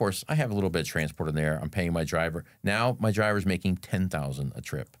 Of course, I have a little bit of transport in there. I'm paying my driver. Now my driver's making $10,000 a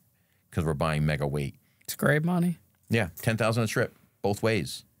trip because we're buying mega weight. It's great money. Yeah, $10,000 a trip, both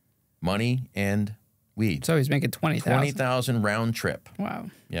ways, money and weed. So he's making $20,000. $20,000 round trip. Wow.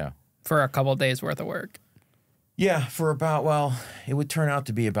 Yeah. For a couple of days worth of work. Yeah, for about, it would turn out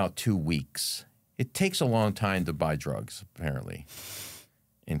to be about 2 weeks. It takes a long time to buy drugs, apparently,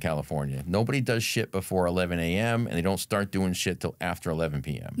 in California. Nobody does shit before 11 a.m., and they don't start doing shit till after 11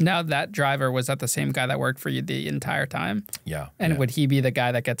 p.m. Now, that driver, was that the same guy that worked for you the entire time? Yeah. And yeah. would he be the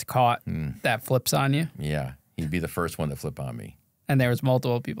guy that gets caught that flips on you? Yeah, he'd be the first one to flip on me. And there was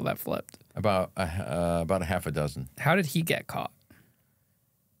multiple people that flipped? About a half a dozen. How did he get caught?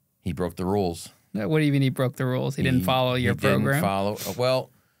 He broke the rules. What do you mean he broke the rules? He didn't follow your program? Didn't follow.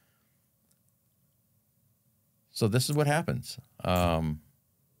 Well, so this is what happens.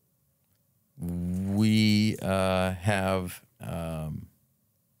 We have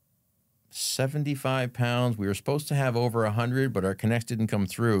 75 pounds. We were supposed to have over 100, but our connects didn't come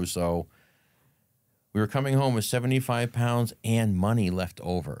through. So we were coming home with 75 pounds and money left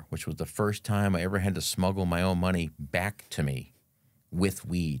over, which was the first time I ever had to smuggle my own money back to me with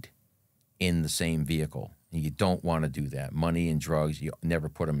weed in the same vehicle. And you don't want to do that. Money and drugs, you never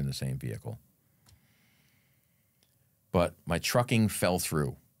put them in the same vehicle. But my trucking fell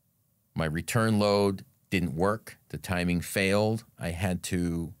through. My return load didn't work. The timing failed. I had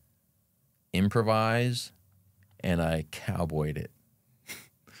to improvise, and I cowboyed it.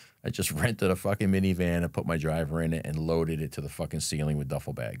 I just rented a fucking minivan and put my driver in it and loaded it to the fucking ceiling with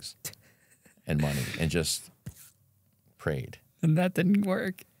duffel bags and money and just prayed. And that didn't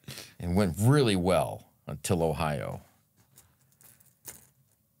work. And went really well until Ohio.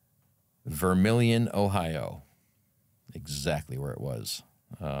 Vermilion, Ohio. Exactly where it was.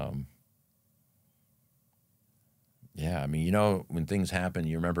 Yeah, I mean, you know, when things happen,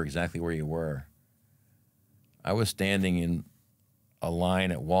 you remember exactly where you were. I was standing in a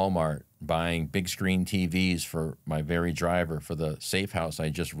line at Walmart buying big screen TVs for my very driver for the safe house I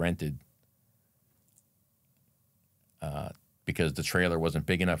just rented because the trailer wasn't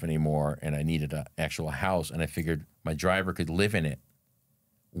big enough anymore and I needed an actual house, and I figured my driver could live in it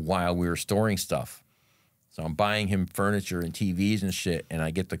while we were storing stuff. So I'm buying him furniture and TVs and shit, and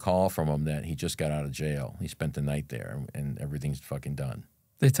I get the call from him that he just got out of jail. He spent the night there, and everything's fucking done.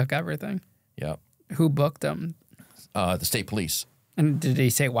 They took everything? Yep. Who booked him? The state police. And did he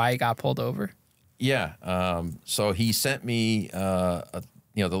say why he got pulled over? Yeah. So he sent me, the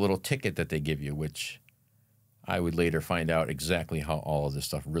little ticket that they give you, which I would later find out exactly how all of this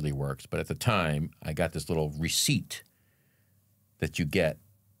stuff really works. But at the time, I got this little receipt that you get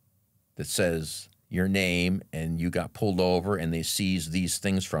that says your name and you got pulled over and they seized these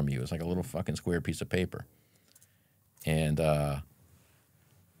things from you. It's like a little fucking square piece of paper. And I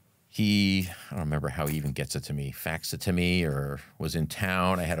don't remember how he even gets it to me, faxed it to me or was in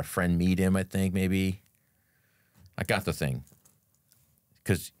town. I had a friend meet him, I think, maybe. I got the thing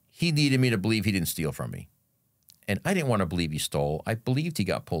because he needed me to believe he didn't steal from me. And I didn't want to believe he stole. I believed he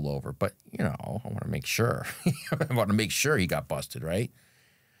got pulled over, but, you know, I want to make sure. I want to make sure he got busted, right?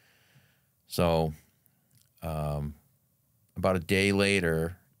 So about a day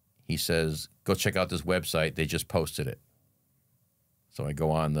later, he says, go check out this website. They just posted it. So I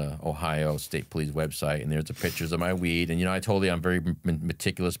go on the Ohio State Police website, and there's the pictures of my weed. And, you know, I told you I'm very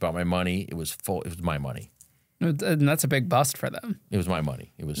meticulous about my money. It was full. It was my money. And that's a big bust for them. It was my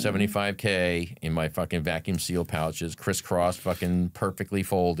money. It was $75K in my fucking vacuum seal pouches, crisscross, fucking perfectly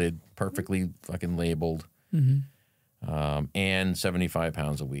folded, perfectly fucking labeled, and 75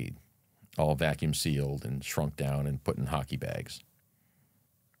 pounds of weed, all vacuum sealed and shrunk down and put in hockey bags.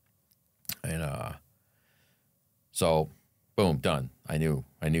 And so, boom, done. I knew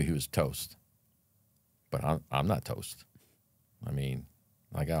he was toast, but I'm not toast. I mean,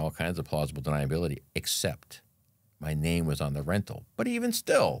 I got all kinds of plausible deniability, except my name was on the rental. But even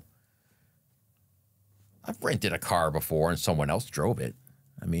still, I've rented a car before and someone else drove it.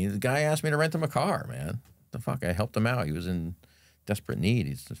 I mean, the guy asked me to rent him a car, man. The fuck? I helped him out. He was in desperate need.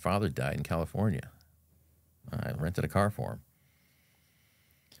 His father died in California. I rented a car for him.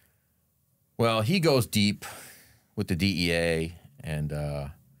 Well, he goes deep with the DEA,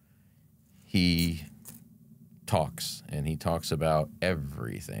 and he talks, and he talks about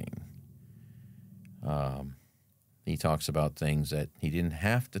everything. He talks about things that he didn't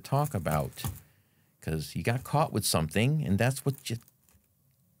have to talk about because he got caught with something, and that's what you...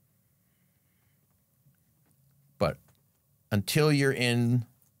 But until you're in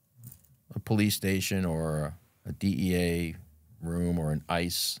a police station or a DEA room or an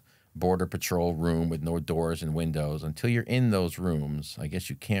ICE Border Patrol room with no doors and windows, until you're in those rooms, I guess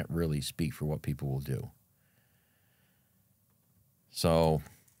you can't really speak for what people will do. So,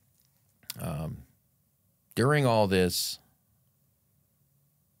 during all this,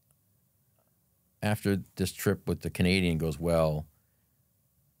 after this trip with the Canadian goes well,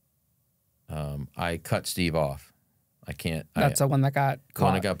 I cut Steve off. I can't. That's the one that got caught. The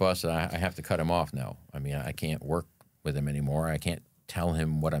one that got busted, I have to cut him off now. I mean, I can't work with him anymore. I can't tell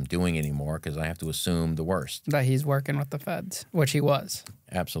him what I'm doing anymore because I have to assume the worst. That he's working with the feds, which he was.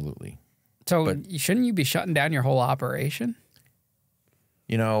 Absolutely. So shouldn't you be shutting down your whole operation?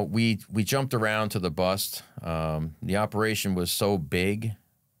 You know, we jumped around to the bust. The operation was so big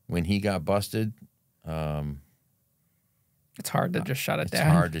when he got busted. It's hard to just shut it down.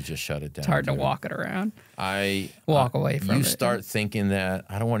 It's hard to just shut it down. It's hard to walk it around. Walk away from it. You start thinking that,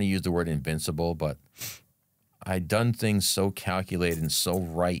 I don't want to use the word invincible, but I'd done things so calculated and so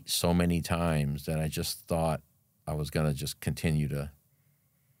right so many times that I just thought I was going to just continue to,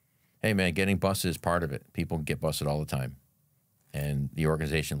 hey man, getting busted is part of it. People get busted all the time. And the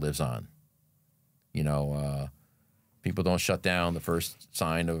organization lives on. You know, people don't shut down the first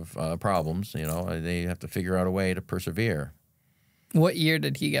sign of problems. You know, they have to figure out a way to persevere. What year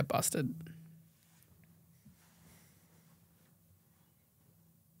did he get busted?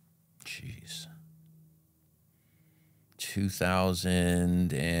 Jeez.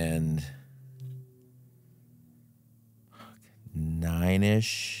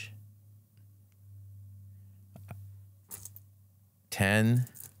 2009-ish. 10.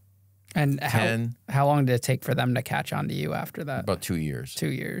 And how long did it take for them to catch on to you after that? About 2 years. 2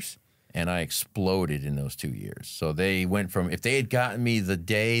 years. And I exploded in those 2 years. So they went from, if they had gotten me the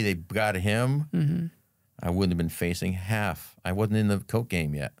day they got him, I wouldn't have been facing half. I wasn't in the coke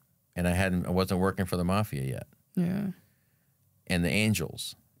game yet. And I wasn't working for the mafia yet. Yeah. And the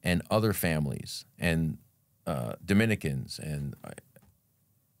Angels and other families and Dominicans. And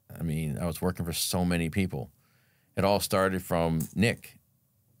I mean, I was working for so many people. It all started from Nick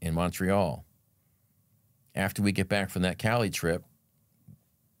in Montreal. After we get back from that Cali trip,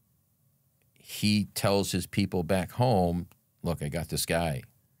 he tells his people back home, look, I got this guy.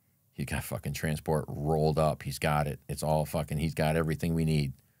 He got fucking transport rolled up. He's got it. It's all fucking, he's got everything we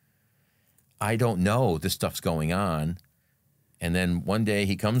need. I don't know this stuff's going on. And then one day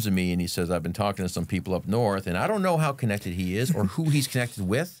he comes to me and he says, I've been talking to some people up north, and I don't know how connected he is or who he's connected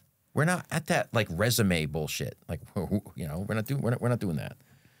with. We're not at that like resume bullshit. Like, you know, we're not doing that.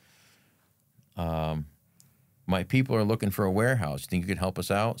 My people are looking for a warehouse. You think you could help us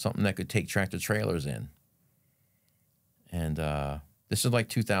out? Something that could take tractor trailers in. And this is like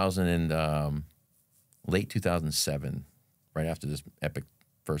 2000 and late 2007, right after this epic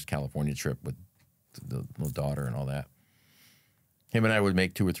first California trip with the little daughter and all that. Him and I would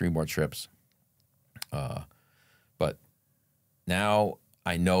make 2 or 3 more trips. But now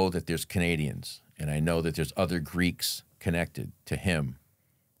I know that there's Canadians, and I know that there's other Greeks connected to him,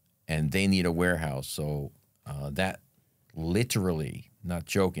 and they need a warehouse. So that literally, not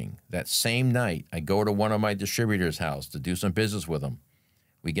joking, that same night, I go to one of my distributors' house to do some business with them.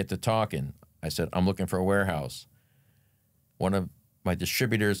 We get to talking. I said, I'm looking for a warehouse. One of my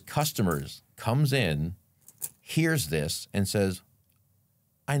distributor's customers comes in, hears this, and says,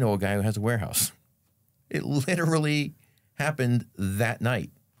 I know a guy who has a warehouse. It literally happened that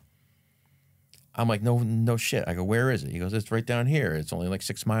night. I'm like, no shit. I go, where is it? He goes, it's right down here. It's only like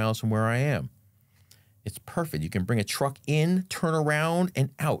 6 miles from where I am. It's perfect. You can bring a truck in, turn around, and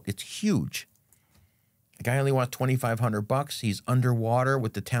out. It's huge. The guy only wants $2,500. He's underwater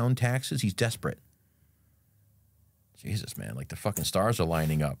with the town taxes. He's desperate. Jesus, man, like the fucking stars are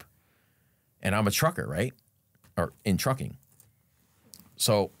lining up. And I'm a trucker, right? Or in trucking.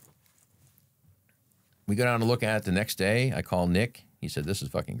 So we go down to look at it the next day. I call Nick. He said, this is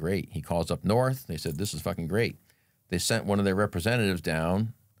fucking great. He calls up north. They said, this is fucking great. They sent one of their representatives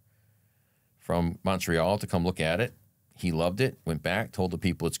down from Montreal to come look at it. He loved it, went back, told the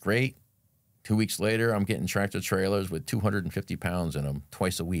people it's great. 2 weeks later, I'm getting tractor trailers with 250 pounds in them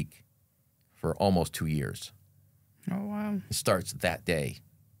twice a week for almost 2 years. Oh, wow. It starts that day,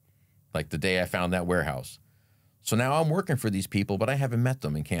 like the day I found that warehouse. So now I'm working for these people, but I haven't met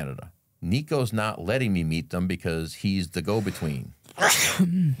them in Canada. Nico's not letting me meet them because he's the go-between.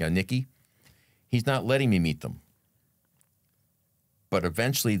 Yeah, Nikki? He's not letting me meet them. But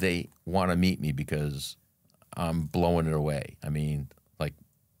eventually they want to meet me because I'm blowing it away. I mean, like,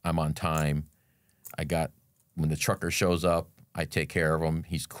 I'm on time. When the trucker shows up, I take care of him.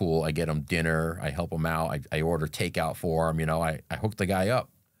 He's cool. I get him dinner. I help him out. I order takeout for him. You know, I hook the guy up.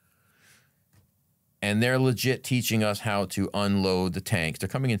 And they're legit teaching us how to unload the tanks. They're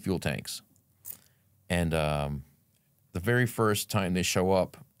coming in fuel tanks. And the very first time they show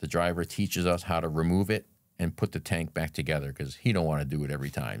up, the driver teaches us how to remove it and put the tank back together because he don't want to do it every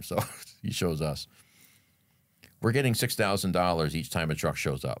time. So he shows us. We're getting $6,000 each time a truck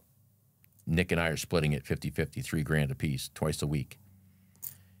shows up. Nick and I are splitting it 50-50, $3,000 a piece, twice a week.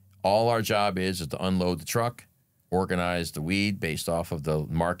 All our job is to unload the truck, organize the weed based off of the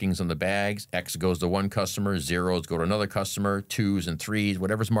markings on the bags. X goes to one customer, zeros go to another customer, 2s and 3s,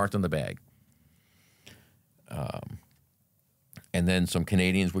 whatever's marked on the bag. And then some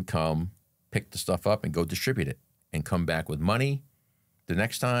Canadians would come, pick the stuff up, and go distribute it, and come back with money the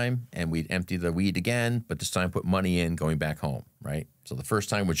next time, and we'd empty the weed again, but this time put money in going back home, right? So the first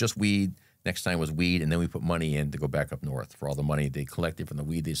time was just weed, next time was weed, and then we put money in to go back up north for all the money they collected from the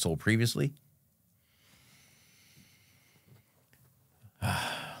weed they sold previously.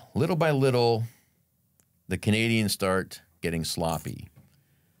 Little by little, the Canadians start getting sloppy.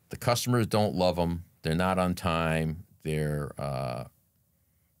 The customers don't love them. They're not on time. They're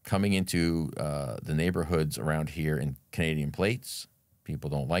coming into the neighborhoods around here in Canadian plates.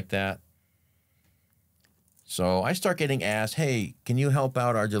 People don't like that. So I start getting asked, hey, can you help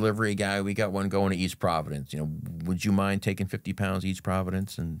out our delivery guy? We got one going to East Providence. You know, would you mind taking 50 pounds East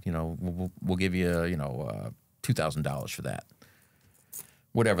Providence? And, you know, we'll give you, $2,000 for that.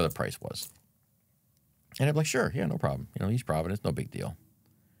 Whatever the price was. And I'd be like, sure, yeah, no problem. You know, East Providence, no big deal.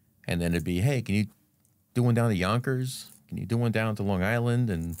 And then it'd be, hey, can you do one down to Yonkers? Can you do one down to Long Island?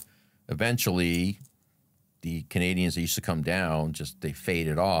 And eventually the Canadians that used to come down, they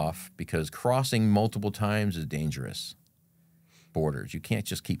faded off because crossing multiple times is dangerous. Borders. You can't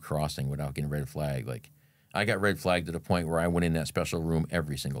just keep crossing without getting red flagged. Like, I got red flagged to the point where I went in that special room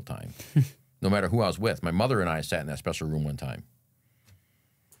every single time. No matter who I was with. My mother and I sat in that special room one time.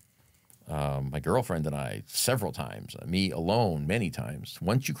 My girlfriend and I several times. Me alone many times.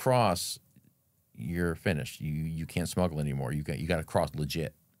 Once you cross, you're finished. You can't smuggle anymore. You got to cross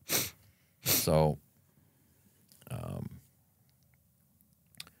legit. So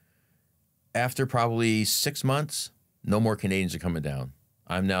after probably 6 months, no more Canadians are coming down.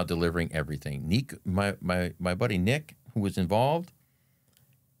 I'm now delivering everything. Nick, my buddy Nick, who was involved,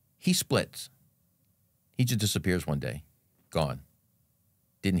 he splits. He just disappears one day. Gone.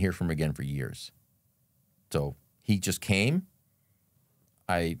 Didn't hear from him again for years. So he just came.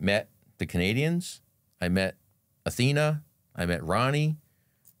 I met the Canadians. I met Athena. I met Ronnie.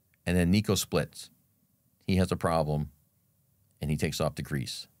 And then Nico splits. He has a problem, and he takes off to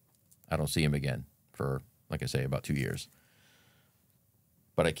Greece. I don't see him again for, like I say, about 2 years.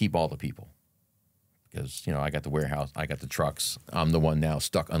 But I keep all the people because, you know, I got the warehouse. I got the trucks. I'm the one now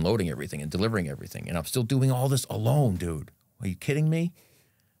stuck unloading everything and delivering everything. And I'm still doing all this alone, dude. Are you kidding me?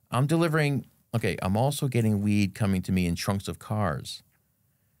 I'm delivering, okay, I'm also getting weed coming to me in trunks of cars.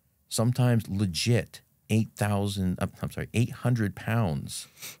 Sometimes legit 800 pounds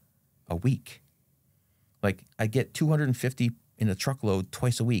a week. Like, I get 250 in a truckload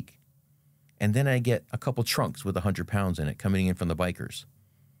twice a week. And then I get a couple trunks with 100 pounds in it coming in from the bikers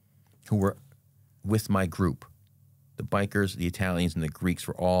who were with my group. The bikers, the Italians, and the Greeks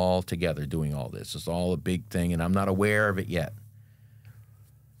were all together doing all this. It's all a big thing, and I'm not aware of it yet.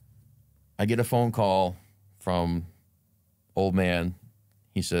 I get a phone call from old man.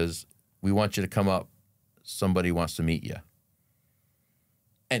 He says, we want you to come up. Somebody wants to meet you.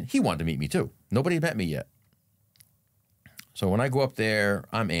 And he wanted to meet me too. Nobody had met me yet. So when I go up there,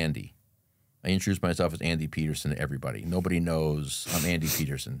 I'm Andy. I introduce myself as Andy Peterson to everybody. Nobody knows I'm Andy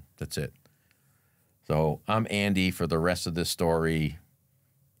Peterson. That's it. So I'm Andy for the rest of this story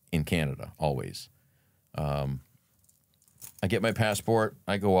in Canada, always. I get my passport.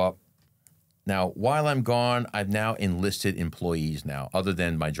 I go up. Now, while I'm gone, I've now enlisted employees now, other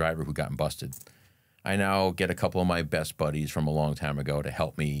than my driver who got busted. I now get a couple of my best buddies from a long time ago to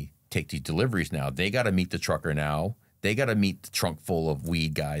help me take these deliveries now. They got to meet the trucker now. They got to meet the trunk full of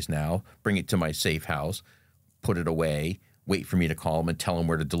weed guys now, bring it to my safe house, put it away, wait for me to call them and tell them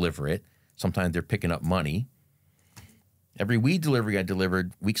where to deliver it. Sometimes they're picking up money. Every weed delivery I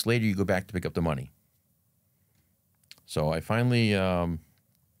delivered, weeks later, you go back to pick up the money. So I finally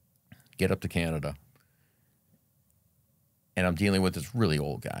get up to Canada, and I'm dealing with this really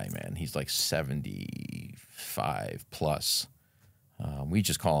old guy, man. He's like 75 plus. We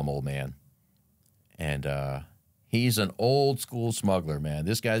just call him old man. And he's an old school smuggler, man.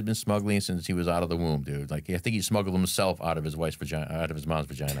 This guy's been smuggling since he was out of the womb, dude. Like, I think he smuggled himself out of his wife's vagina, out of his mom's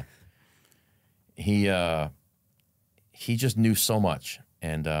vagina. He just knew so much,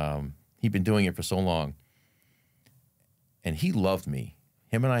 and he'd been doing it for so long. And he loved me.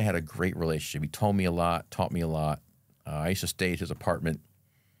 Him and I had a great relationship. He told me a lot, taught me a lot. I used to stay at his apartment.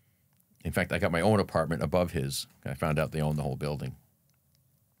 In fact, I got my own apartment above his. I found out they owned the whole building.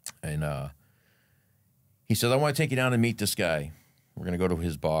 And he said, I want to take you down and meet this guy. We're going to go to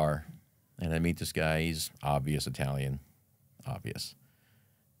his bar. And I meet this guy. He's obvious Italian. Obvious.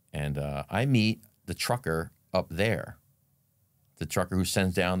 And I meet the trucker up there. The trucker who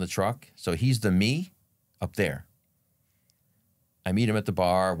sends down the truck. So he's the me up there. I meet him at the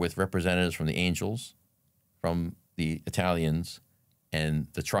bar with representatives from the Angels, from the Italians, and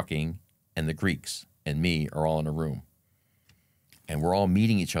the trucking, and the Greeks, and me are all in a room. And we're all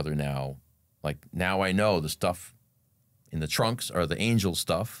meeting each other now. Like, now I know the stuff in the trunks are the Angel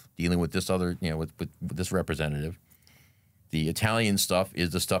stuff, dealing with this other, with this representative. The Italian stuff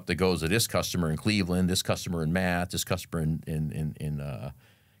is the stuff that goes to this customer in Cleveland, this customer in Matt, this customer in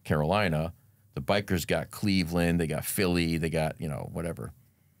Carolina. The bikers got Cleveland, they got Philly, they got, whatever.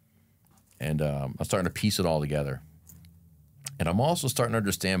 And I'm starting to piece it all together. And I'm also starting to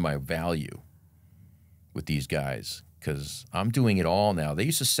understand my value with these guys because I'm doing it all now. They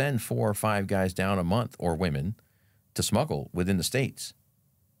used to send 4 or 5 guys down a month, or women, to smuggle within the states.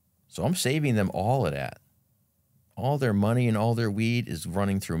 So I'm saving them all of that. All their money and all their weed is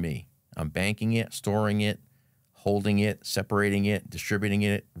running through me. I'm banking it, storing it, holding it, separating it, distributing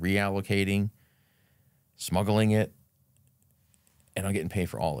it, reallocating, smuggling it, and I'm getting paid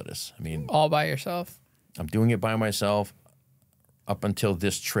for all of this. I mean, all by yourself? I'm doing it by myself up until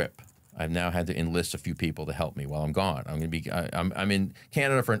this trip. I've now had to enlist a few people to help me while I'm gone. I'm going to be. I'm in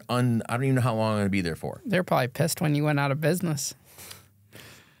Canada for I don't even know how long I'm going to be there for. They're probably pissed when you went out of business.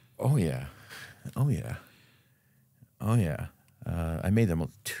 Oh yeah, oh yeah, oh yeah. I made them a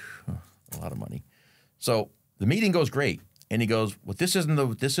lot of money. So the meeting goes great, and he goes, "Well, this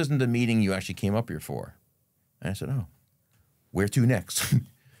isn't the meeting you actually came up here for." And I said, "Oh, where to next?"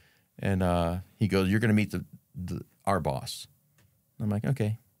 And he goes, "You're going to meet our boss." I'm like,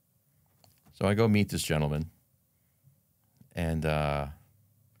 "Okay." So I go meet this gentleman, and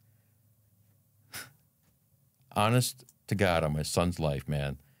honest to God, on my son's life,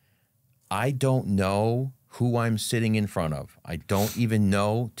 man, I don't know who I'm sitting in front of. I don't even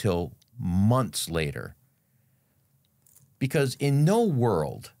know till months later. Because in no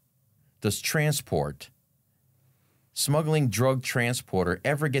world does smuggling drug transporter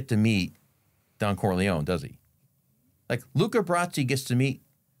ever get to meet Don Corleone, does he? Like, Luca Brasi gets to meet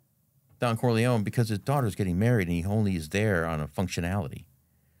Don Corleone because his daughter's getting married and he only is there on a functionality.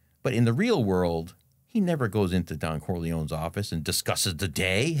 But in the real world, he never goes into Don Corleone's office and discusses the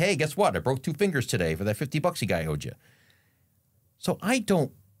day. Hey, guess what? I broke 2 fingers today for that $50 a guy owed you. So I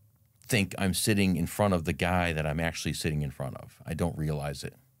don't think I'm sitting in front of the guy that I'm actually sitting in front of. I don't realize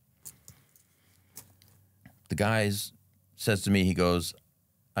it. The guy says to me, he goes,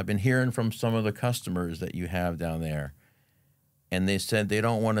 "I've been hearing from some of the customers that you have down there, and they said they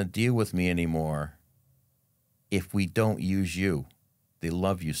don't want to deal with me anymore if we don't use you. They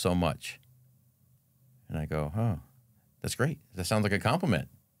love you so much." And I go, "Oh, that's great. That sounds like a compliment.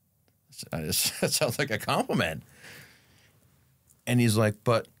 That sounds like a compliment." And he's like,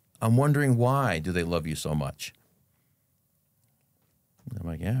 "But I'm wondering, why do they love you so much?" And I'm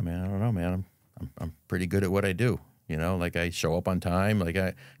like, "Yeah, man, I don't know, man. I'm pretty good at what I do. Like, I show up on time. Like,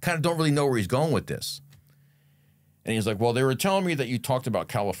 I kind of don't really know where he's going with this." And he's like, "Well, they were telling me that you talked about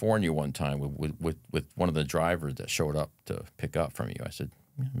California one time with one of the drivers that showed up to pick up from you." I said,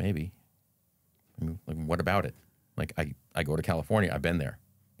 "Yeah, maybe. I mean, like, what about it? Like, I go to California. I've been there.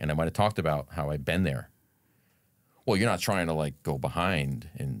 And I might have talked about how I've been there. Well, you're not trying to like go behind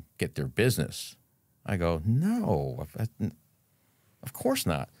and get their business. I go, no, of course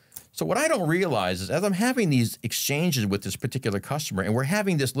not. So what I don't realize is as I'm having these exchanges with this particular customer and we're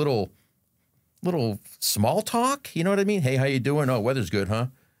having this little small talk, you know what I mean? Hey, how you doing? Oh, weather's good, huh?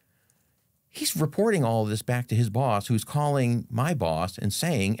 He's reporting all of this back to his boss, who's calling my boss and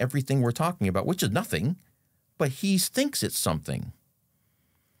saying everything we're talking about, which is nothing, but he thinks it's something.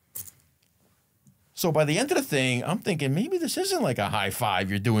 So by the end of the thing, I'm thinking maybe this isn't like a high five.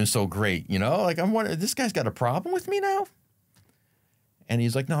 You're doing so great, you know? Like I'm wondering, this guy's got a problem with me now? And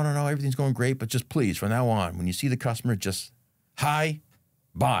he's like, no, everything's going great, but just please, from now on, when you see the customer, just hi,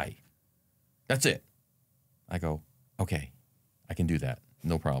 bye. That's it. I go, okay, I can do that.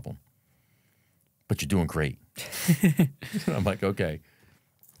 No problem. But you're doing great. I'm like, okay.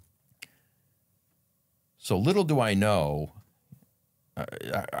 So little do I know,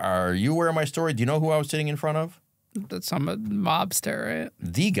 are you aware of my story? Do you know who I was sitting in front of? That's some mobster, right?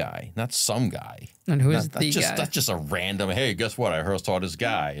 The guy, not some guy. And who's the guy? That's just a random, hey, guess what? I saw this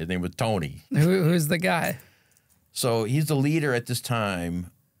guy. His name was Tony. Who's the guy? So he's the leader at this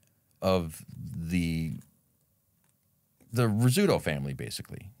time of the Rizzuto family,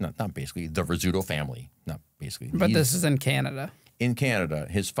 basically. Not basically, the Rizzuto family. Not basically. But this is in Canada. In Canada.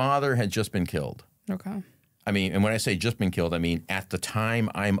 His father had just been killed. Okay. I mean, and when I say just been killed, I mean at the time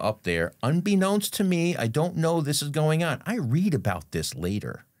I'm up there, unbeknownst to me, I don't know this is going on. I read about this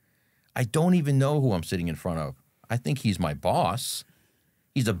later. I don't even know who I'm sitting in front of. I think he's my boss.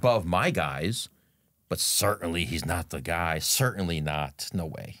 He's above my guys, but certainly he's not the guy. Certainly not. No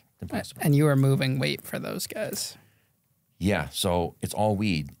way. Impossible. And you were moving weight for those guys. Yeah, so it's all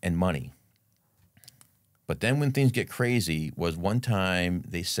weed and money. But then when things get crazy was one time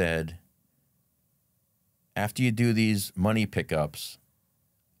they said, after you do these money pickups,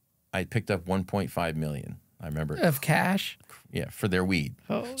 I picked up $1.5 million. I remember. Of cash? Yeah, for their weed.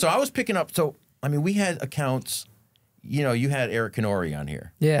 Oh. So I was picking up, so, I mean, we had accounts, you know, you had Eric Canori on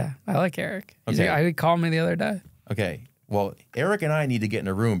here. Yeah, I like Eric. Okay. He called me the other day. Okay, well, Eric and I need to get in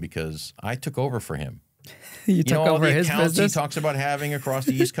a room because I took over for him. You took over his business? He talks about having across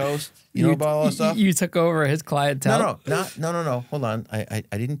the East Coast. You know about all that stuff? You took over his clientele? No. Hold on. I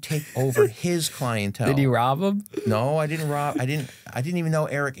didn't take over his clientele. Did you rob him? No, I didn't rob. I didn't even know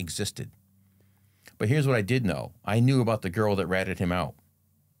Eric existed. But here's what I did know. I knew about the girl that ratted him out.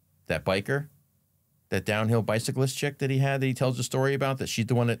 That biker, that downhill bicyclist chick that he had that he tells a story about, that she's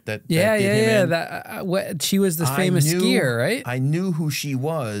the one that did him in. She was the famous skier, right? I knew who she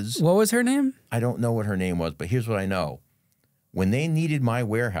was. What was her name? I don't know what her name was, but here's what I know. When they needed my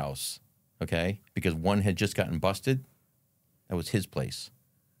warehouse, okay, because one had just gotten busted, that was his place.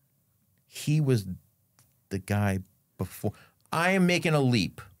 He was the guy before. I am making a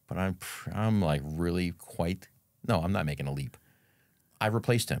leap, but I'm like really quite, no, I'm not making a leap. I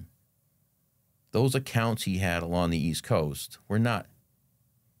replaced him. Those accounts he had along the East Coast were not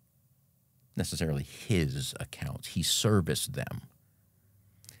necessarily his accounts. He serviced them.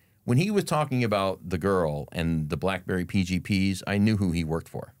 When he was talking about the girl and the BlackBerry PGPs, I knew who he worked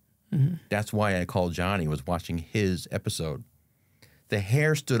for. Mm-hmm. That's why I called Johnny, was watching his episode. The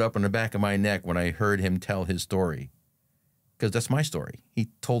hair stood up on the back of my neck when I heard him tell his story. Because that's my story. He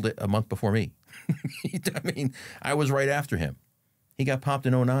told it a month before me. I mean, I was right after him. He got popped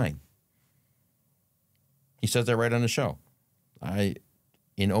in 2009. He says that right on the show. In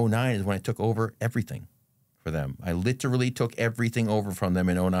 2009 is when I took over everything for them. I literally took everything over from them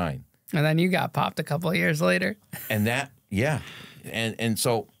in 2009. And then you got popped a couple of years later. And that, yeah. And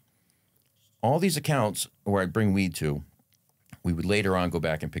so all these accounts where I'd bring weed to, we would later on go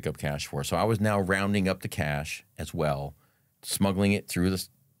back and pick up cash for. So I was now rounding up the cash as well, smuggling it through the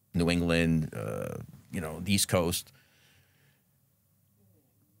New England, the East Coast,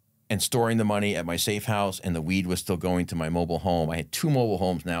 and storing the money at my safe house, and the weed was still going to my mobile home. I had 2 mobile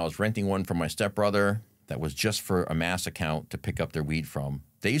homes now. I was renting one from my stepbrother that was just for a mass account to pick up their weed from.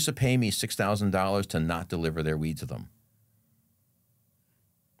 They used to pay me $6,000 to not deliver their weed to them.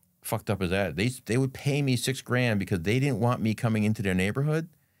 Fucked up as that. They would pay me $6,000 because they didn't want me coming into their neighborhood.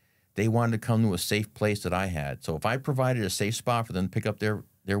 They wanted to come to a safe place that I had. So if I provided a safe spot for them to pick up their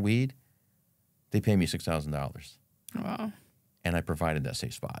weed, they pay me $6,000. Wow. And I provided that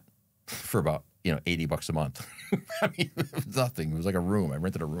safe spot for about, $80 a month. I mean, it was nothing. It was like a room. I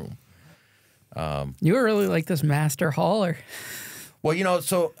rented a room. You were really like this master hauler. Well,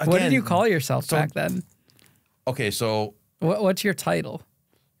 so again, what did you call yourself back then? Okay, so what's your title?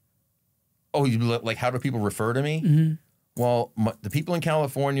 Oh, like how do people refer to me? Mm-hmm. Well, the people in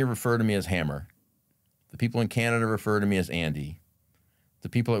California refer to me as Hammer. The people in Canada refer to me as Andy. The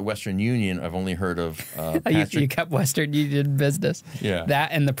people at Western Union, I've only heard of Patrick. You kept Western Union in business. Yeah.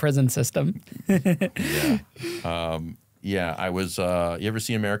 That and the prison system. Yeah. Yeah, I was, you ever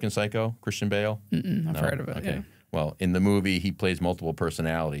seen American Psycho, Christian Bale? I've heard of it, Okay. yeah. Well, in the movie, he plays multiple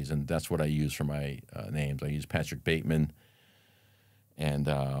personalities, and that's what I use for my names. I use Patrick Bateman and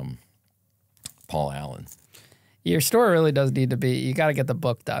Paul Allen. Your story really does need to be, you got to get the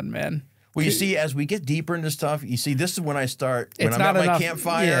book done, man. Well, you see, as we get deeper into stuff, you see, this is when I start, when It's I'm not at my enough,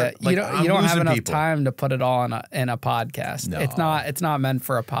 campfire, yeah, like, you don't have enough people. time to put it all in a podcast. No. It's not meant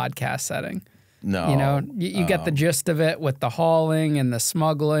for a podcast setting. No. You know, you get the gist of it with the hauling and the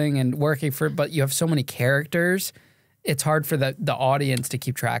smuggling and working for, but you have so many characters. It's hard for the audience to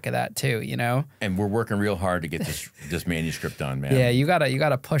keep track of that too, you know? And we're working real hard to get this manuscript done, man. Yeah, you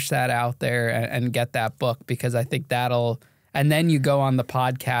gotta push that out there and get that book, because I think that'll, and then you go on the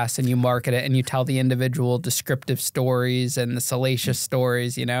podcast and you market it and you tell the individual descriptive stories and the salacious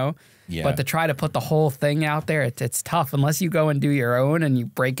stories, you know? Yeah. But to try to put the whole thing out there, it's tough unless you go and do your own and you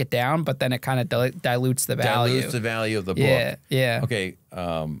break it down, but then it kind of dilutes the value. Dilutes the value of the book. Yeah, yeah. Okay,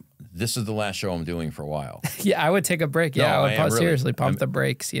 this is the last show I'm doing for a while. Yeah, I would take a break. Yeah, No, I would seriously pump I'm- the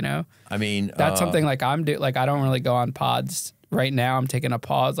brakes, you know? I mean, That's something like I don't really go on pods right now. I'm taking a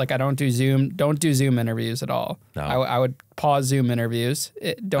pause. Like I don't do Zoom interviews at all. No. I would pause Zoom interviews.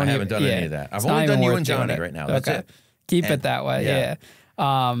 I haven't done any of that. I've only done you and Johnny right now. That's it. Keep it that way. Yeah.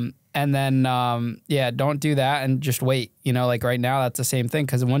 And then, don't do that and just wait. You know, like right now, that's the same thing.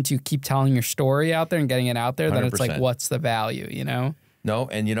 Because once you keep telling your story out there and getting it out there, then it's like, 100%. what's the value, you know? No,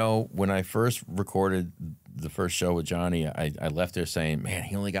 and you know, when I first recorded the first show with Johnny, I left there saying, man,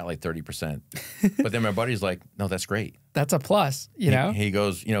 he only got like 30%. But then my buddy's like, no, that's great. That's a plus, you know? He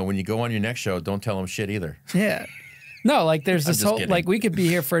goes, you know, when you go on your next show, don't tell him shit either. Yeah. No, like there's I'm this just whole, kidding. like we could be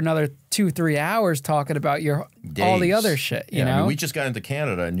here for another 2-3 hours talking about all the Days. other shit, you Yeah, know? I mean, we just got into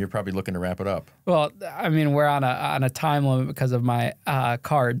Canada, and you're probably looking to wrap it up. Well, I mean, we're on a time limit because of my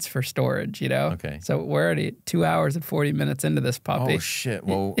cards for storage, you know? Okay. So we're already 2 hours and 40 minutes into this puppy. Oh shit!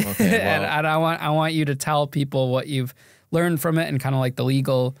 Well, okay. Well, and I want you to tell people what you've learned from it and kind of like the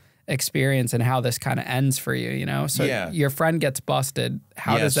legal experience and how this kind of ends for you, you know? So Yeah. your friend gets busted.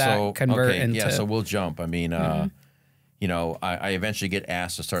 How does that convert into? Yeah, so we'll jump. I mean, you know, I eventually get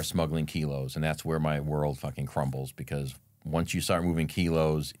asked to start smuggling kilos, and that's where my world fucking crumbles, because once you start moving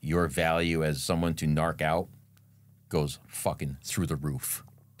kilos, your value as someone to narc out goes fucking through the roof,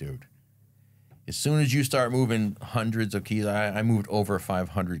 dude. As soon as you start moving hundreds of kilos, I moved over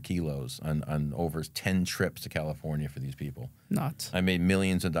 500 kilos on over 10 trips to California for these people. Nuts. I made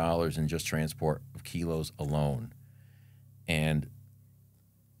millions of dollars in just transport of kilos alone. And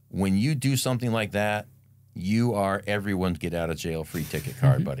when you do something like that, you are everyone's get out of jail free ticket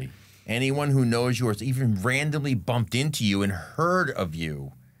card, buddy. Anyone who knows you or has even randomly bumped into you and heard of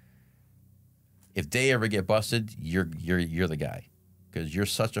you, if they ever get busted, you're the guy, because you're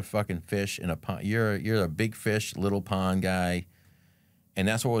such a fucking fish in a pond. You're a big fish, little pond guy, and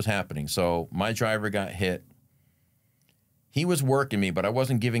that's what was happening. So my driver got hit. He was working me, but I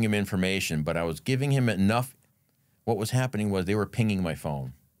wasn't giving him information, but I was giving him enough. What was happening was they were pinging my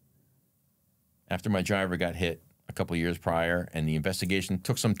phone. After my driver got hit a couple of years prior, and the investigation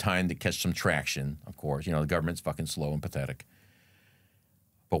took some time to catch some traction, of course. You know, the government's fucking slow and pathetic.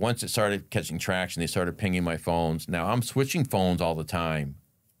 But once it started catching traction, they started pinging my phones. Now, I'm switching phones all the time,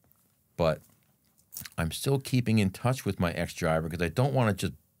 but I'm still keeping in touch with my ex-driver because I don't want to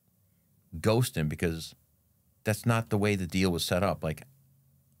just ghost him, because that's not the way the deal was set up. Like,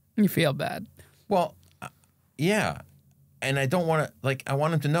 You feel bad. well, yeah. And I don't want to, like, I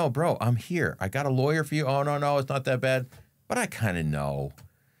want him to know, bro, I'm here. I got a lawyer for you. Oh, no, it's not that bad. But I kind of know.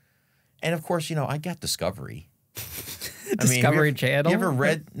 And of course, you know, I got Discovery. Discovery Channel? You ever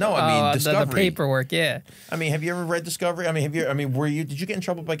read? No, I mean, Discovery. The paperwork, yeah. I mean, have you ever read Discovery? I mean, did you get in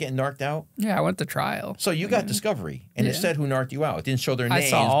trouble by getting narked out? Yeah, I went to trial. So you got Discovery, and it said who narked you out. It didn't show their I names,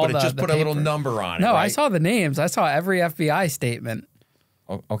 saw all but it just the put a little paper. number on it. No, right? I saw the names. I saw every FBI statement.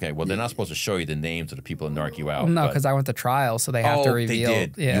 Oh, okay, well, they're not supposed to show you the names of the people that narc you out. No, but- because I went to trial, so they have to reveal. they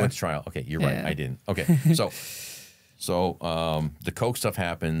did. Yeah. You went to trial. Okay, you're right. Yeah. I didn't. Okay, so the coke stuff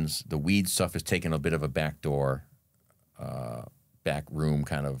happens. The weed stuff is taking a bit of a back door, back room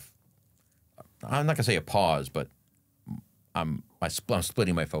kind of. I'm not gonna say a pause, but I'm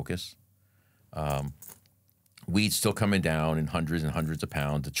splitting my focus. Weed's still coming down in hundreds and hundreds of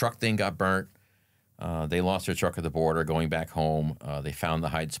pounds. The truck thing got burnt. They lost their truck at the border going back home. They found the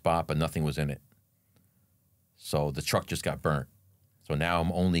hide spot, but nothing was in it. So the truck just got burnt. So now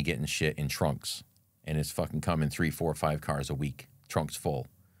I'm only getting shit in trunks. And it's fucking coming 3, 4, 5 cars a week. Trunk's full.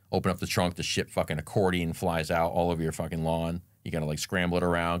 Open up the trunk, the shit fucking accordion flies out all over your fucking lawn. You got to like scramble it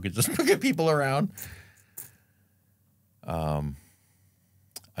around, just get people around.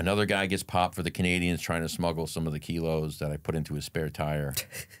 Another guy gets popped for the Canadians trying to smuggle some of the kilos that I put into his spare tire.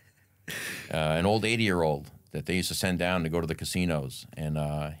 An old 80-year-old that they used to send down to go to the casinos, and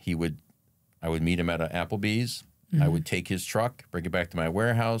I would meet him at an Applebee's. I would take his truck, bring it back to my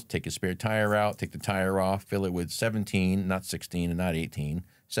warehouse, take his spare tire out, take the tire off, fill it with 17, not 16 and not 18,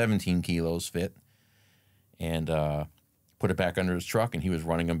 17 kilos fit, and put it back under his truck, and he was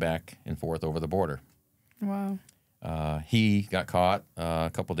running them back and forth over the border. Wow. He got caught a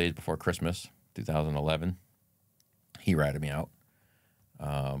couple days before Christmas, 2011. He ratted me out.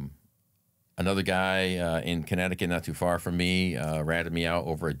 Another guy in Connecticut, not too far from me, ratted me out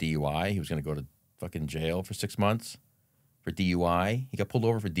over a DUI. He was going to go to fucking jail for 6 months for DUI. He got pulled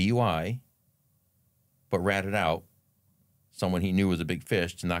over for DUI, but ratted out someone he knew was a big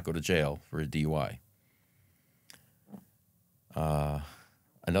fish to not go to jail for a DUI.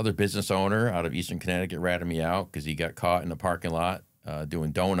 Another business owner out of Eastern Connecticut ratted me out because he got caught in the parking lot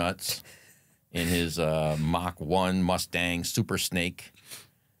doing donuts in his Mach 1 Mustang Super Snake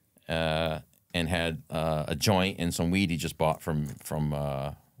and had a joint and some weed he just bought from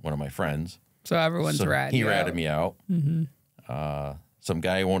one of my friends. So everyone's ratted He ratted me out. Some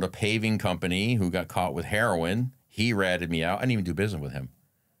guy who owned a paving company who got caught with heroin, he ratted me out. I didn't even do business with him.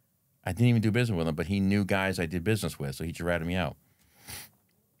 But he knew guys I did business with, so he just ratted me out.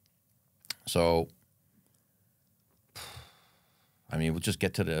 So, I mean, we'll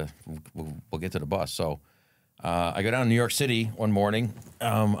get to the bus. So, I go down to New York City one morning.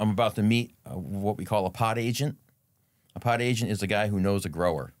 I'm about to meet what we call a pod agent. A pod agent is a guy who knows a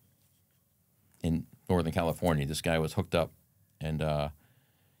grower in Northern California. This guy was hooked up, and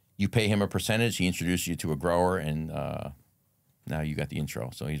you pay him a percentage. He introduces you to a grower, and now you got the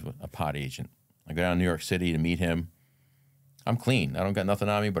intro. So he's a pod agent. I go down to New York City to meet him. I'm clean. I don't got nothing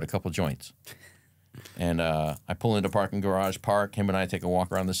on me but a couple joints. And I pull into the parking garage, park. Him and I take a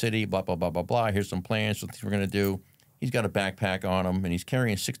walk around the city, blah, blah, blah, blah, blah. Here's some plans, what we're going to do. He's got a backpack on him, and he's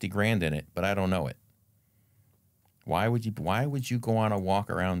carrying 60 grand in it, but I don't know it. Why would you go on a walk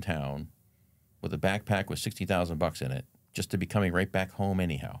around town with a backpack with $60,000 in it just to be coming right back home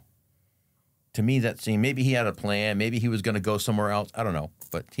anyhow? To me, that seemed, maybe he had a plan. Maybe he was going to go somewhere else. I don't know.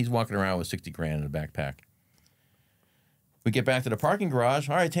 But he's walking around with 60 grand in a backpack. We get back to the parking garage.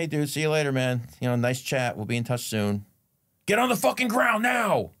 All right, hey, dude, see you later, man. You know, nice chat. We'll be in touch soon. Get on the fucking ground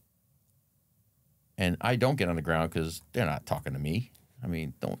now. And I don't get on the ground because they're not talking to me. I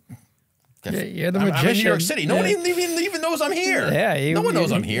mean, don't. You're the magician. I'm in New York City. No one even knows I'm here. Yeah, no one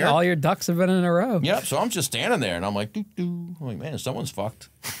knows I'm here. All your ducks have been in a row. Yep. So I'm just standing there, and I'm like, doo-doo. I'm like, man, someone's fucked.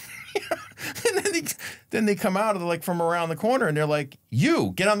 And then they come out of from around the corner, and they're like,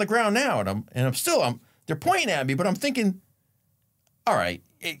 "You get on the ground now." And I'm still they're pointing at me, but I'm thinking, all right,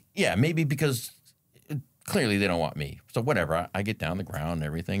 yeah, maybe because clearly they don't want me. So whatever. I get down the ground and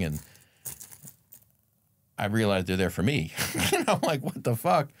everything, and I realize they're there for me. And I'm like, what the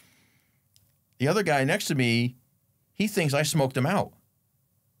fuck? The other guy next to me, he thinks I smoked him out.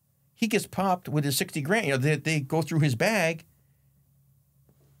 He gets popped with his 60 grand. You know, they go through his bag.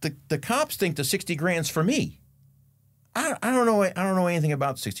 The cops think the 60 grand's for me. I don't know anything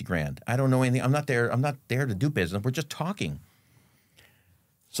about 60 grand. I don't know anything. I'm not there to do business. We're just talking.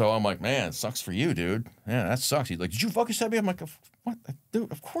 So I'm like, man, it sucks for you, dude. Yeah, that sucks. He's like, did you fucking set me up? I'm like, what?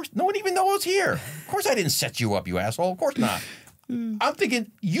 Dude, of course. No one even knows I was here. Of course I didn't set you up, you asshole. Of course not. I'm thinking,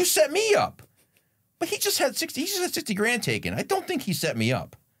 you set me up. But he just had 60 grand taken. I don't think he set me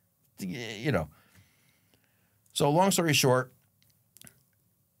up. You know. So long story short,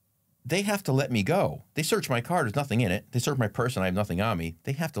 they have to let me go. They search my car. There's nothing in it. They search my purse and I have nothing on me.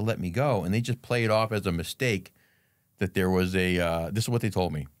 They have to let me go. And they just play it off as a mistake that there was a, this is what they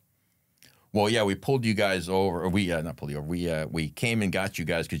told me. Well, yeah, we pulled you guys over. Or we, not pulled you over. We came and got you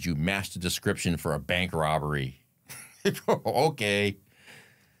guys because you matched the description for a bank robbery. Okay.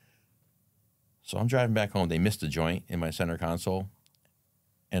 So I'm driving back home. They missed a joint in my center console.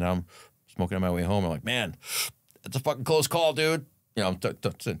 And I'm smoking on my way home. I'm like, man, it's a fucking close call, dude. You know,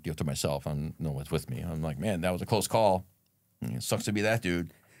 to myself. No one's with me. I'm like, man, that was a close call. It sucks to be that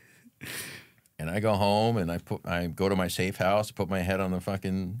dude. And I go home and I go to my safe house, put my head on the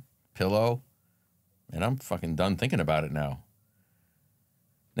fucking pillow, and I'm fucking done thinking about it now.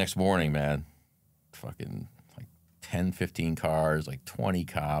 Next morning, man, fucking like 10, 15 cars, like 20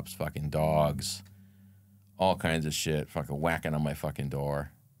 cops, fucking dogs, all kinds of shit, fucking whacking on my fucking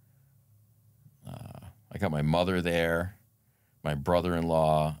door. I got my mother there. My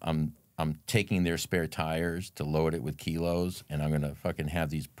brother-in-law, I'm taking their spare tires to load it with kilos, and I'm going to fucking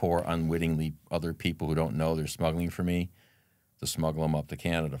have these poor, unwittingly other people who don't know they're smuggling for me to smuggle them up to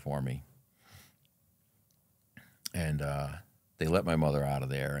Canada for me. And they let my mother out of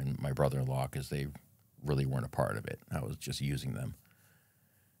there and my brother-in-law because they really weren't a part of it. I was just using them.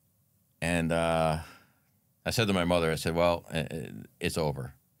 And I said to my mother, I said, well, it's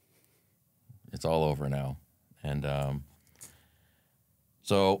over. It's all over now. And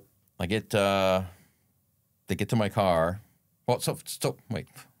so I get they get to my car. Well, so wait.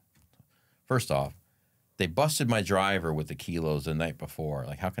 First off, they busted my driver with the kilos the night before.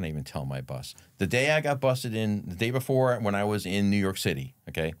 Like, how can I even tell my bus? The day I got busted the day before when I was in New York City,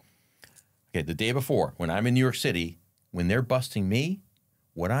 okay? Okay, the day before, when I'm in New York City, when they're busting me,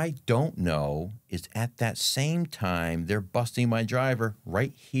 what I don't know is at that same time, they're busting my driver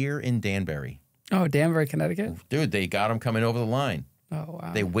right here in Danbury. Oh, Danbury, Connecticut? Dude, they got him coming over the line. Oh,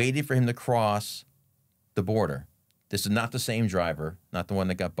 wow. They waited for him to cross the border. This is not the same driver, not the one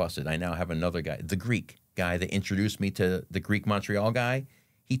that got busted. I now have another guy, the Greek guy that introduced me to the Greek Montreal guy.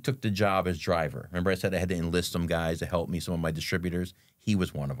 He took the job as driver. Remember I said I had to enlist some guys to help me, some of my distributors? He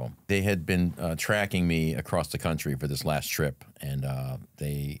was one of them. They had been tracking me across the country for this last trip, and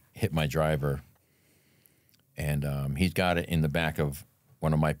they hit my driver, and he's got it in the back of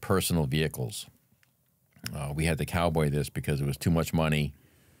one of my personal vehicles. We had to cowboy this because it was too much money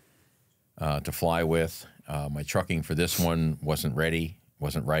to fly with. My trucking for this one wasn't ready,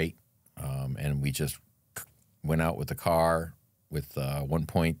 wasn't right, and we just went out with the car with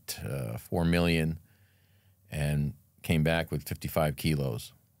 1.4 million and came back with 55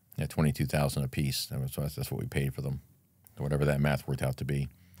 kilos at 22,000 a piece. That's what we paid for them, whatever that math worked out to be.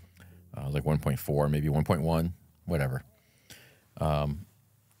 It was like 1.4, maybe 1.1, whatever.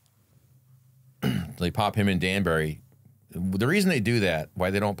 They pop him in Danbury. The reason they do that,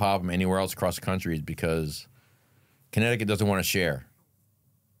 why they don't pop him anywhere else across the country, is because Connecticut doesn't want to share.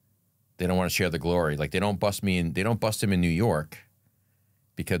 They don't want to share the glory. Like, they don't bust him in New York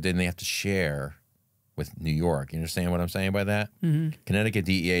because then they have to share with New York. You understand what I'm saying by that? Mm-hmm. Connecticut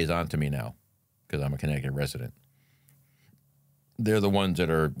DEA is onto me now because I'm a Connecticut resident. They're the ones that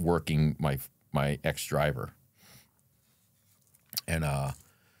are working my ex-driver. And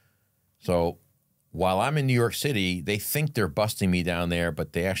so while I'm in New York City, they think they're busting me down there,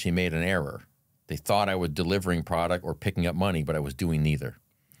 but they actually made an error. They thought I was delivering product or picking up money, but I was doing neither.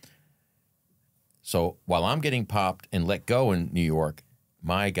 So while I'm getting popped and let go in New York,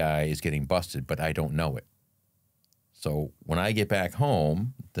 my guy is getting busted, but I don't know it. So when I get back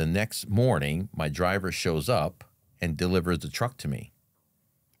home, the next morning, my driver shows up and delivers the truck to me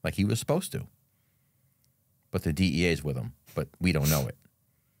like he was supposed to. But the DEA is with him, but we don't know it.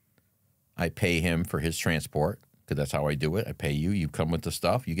 I pay him for his transport because that's how I do it. I pay you. You come with the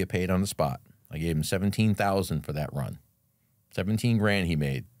stuff. You get paid on the spot. I gave him $17,000 for that run. 17 grand he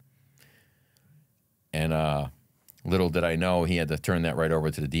made. And little did I know he had to turn that right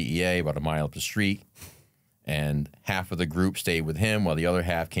over to the DEA about a mile up the street. And half of the group stayed with him while the other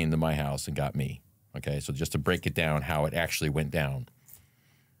half came to my house and got me. Okay, so just to break it down how it actually went down.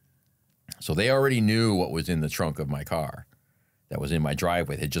 So they already knew what was in the trunk of my car that was in my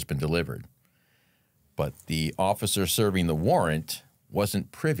driveway. It had just been delivered. But the officer serving the warrant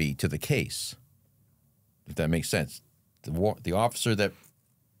wasn't privy to the case, if that makes sense. The officer that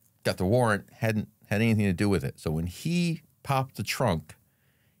got the warrant hadn't had anything to do with it. So when he popped the trunk,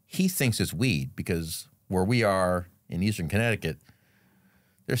 he thinks it's weed because where we are in eastern Connecticut,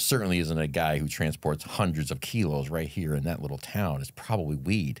 there certainly isn't a guy who transports hundreds of kilos right here in that little town. It's probably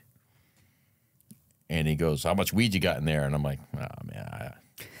weed. And he goes, how much weed you got in there? And I'm like, oh, man,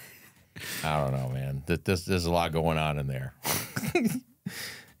 I don't know, man. There's a lot going on in there.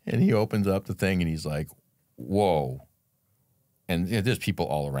 And he opens up the thing and he's like, whoa. And there's people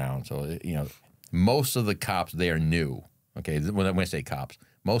all around. So, most of the cops there knew. Okay, when I say cops,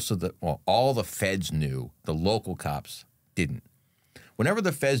 all the feds knew. The local cops didn't. Whenever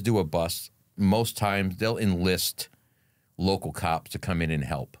the feds do a bust, most times they'll enlist local cops to come in and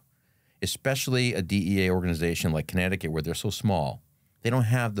help, especially a DEA organization like Connecticut where they're so small. They don't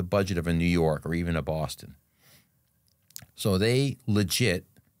have the budget of a New York or even a Boston. So they legit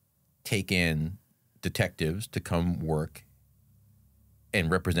take in detectives to come work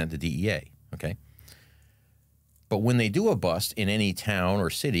and represent the DEA, okay? But when they do a bust in any town or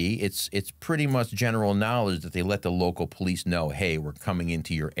city, it's pretty much general knowledge that they let the local police know, hey, we're coming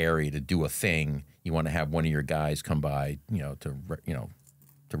into your area to do a thing. You want to have one of your guys come by, to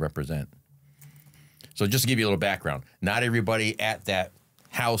represent. So just to give you a little background, not everybody at that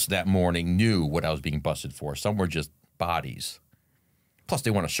house that morning knew what I was being busted for. Some were just bodies. Plus,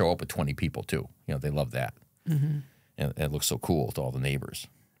 they want to show up with 20 people too. They love that. Mm-hmm. And it looks so cool to all the neighbors.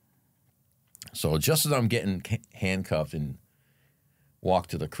 So just as I'm getting handcuffed and walk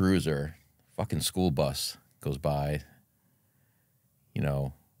to the cruiser. Fucking school bus goes by, you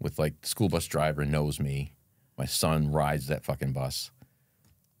know, with like the school bus driver knows me. My son rides that fucking bus.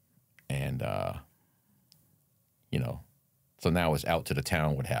 And, you know, so now it's out to the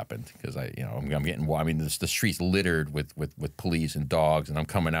town what happened because I'm getting, I mean, the street's littered with police and dogs, and I'm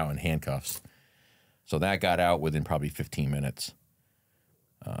coming out in handcuffs. So that got out within probably 15 minutes.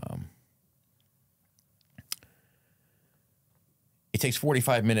 It takes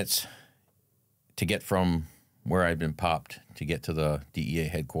 45 minutes to get from where I'd been popped to get to the DEA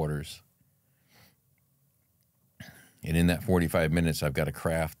headquarters. And in that 45 minutes, I've got to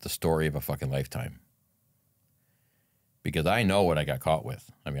craft the story of a fucking lifetime. Because I know what I got caught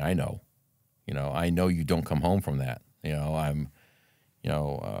with. I mean, I know. You know, I know you don't come home from that. You know,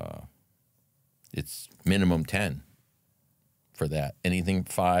 it's minimum 10 for that. Anything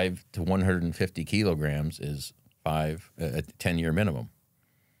 5 to 150 kilograms is a 10-year minimum.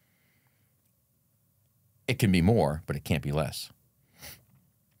 It can be more, but it can't be less.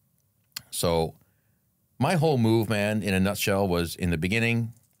 So my whole move, man, in a nutshell, was in the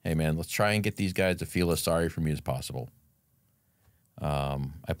beginning, hey, man, let's try and get these guys to feel as sorry for me as possible.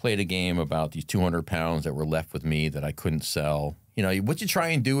 I played a game about these 200 pounds that were left with me that I couldn't sell. You know, what you try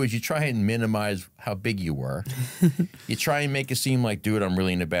and do is you try and minimize how big you were. You try and make it seem like, dude, I'm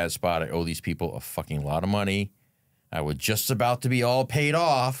really in a bad spot. I owe these people a fucking lot of money. I was just about to be all paid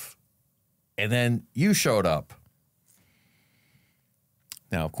off. And then you showed up.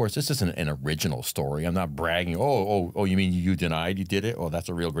 Now, of course, this isn't an original story. I'm not bragging. Oh, you mean you denied you did it? Oh, that's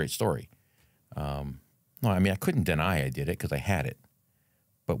a real great story. No, I mean, I couldn't deny I did it because I had it.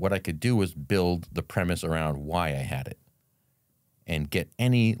 But what I could do was build the premise around why I had it and get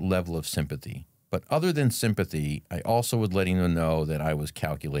any level of sympathy. But other than sympathy, I also was letting them know that I was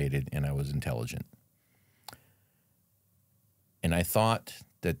calculated and I was intelligent. And I thought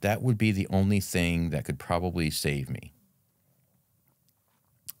that that would be the only thing that could probably save me.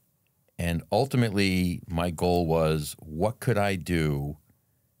 And ultimately, my goal was, what could I do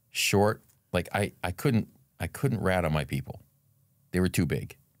short? Like, I couldn't rat on my people. They were too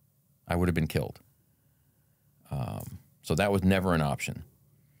big. I would have been killed. So that was never an option.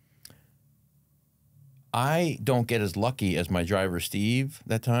 I don't get as lucky as my driver, Steve,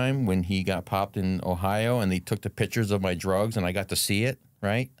 that time when he got popped in Ohio and they took the pictures of my drugs and I got to see it,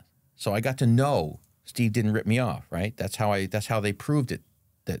 right? So I got to know Steve didn't rip me off, right? That's how they proved it,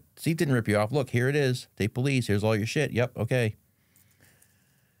 that Steve didn't rip you off. Look, here it is. State police. Here's all your shit. Yep, okay.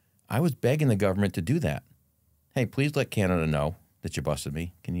 I was begging the government to do that. Hey, please let Canada know that you busted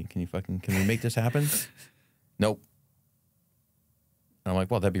me. Can we make this happen? Nope. And I'm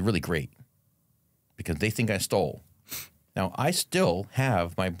like, well, that'd be really great because they think I stole. Now, I still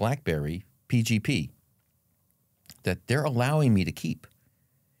have my BlackBerry PGP that they're allowing me to keep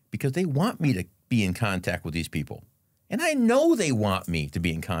because they want me to be in contact with these people. And I know they want me to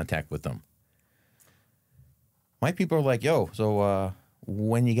be in contact with them. My people are like, yo, so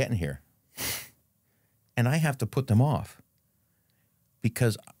when you getting here? And I have to put them off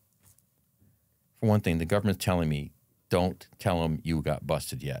because, for one thing, the government's telling me, don't tell them you got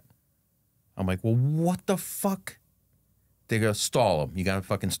busted yet. I'm like, well, what the fuck? They're going to stall them. You got to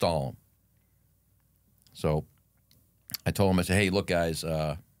fucking stall them. So I told them, I said, hey, look, guys,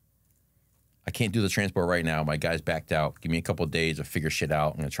 I can't do the transport right now. My guy's backed out. Give me a couple of days to figure shit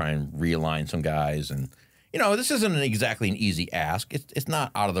out. I'm going to try and realign some guys. And, you know, this isn't exactly an easy ask. It's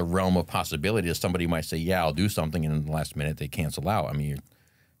not out of the realm of possibility that somebody might say, yeah, I'll do something, and in the last minute they cancel out. I mean, you're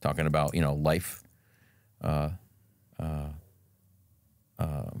talking about, you know, life.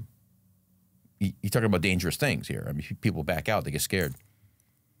 You're talking about dangerous things here. I mean, people back out. They get scared.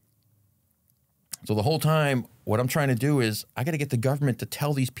 So the whole time, what I'm trying to do is I got to get the government to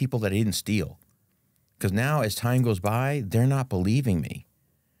tell these people that I didn't steal. Because now, as time goes by, they're not believing me.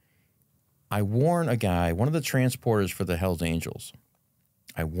 I warn a guy, one of the transporters for the Hells Angels.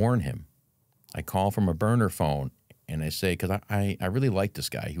 I warn him. I call from a burner phone, and I say, because I really like this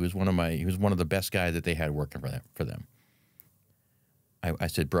guy. He was one of the best guys that they had working for them. I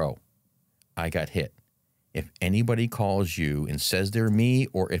said, bro, I got hit. If anybody calls you and says they're me,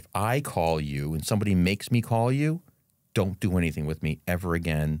 or if I call you and somebody makes me call you, don't do anything with me ever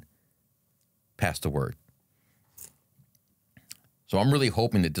again. Pass the word. So I'm really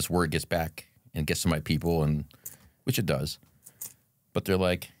hoping that this word gets back and gets to my people, and which it does. But they're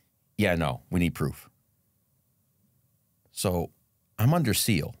like, yeah, no, we need proof. So I'm under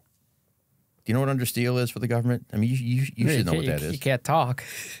seal. Do you know what under seal is for the government? I mean, you should know what that is. You can't talk.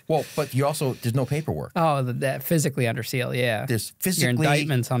 Well, but you also, there's no paperwork. Oh, that physically under seal, yeah. There's physically. Your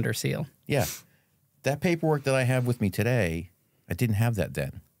indictment's under seal. Yeah. That paperwork that I have with me today, I didn't have that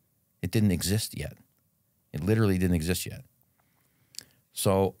then. It didn't exist yet. It literally didn't exist yet.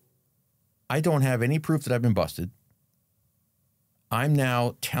 So I don't have any proof that I've been busted. I'm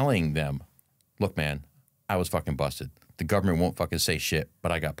now telling them, look, man, I was fucking busted. The government won't fucking say shit,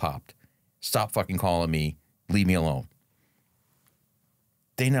 but I got popped. Stop fucking calling me. Leave me alone.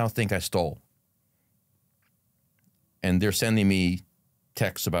 They now think I stole. And they're sending me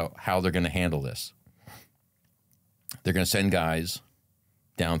texts about how they're going to handle this. They're going to send guys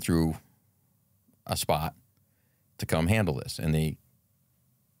down through a spot to come handle this. And they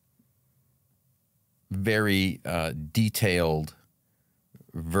very detailed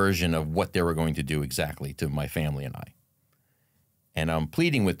version of what they were going to do exactly to my family and I. And I'm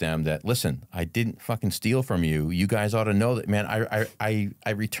pleading with them that, listen, I didn't fucking steal from you. You guys ought to know that, man. I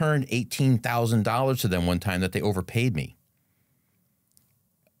returned $18,000 to them one time that they overpaid me.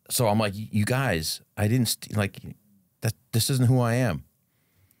 So I'm like, you guys, I didn't this isn't who I am.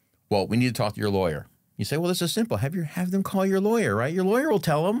 Well, we need to talk to your lawyer. You say, well, this is simple. Have them call your lawyer, right? Your lawyer will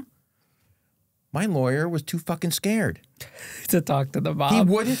tell them. My lawyer was too fucking scared to talk to the mob. He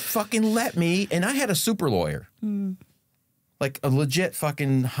wouldn't fucking let me, and I had a super lawyer. Like a legit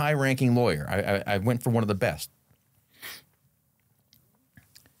fucking high-ranking lawyer. I went for one of the best.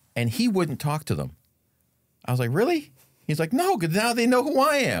 And he wouldn't talk to them. I was like, really? He's like, no, because now they know who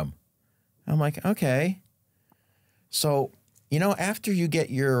I am. I'm like, okay. So, you know, after you get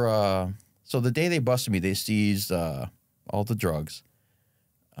your... so the day they busted me, they seized all the drugs.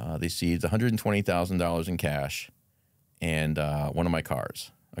 They seized $120,000 in cash and one of my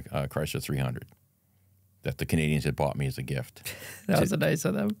cars, a Chrysler 300. That the Canadians had bought me as a gift. That was nice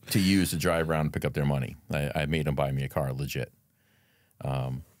of them. To use to drive around and pick up their money. I made them buy me a car, legit.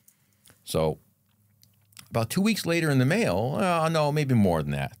 So about 2 weeks later in the mail, no, maybe more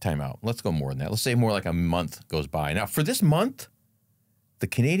than that. Time out. Let's go more than that. Let's say more like a month goes by. Now, for this month, the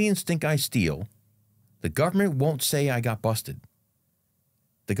Canadians think I steal. The government won't say I got busted.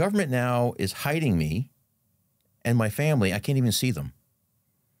 The government now is hiding me and my family. I can't even see them.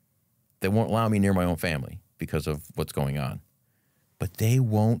 They won't allow me near my own family because of what's going on. But they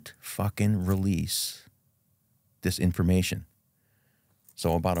won't fucking release this information.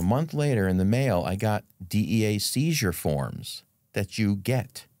 So about a month later in the mail, I got DEA seizure forms that you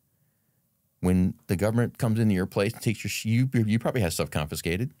get when the government comes into your place and takes your... You probably had stuff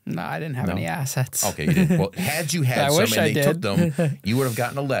confiscated. No, I didn't have any assets. Okay, you did. Well, had you had some and they took them, you would have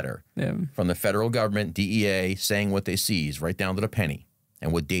gotten a letter from the federal government, DEA, saying what they seized, right down to the penny.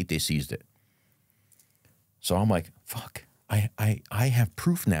 And what date they seized it. So I'm like, fuck, I have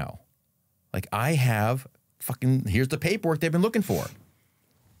proof now. Like I have fucking, here's the paperwork they've been looking for.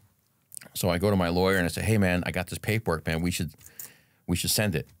 So I go to my lawyer and I say, hey man, I got this paperwork, man. We should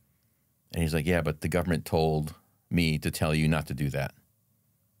send it. And he's like, yeah, but the government told me to tell you not to do that.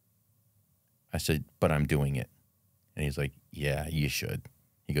 I said, but I'm doing it. And he's like, yeah, you should.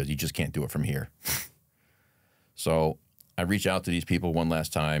 He goes, you just can't do it from here. So I reached out to these people one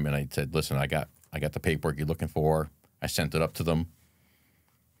last time and I said, listen, I got the paperwork you're looking for. I sent it up to them.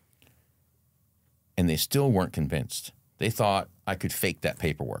 And they still weren't convinced. They thought I could fake that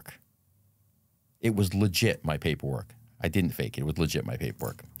paperwork. It was legit, my paperwork. I didn't fake it. It was legit, my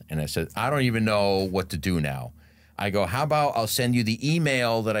paperwork. And I said, I don't even know what to do now. I go, how about I'll send you the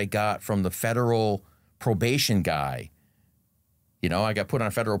email that I got from the federal probation guy. You know, I got put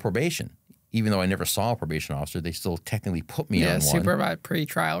on federal probation. Even though I never saw a probation officer, they still technically put me on one. Yeah, supervised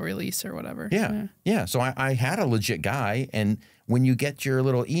pre-trial release or whatever. Yeah. So I had a legit guy, and when you get your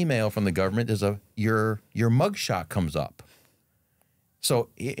little email from the government, there's your mugshot comes up. So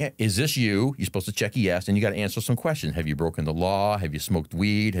is this you? You're supposed to check yes, and you got to answer some questions. Have you broken the law? Have you smoked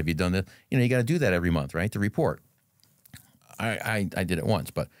weed? Have you done this? You know, you got to do that every month, right, to report. I did it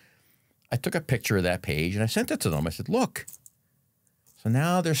once, but I took a picture of that page, and I sent it to them. I said, look. So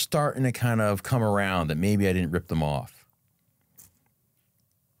now they're starting to kind of come around that maybe I didn't rip them off.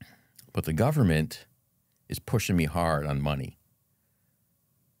 But the government is pushing me hard on money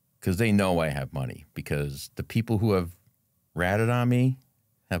because they know I have money, because the people who have ratted on me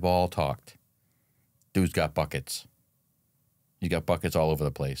have all talked. Dude's got buckets. You got buckets all over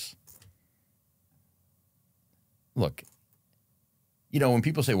the place. Look, you know, when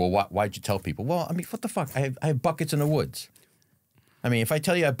people say, well, why'd you tell people? Well, I mean, what the fuck? I have buckets in the woods. I mean, if I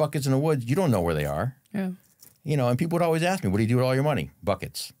tell you I have buckets in the woods, you don't know where they are. Yeah. You know, and people would always ask me, what do you do with all your money?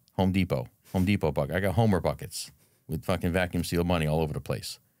 Buckets. Home Depot bucket. I got Homer buckets with fucking vacuum sealed money all over the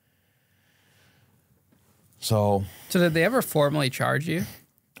place. So did they ever formally charge you?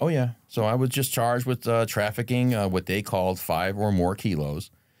 Oh, yeah. So I was just charged with trafficking what they called 5 or more kilos.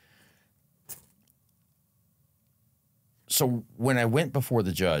 So when I went before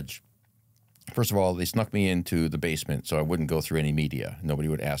the judge, first of all, they snuck me into the basement so I wouldn't go through any media. Nobody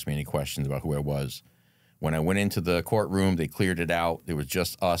would ask me any questions about who I was. When I went into the courtroom, they cleared it out. It was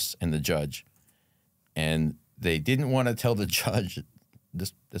just us and the judge. And they didn't want to tell the judge,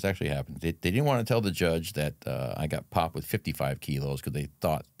 this actually happened. They didn't want to tell the judge that I got popped with 55 kilos because they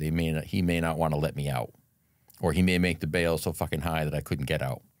thought he may not want to let me out. Or he may make the bail so fucking high that I couldn't get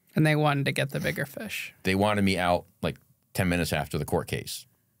out. And they wanted to get the bigger fish. They wanted me out like 10 minutes after the court case.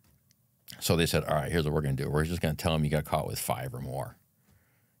 So they said, all right, here's what we're going to do. We're just going to tell them you got caught with 5 or more.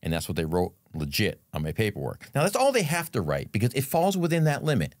 And that's what they wrote legit on my paperwork. Now, that's all they have to write because it falls within that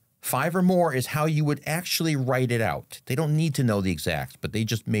limit. 5 or more is how you would actually write it out. They don't need to know the exacts, but they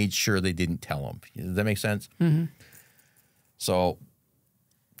just made sure they didn't tell them. Does that make sense? Mm-hmm. So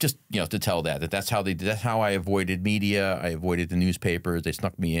just, to tell that's how they did. That's how I avoided media. I avoided the newspapers. They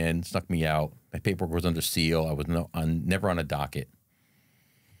snuck me in, snuck me out. My paperwork was under seal. I was never on a docket.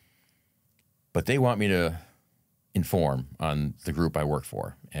 But they want me to inform on the group I work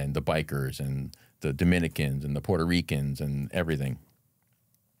for and the bikers and the Dominicans and the Puerto Ricans and everything.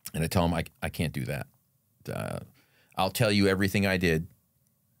 And I tell them I can't do that. I'll tell you everything I did.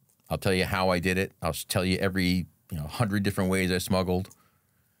 I'll tell you how I did it. I'll tell you every 100 different ways I smuggled.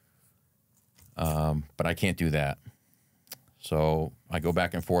 But I can't do that. So I go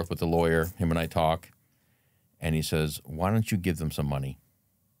back and forth with the lawyer. Him and I talk. And he says, why don't you give them some money?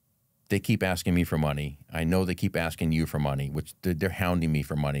 They keep asking me for money. I know they keep asking you for money, which they're hounding me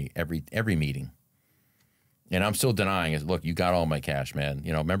for money every meeting. And I'm still denying it. Look, you got all my cash, man.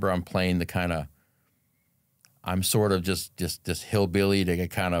 Remember I'm playing the kind of, I'm sort of just this hillbilly to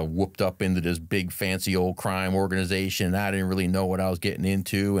get kind of whooped up into this big fancy old crime organization. I didn't really know what I was getting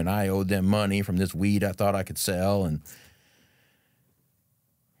into, and I owed them money from this weed I thought I could sell.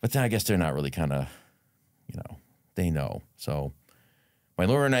 But then I guess they're not really kind of, they know. So my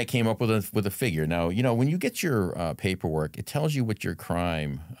lawyer and I came up with a figure. Now, when you get your paperwork, it tells you what your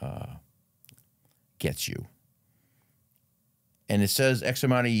crime gets you. And it says X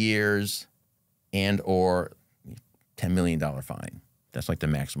amount of years and or $10 million fine. That's like the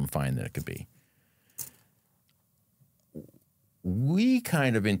maximum fine that it could be. We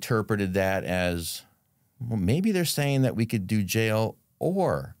kind of interpreted that as, well, maybe they're saying that we could do jail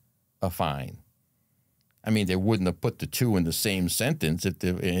or a fine. I mean, they wouldn't have put the two in the same sentence,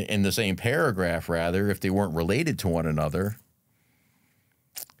 in the same paragraph, rather, if they weren't related to one another.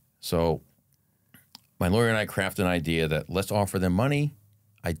 So my lawyer and I crafted an idea that let's offer them money.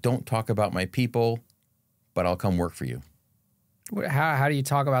 I don't talk about my people, but I'll come work for you. How do you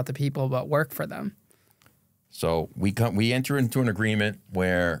talk about the people but work for them? So we enter into an agreement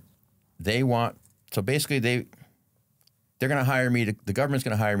where they want, so basically they're going to hire me, the government's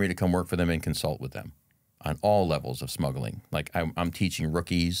going to hire me to come work for them and consult with them on all levels of smuggling. Like I'm teaching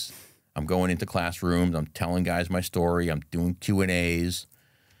rookies, I'm going into classrooms, I'm telling guys my story, I'm doing Q&As.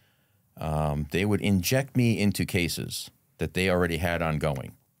 They would inject me into cases that they already had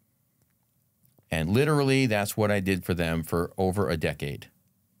ongoing. And literally, that's what I did for them for over a decade.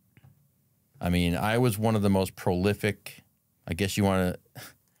 I mean, I was one of the most prolific, I guess you want to...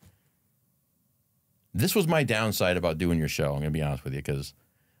 This was my downside about doing your show, I'm going to be honest with you, because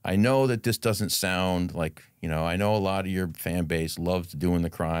I know that this doesn't sound like, I know a lot of your fan base loves doing the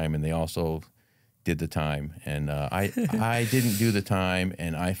crime, and they also did the time. And I didn't do the time,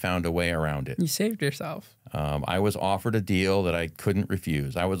 and I found a way around it. You saved yourself. I was offered a deal that I couldn't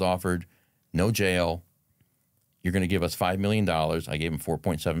refuse. I was offered no jail. You're going to give us $5 million. I gave him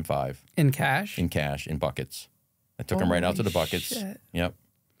 4.75. In cash? In cash, in buckets. I took them right out to the buckets. Shit. Yep.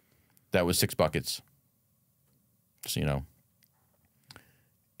 That was 6 buckets. So,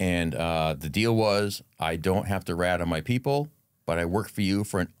 And the deal was I don't have to rat on my people, but I work for you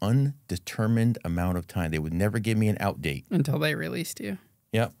for an undetermined amount of time. They would never give me an out date. Until they released you.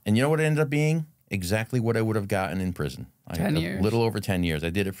 Yep. And you know what it ended up being? Exactly what I would have gotten in prison. 10 years. A little over 10 years. I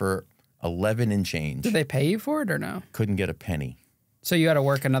did it for 11 and change. Did they pay you for it or no? Couldn't get a penny. So you had to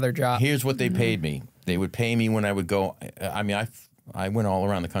work another job. Here's what they paid me. They would pay me when I would go. I mean, I went all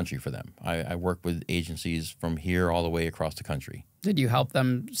around the country for them. I worked with agencies from here all the way across the country. Did you help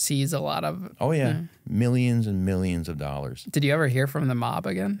them seize a lot of... Oh, yeah. Millions and millions of dollars. Did you ever hear from the mob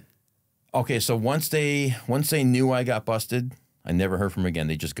again? Okay, so once they knew I got busted, I never heard from them again.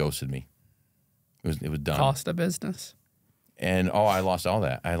 They just ghosted me. It was done. Cost of business. And, I lost all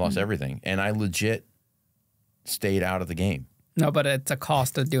that. I lost everything. And I legit stayed out of the game. No, but it's a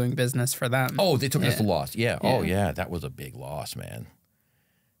cost of doing business for them. Oh, they took it as a loss. Yeah. Oh, yeah. That was a big loss, man.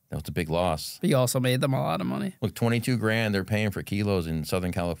 That was a big loss. But you also made them a lot of money. Look, $22,000 they're paying for kilos in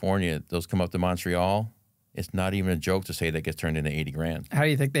Southern California. Those come up to Montreal. it's not even a joke to say that gets turned into 80 grand. How do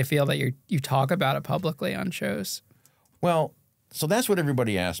you think they feel that you talk about it publicly on shows? Well, so that's what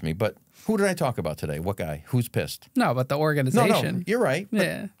everybody asked me. But who did I talk about today? What guy? Who's pissed? No, but the organization. No, you're right. But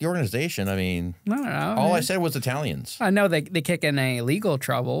Yeah. the organization, I mean, I don't know. all I said was Italians. I know they kick in a legal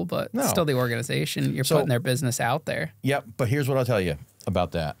trouble, but No. still the organization. You're So- putting their business out there. Yep, but here's what I'll tell you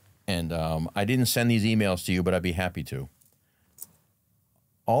about that. And I didn't send these emails to you, but I'd be happy to.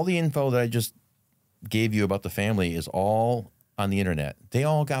 All the info that I just gave you about the family is all on the internet. They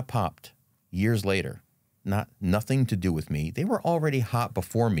all got popped years later. Nothing to do with me. They were already hot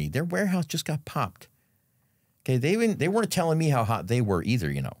before me. Their warehouse just got popped. Okay, they weren't telling me how hot they were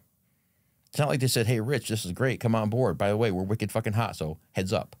either, you know. It's not like they said, hey, Rich, this is great. Come on board. By the way, we're wicked fucking hot, so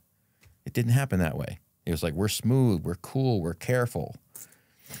heads up. It didn't happen that way. It was like, we're smooth, we're cool, we're careful.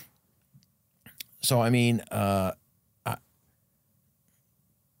 So, I mean,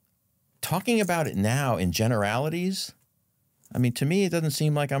 talking about it now in generalities, I mean, to me, it doesn't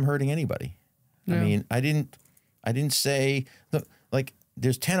seem like I'm hurting anybody. Yeah. I mean, I didn't say, look, like,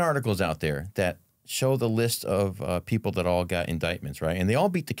 there's 10 articles out there that show the list of people that all got indictments, right? And they all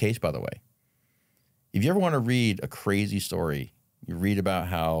beat the case, by the way. If you ever want to read a crazy story, you read about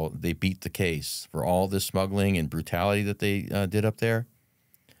how they beat the case for all this smuggling and brutality that they did up there,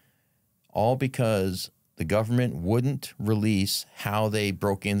 all because the government wouldn't release how they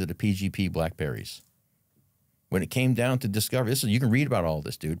broke into the PGP Blackberries. When it came down to discovery, you can read about all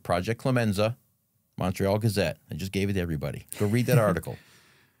this, dude. Project Clemenza, Montreal Gazette. I just gave it to everybody. Go read that article.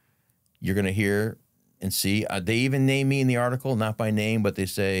 You're going to hear and see. They even name me in the article, not by name, but they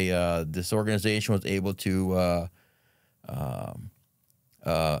say this organization was able to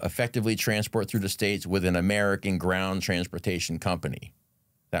effectively transport through the states with an American ground transportation company.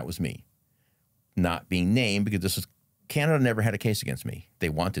 That was me. Not being named because Canada never had a case against me. They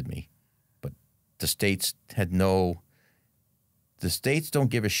wanted me. But the states the states don't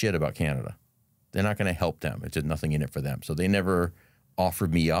give a shit about Canada. They're not going to help them. It's just nothing in it for them. So they never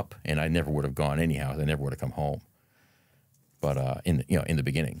offered me up, and I never would have gone anyhow. They never would have come home. But in the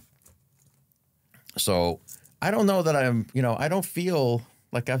beginning. So I don't know that I don't feel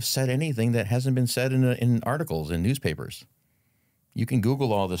like I've said anything that hasn't been said in articles in newspapers. You can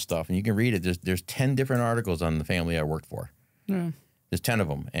Google all this stuff and you can read it. There's 10 different articles on the family I worked for. Yeah. There's 10 of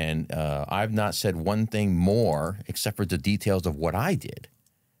them, and I've not said one thing more except for the details of what I did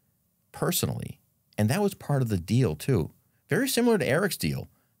personally, and that was part of the deal too. Very similar to Eric's deal.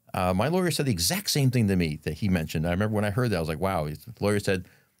 My lawyer said the exact same thing to me that he mentioned. I remember when I heard that, I was like, wow. The lawyer said,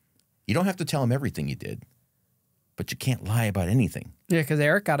 you don't have to tell him everything you did, but you can't lie about anything. Yeah, because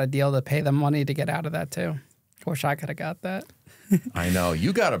Eric got a deal to pay them money to get out of that too. Wish I could have got that. I know.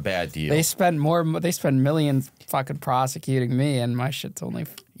 You got a bad deal. They spend millions fucking prosecuting me, and my shit's only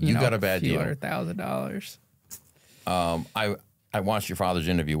you got a bad deal. $100,000. I watched your father's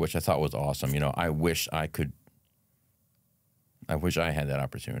interview, which I thought was awesome. I wish I had that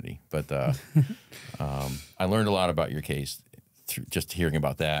opportunity. But I learned a lot about your case through just hearing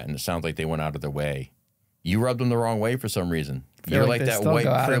about that, and it sounds like they went out of their way. You rubbed them the wrong way for some reason. You're like that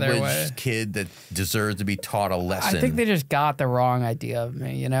white privileged kid that deserves to be taught a lesson. I think they just got the wrong idea of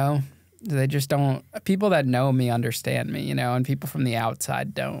me, They just don't. People that know me understand me, and people from the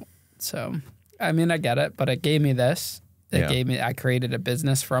outside don't. So, I mean, I get it, but it gave me this. I created a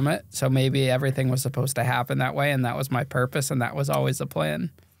business from it. So maybe everything was supposed to happen that way, and that was my purpose, and that was always the plan.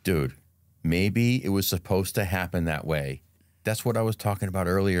 Dude, maybe it was supposed to happen that way. That's what I was talking about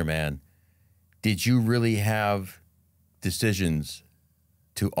earlier, man. Did you really have decisions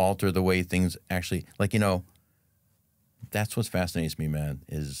to alter the way things actually, that's what fascinates me, man,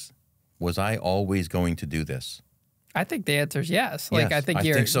 was I always going to do this? I think the answer is yes. Yes, I think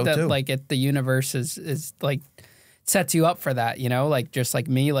think so too. The universe is sets you up for that, just like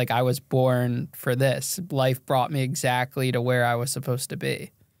me, I was born for this. Life brought me exactly to where I was supposed to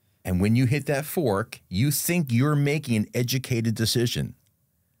be. And when you hit that fork, you think you're making an educated decision.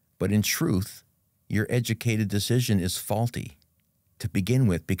 But in truth, your educated decision is faulty to begin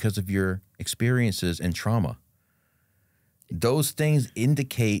with because of your experiences and trauma. Those things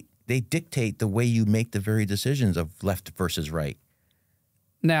dictate the way you make the very decisions of left versus right.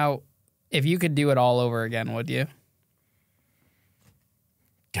 Now, if you could do it all over again, would you?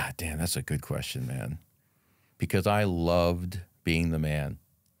 God damn, that's a good question, man. Because I loved being the man.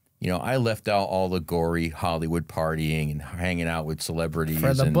 I left out all the gory Hollywood partying and hanging out with celebrities.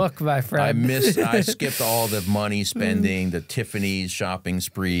 For the book, my friend. I skipped all the money spending, the Tiffany's shopping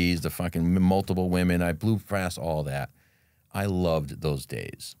sprees, the fucking multiple women. I blew past all that. I loved those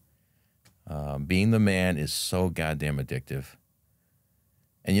days. Being the man is so goddamn addictive.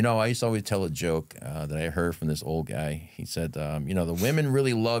 And, you know, I used to always tell a joke that I heard from this old guy. He said, you know, the women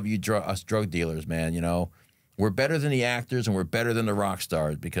really love you, us drug dealers, man. You know, we're better than the actors and we're better than the rock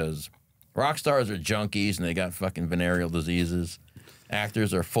stars because rock stars are junkies and they got fucking venereal diseases.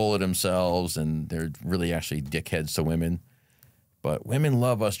 Actors are full of themselves and they're really actually dickheads to women. But women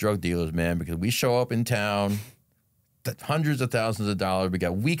love us drug dealers, man, because we show up in town, hundreds of thousands of dollars. We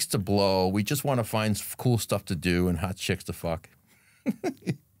got weeks to blow. We just want to find cool stuff to do and hot chicks to fuck.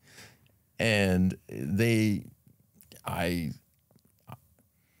 And I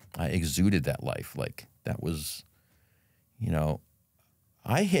exuded that life. Like that was, you know,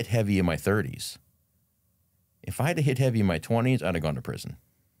 I hit heavy in my 30s. If I had hit heavy in my 20s, I'd have gone to prison.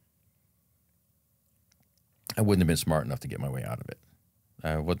 I wouldn't have been smart enough to get my way out of it.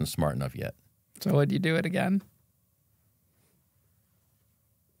 I wasn't smart enough yet. So would you do it again?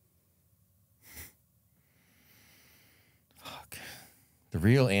 The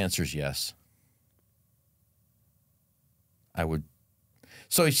real answer is yes. I would.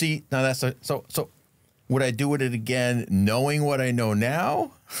 So you see, now that's so would I do it again knowing what I know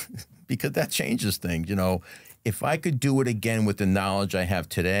now? Because that changes things, you know. If I could do it again with the knowledge I have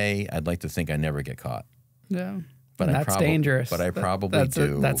today, I'd like to think I never get caught. Yeah. But that's dangerous. But I probably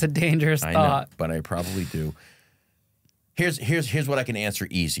do. That's a dangerous thought. Know, but I probably do. Here's what I can answer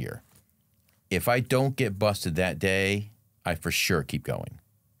easier. If I don't get busted that day, I for sure keep going.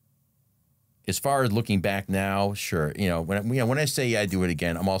 As far as looking back now, sure. You know, when I say yeah, I do it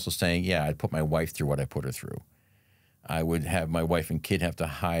again, I'm also saying, yeah, I'd put my wife through what I put her through. I would have my wife and kid have to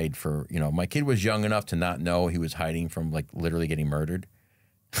hide for, you know, my kid was young enough to not know he was hiding from like literally getting murdered.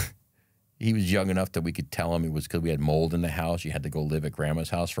 He was young enough that we could tell him it was because we had mold in the house. You had to go live at grandma's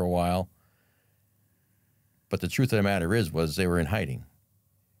house for a while. But the truth of the matter was they were in hiding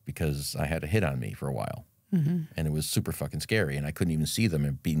because I had a hit on me for a while. Mm-hmm. And it was super fucking scary, and I couldn't even see them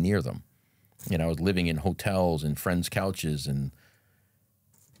and be near them. You know, I was living in hotels and friends' couches and,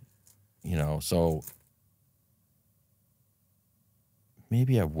 you know, so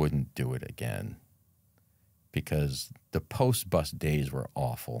maybe I wouldn't do it again because the post-bust days were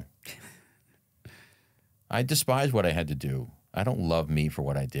awful. I despise what I had to do. I don't love me for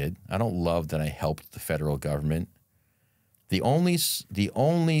what I did. I don't love that I helped the federal government. The only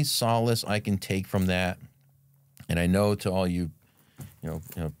solace I can take from that, and I know to all you know,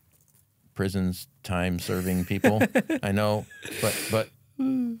 prisons, time-serving people, I know, but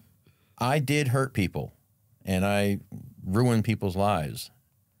I did hurt people, and I ruined people's lives.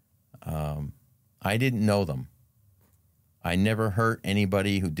 I didn't know them. I never hurt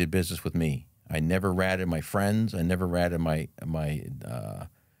anybody who did business with me. I never ratted my friends. I never ratted my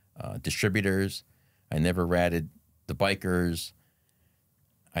distributors. I never ratted the bikers.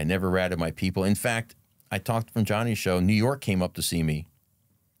 I never ratted my people. In fact, I talked from Johnny's show. New York came up to see me,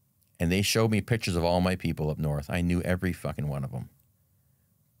 and they showed me pictures of all my people up north. I knew every fucking one of them,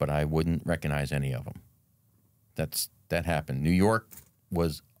 but I wouldn't recognize any of them. That happened. New York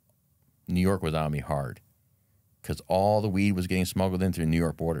was on me hard because all the weed was getting smuggled in through New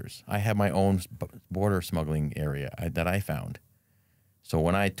York borders. I had my own border smuggling area that I found. So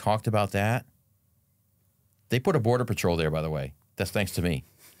when I talked about that, they put a border patrol there, by the way. That's thanks to me.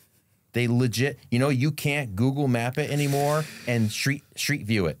 They legit, you know, you can't Google map it anymore and street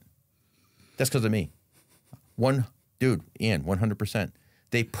view it. That's because of me. Ian, 100%.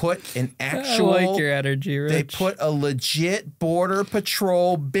 They put an actual, I like your energy, Rich. They put a legit border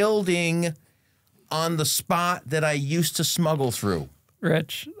patrol building on the spot that I used to smuggle through.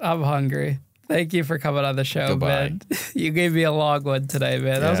 Rich, I'm hungry. Thank you for coming on the show, Goodbye. man. You gave me a long one today,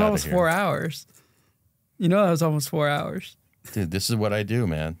 man. That was almost 4 hours. You know, that was almost 4 hours. Dude, this is what I do,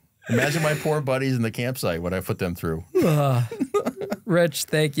 man. Imagine my poor buddies in the campsite, what I put them through. Rich,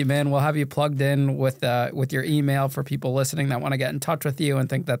 thank you, man. We'll have you plugged in with your email for people listening that want to get in touch with you and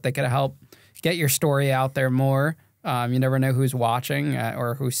think that they could help get your story out there more. You never know who's watching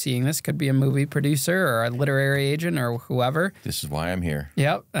or who's seeing this. Could be a movie producer or a literary agent or whoever. This is why I'm here.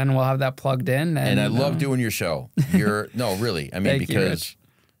 Yep, and we'll have that plugged in. And I love doing your show. No, really. I mean, because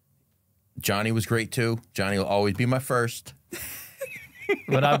Johnny was great too. Johnny will always be my first.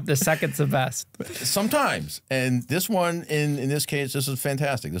 But the second's the best. Sometimes. And this one, in this case, this is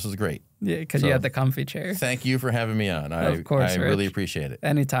fantastic. This is great. Yeah, because you had the comfy chair. Thank you for having me on. Of course, I really appreciate it.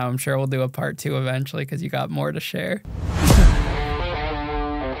 Anytime. I'm sure we'll do a part 2 eventually because you got more to share.